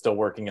when I was still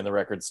working in the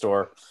record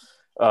store,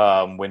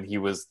 when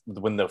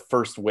the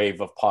first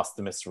wave of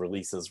posthumous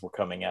releases were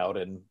coming out,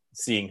 and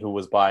seeing who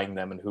was buying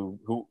them and who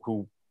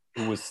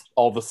was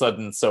all of a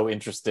sudden so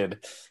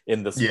interested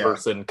in this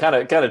person kind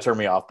of turned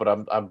me off. But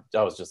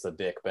I was just a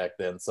dick back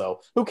then,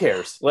 so who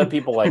cares? Let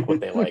people like what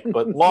they like.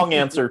 But long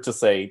answer to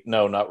say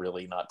no, not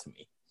really, not to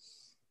me.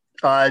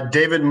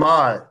 David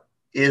Ma,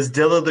 is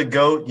Dilla the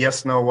GOAT?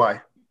 Yes, no,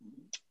 why?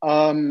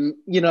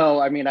 You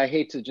know, I mean, I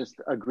hate to just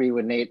agree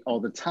with Nate all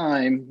the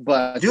time,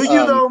 but do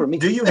you though? For me,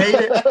 do you hate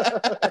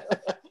it?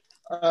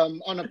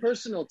 On a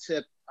personal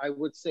tip, I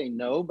would say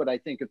no, but I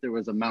think if there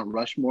was a Mount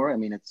Rushmore, I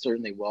mean, it's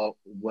certainly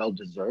well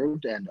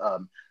deserved. And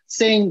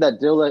saying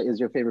that Dilla is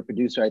your favorite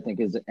producer, I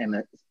think is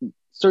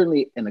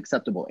certainly an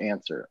acceptable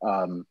answer.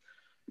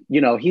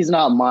 You know, he's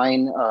not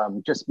mine,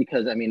 just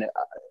because, I mean,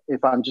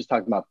 if I'm just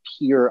talking about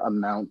pure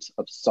amount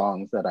of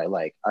songs that I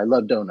like, I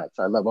love Donuts.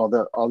 I love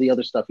all the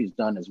other stuff he's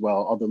done as well.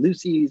 All the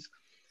Lucy's.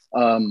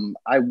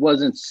 I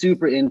wasn't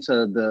super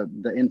into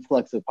the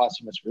influx of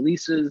posthumous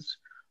releases,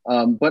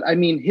 but I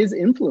mean, his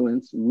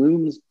influence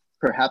looms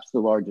perhaps the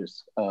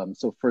largest.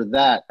 So for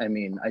that, I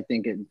mean, I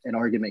think an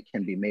argument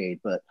can be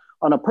made. But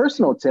on a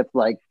personal tip,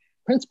 like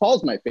Prince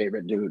Paul's my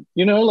favorite dude.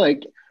 You know,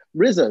 like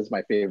RZA is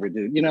my favorite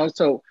dude. You know,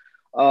 so.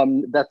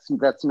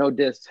 That's no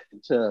diss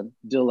to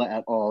Dilla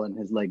at all and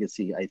his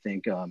legacy. I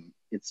think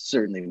it's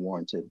certainly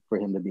warranted for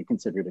him to be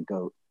considered a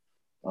GOAT,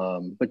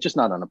 but just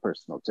not on a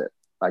personal tip.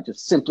 I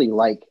just simply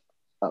like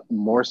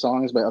more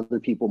songs by other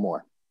people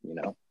more, you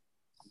know.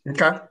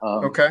 Okay.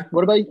 Okay.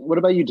 What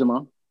about you,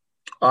 Jamon?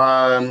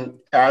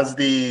 As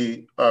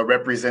the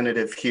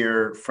representative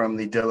here from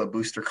the Dilla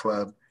Booster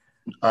Club,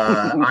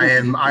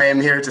 I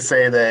am here to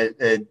say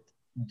that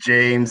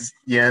James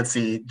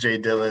Yancey, J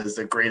Dilla, is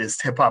the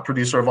greatest hip hop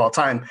producer of all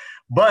time.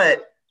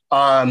 But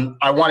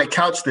I want to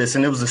couch this,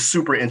 and it was a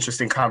super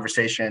interesting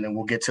conversation, and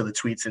we'll get to the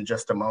tweets in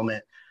just a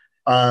moment.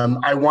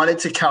 I wanted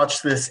to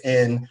couch this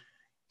in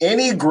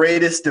any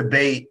greatest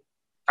debate.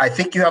 I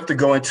think you have to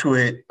go into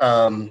it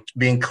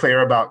being clear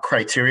about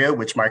criteria,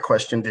 which my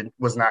question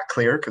was not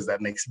clear, because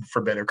that makes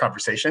for better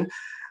conversation.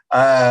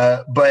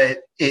 But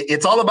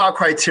it's all about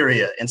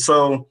criteria. And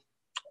so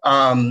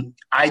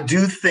I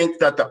do think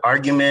that the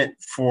argument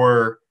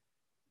for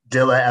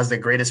Dilla as the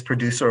greatest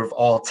producer of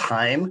all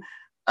time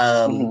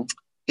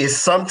is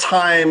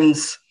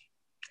sometimes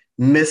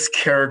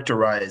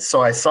mischaracterized.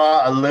 So I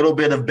saw a little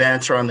bit of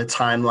banter on the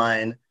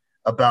timeline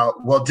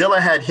about, well, Dilla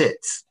had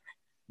hits,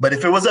 but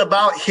if it was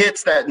about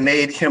hits that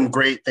made him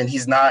great, then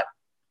he's not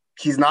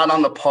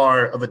on the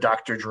par of a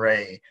Dr.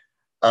 Dre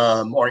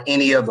or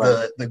any of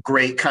the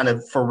great kind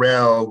of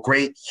Pharrell,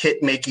 great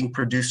hit-making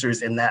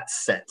producers in that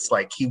sense.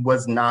 Like, he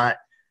was not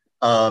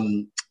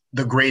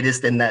the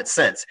greatest in that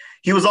sense.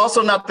 He was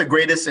also not the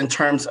greatest in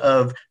terms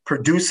of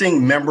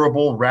producing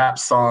memorable rap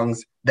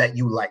songs that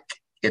you like.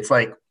 It's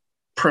like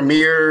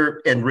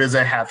Premier and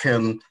RZA have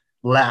him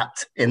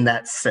lapped in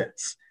that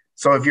sense.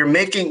 So if you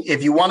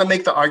want to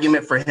make the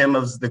argument for him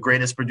as the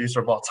greatest producer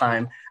of all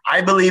time,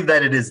 I believe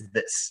that it is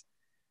this.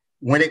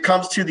 When it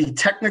comes to the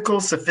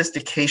technical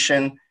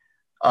sophistication,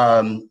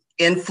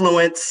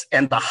 influence,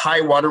 and the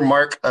high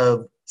watermark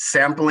of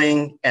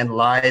sampling and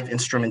live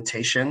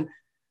instrumentation,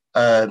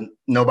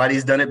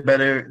 nobody's done it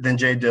better than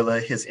J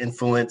Dilla. His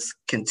influence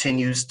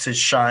continues to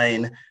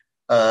shine,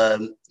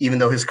 even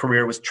though his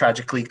career was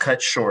tragically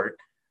cut short.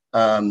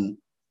 And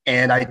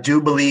I do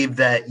believe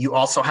that you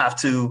also have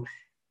to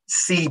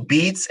see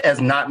beats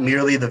as not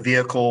merely the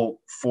vehicle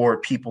for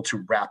people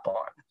to rap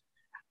on.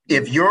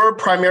 If your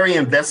primary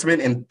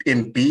investment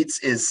in beats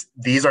is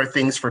these are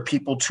things for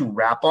people to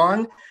rap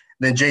on,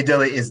 then J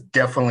Dilla is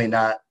definitely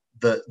not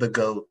the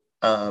GOAT.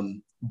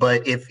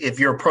 But if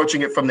you're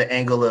approaching it from the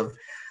angle of,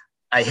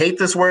 I hate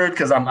this word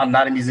because I'm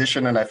not a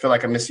musician and I feel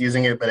like I'm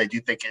misusing it, but I do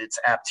think it's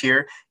apt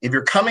here. If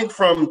you're coming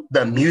from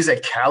the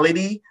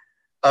musicality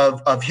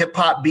of hip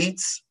hop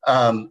beats,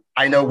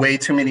 I know way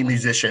too many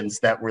musicians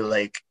that were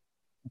like,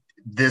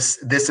 this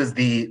is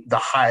the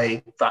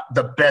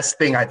best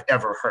thing I've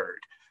ever heard.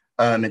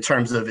 In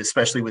terms of,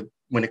 especially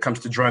when it comes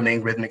to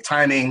drumming, rhythmic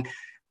timing,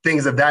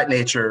 things of that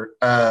nature.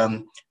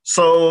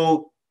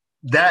 So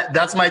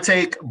that's my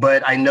take,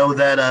 but I know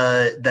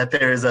that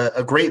there is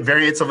a great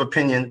variance of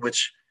opinion,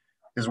 which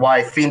is why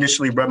I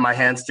fiendishly rubbed my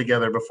hands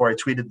together before I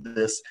tweeted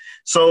this.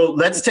 So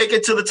let's take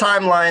it to the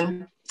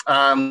timeline.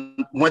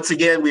 Once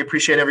again, we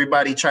appreciate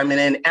everybody chiming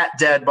in at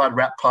DadBod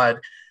Rap Pod.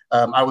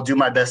 I will do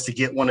my best to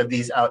get one of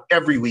these out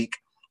every week.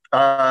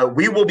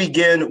 We will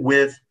begin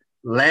with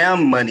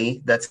Lamb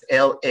Money, that's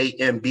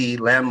L-A-M-B,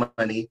 Lamb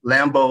Money,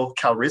 Lambo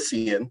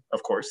Calrissian,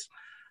 of course,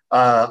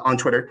 on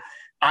Twitter.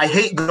 I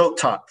hate GOAT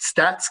talk.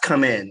 Stats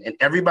come in, and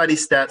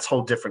everybody's stats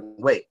hold different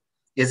weight.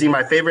 Is he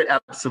my favorite?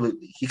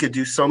 Absolutely. He could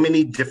do so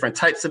many different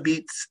types of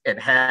beats and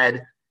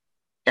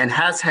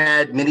has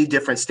had many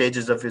different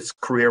stages of his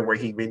career where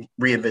he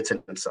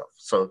reinvented himself.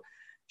 So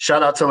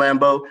shout out to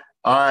Lambo.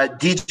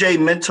 DJ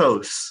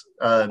Mentos,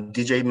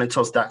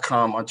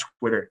 djmentos.com on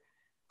Twitter.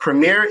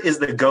 Premier is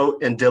the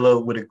GOAT, and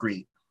Dilla would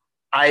agree.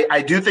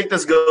 I do think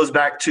this goes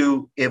back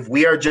to, if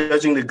we are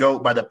judging the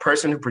GOAT by the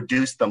person who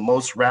produced the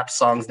most rap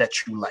songs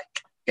that you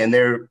like, and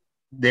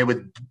they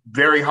would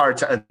very hard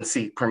to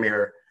unseat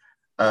Premier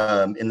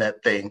in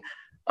that thing.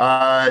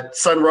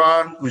 Sun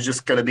Ra, who's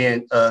just going to be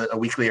a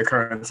weekly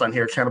occurrence on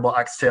here, Cannibal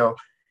Oxtail.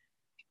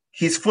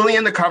 He's fully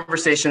in the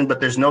conversation, but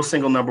there's no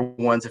single number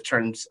ones in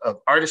terms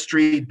of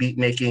artistry, beat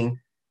making.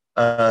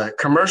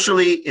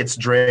 Commercially, it's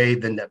Dre,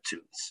 the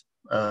Neptunes.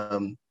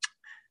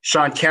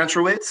 Sean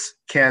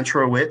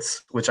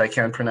Kantrowitz, which I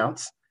can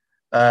pronounce.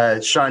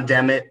 Sean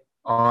Dammit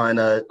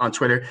on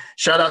Twitter.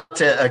 Shout out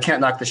to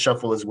Can't Knock the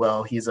Shuffle as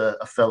well. He's a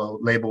fellow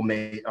label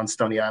mate on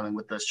Stony Island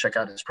with us. Check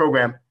out his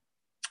program.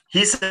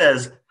 He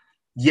says,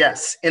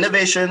 yes,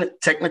 innovation,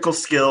 technical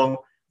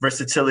skill,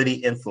 versatility,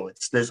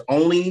 influence. The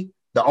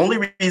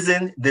only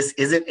reason this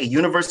isn't a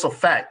universal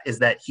fact is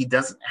that he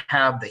doesn't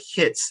have the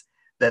hits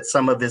that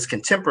some of his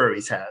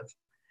contemporaries have,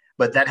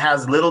 but that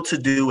has little to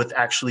do with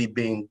actually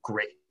being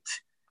great.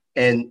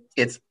 And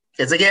it's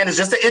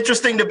just an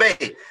interesting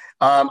debate.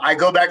 I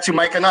go back to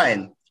Micah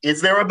 9.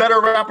 Is there a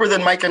better rapper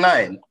than Micah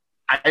 9?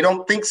 I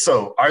don't think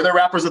so. Are there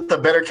rappers with a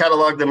better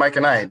catalog than Micah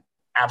 9?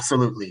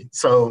 Absolutely.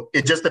 So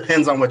it just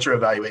depends on what you're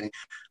evaluating.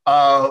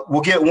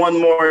 We'll get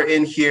one more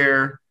in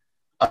here.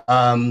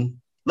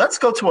 Let's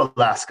go to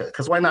Alaska,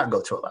 because why not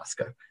go to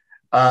Alaska?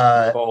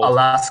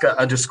 Alaska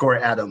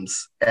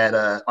 _Adams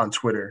on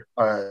Twitter,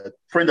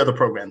 friend of the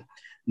program.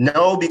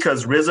 No,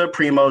 because RZA,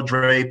 Primo,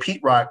 Dre,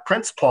 Pete Rock,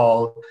 Prince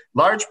Paul,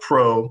 Large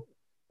Pro,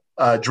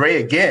 Dre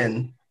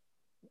again.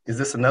 Is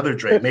this another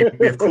Dre? Maybe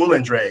we have Cool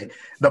and Dre.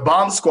 The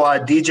Bomb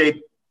Squad, DJ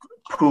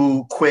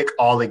Pooh, Quick,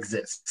 all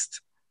exist.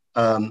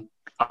 I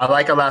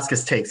like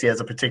Alaska's takes. He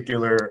has a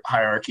particular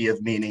hierarchy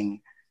of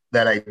meaning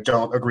that I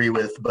don't agree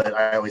with, but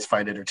I always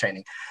find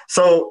entertaining.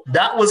 So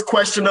that was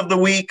question of the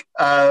week.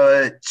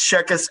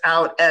 Check us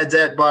out at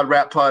DeadBod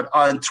Rap Pod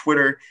on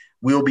Twitter.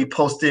 We'll be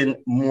posting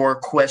more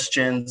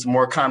questions,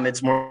 more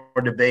comments, more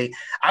debate.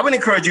 I would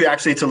encourage you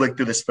actually to look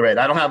through this thread.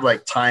 I don't have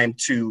time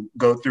to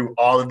go through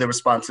all of the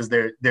responses.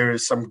 There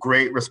is some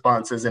great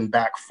responses and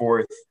back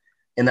forth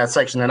in that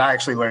section, and I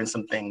actually learned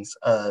some things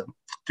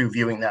through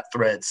viewing that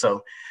thread.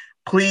 So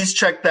please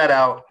check that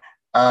out.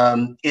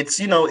 It's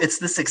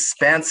this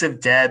expansive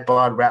Dad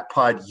Bod Rap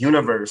Pod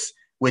universe,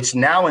 which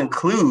now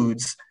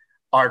includes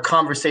our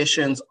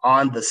conversations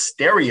on the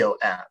Stereo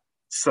app.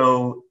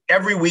 So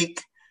every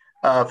week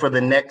for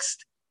the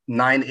next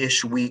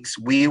 9-ish weeks,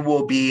 we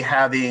will be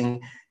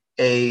having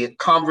a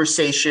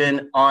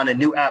conversation on a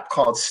new app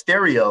called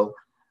Stereo,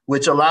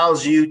 which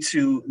allows you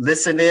to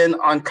listen in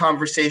on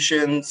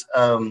conversations,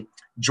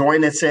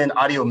 join us in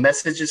audio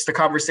messages to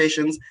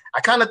conversations.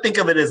 I kind of think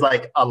of it as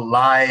like a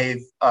live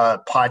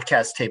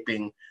podcast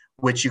taping,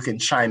 which you can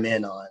chime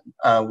in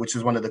on, which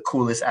is one of the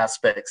coolest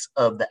aspects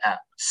of the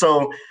app.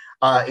 So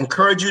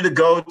encourage you to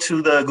go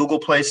to the Google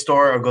Play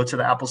Store or go to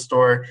the Apple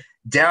Store,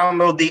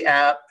 download the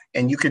app,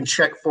 and you can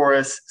check for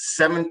us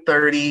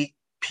 7:30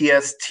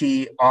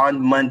 PST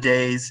on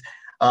Mondays.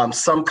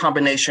 Some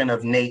combination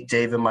of Nate,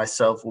 Dave, and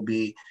myself will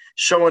be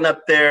showing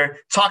up there,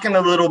 talking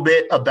a little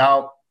bit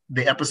about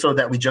the episode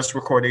that we just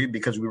recorded,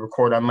 because we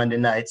record on Monday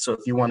night. So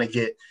if you want to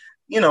get,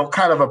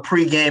 kind of a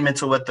pregame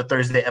into what the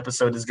Thursday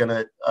episode is going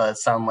to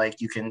sound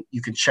like, you can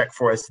check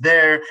for us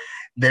there.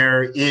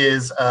 There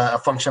is a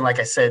function, like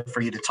I said, for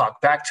you to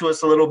talk back to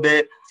us a little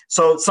bit.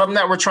 So something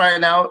that we're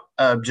trying out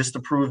just to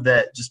prove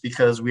that just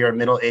because we are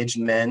middle-aged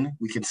men,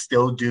 we can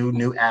still do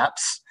new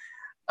apps.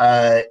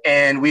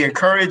 And we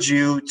encourage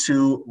you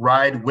to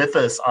ride with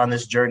us on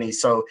this journey.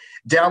 So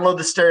download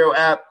the Stereo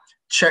app,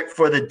 check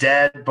for the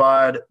Dad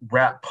Bod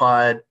Rap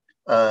Pod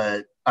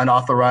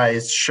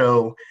unauthorized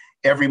show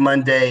every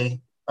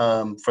Monday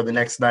for the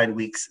next 9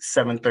 weeks,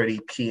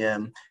 7:30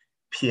 p.m.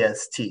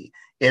 PST.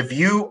 If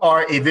you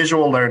are a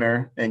visual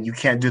learner and you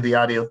can't do the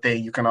audio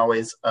thing, you can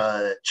always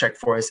check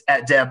for us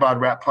at Dad Bod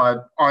Rap Pod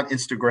on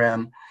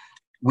Instagram.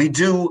 We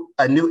do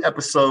a new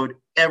episode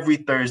every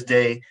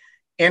Thursday,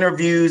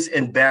 interviews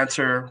and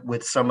banter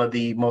with some of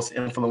the most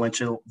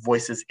influential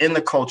voices in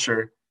the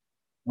culture.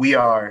 We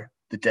are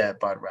the Dad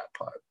Bod Rap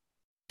Pod.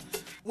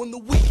 When the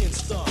weekend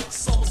starts,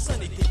 summer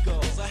sunny it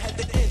goes. I had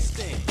that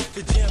instinct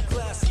to jam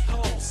classy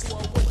hoes, so I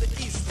went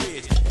to East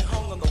Ridge and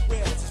hung on the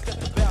rails and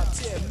spent about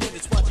 10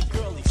 minutes watching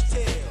girlies'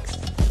 tails.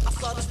 I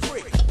saw this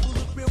freak who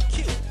looked real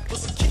cute, but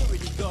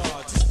security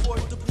guards who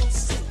sported the blue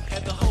suit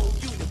had the whole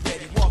unit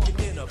ready, walking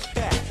in a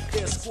pack.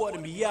 They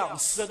escorted me out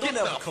and said, "Don't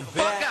ever come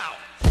back."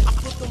 I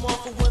flipped them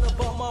off and went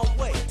about my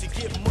way to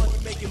get money.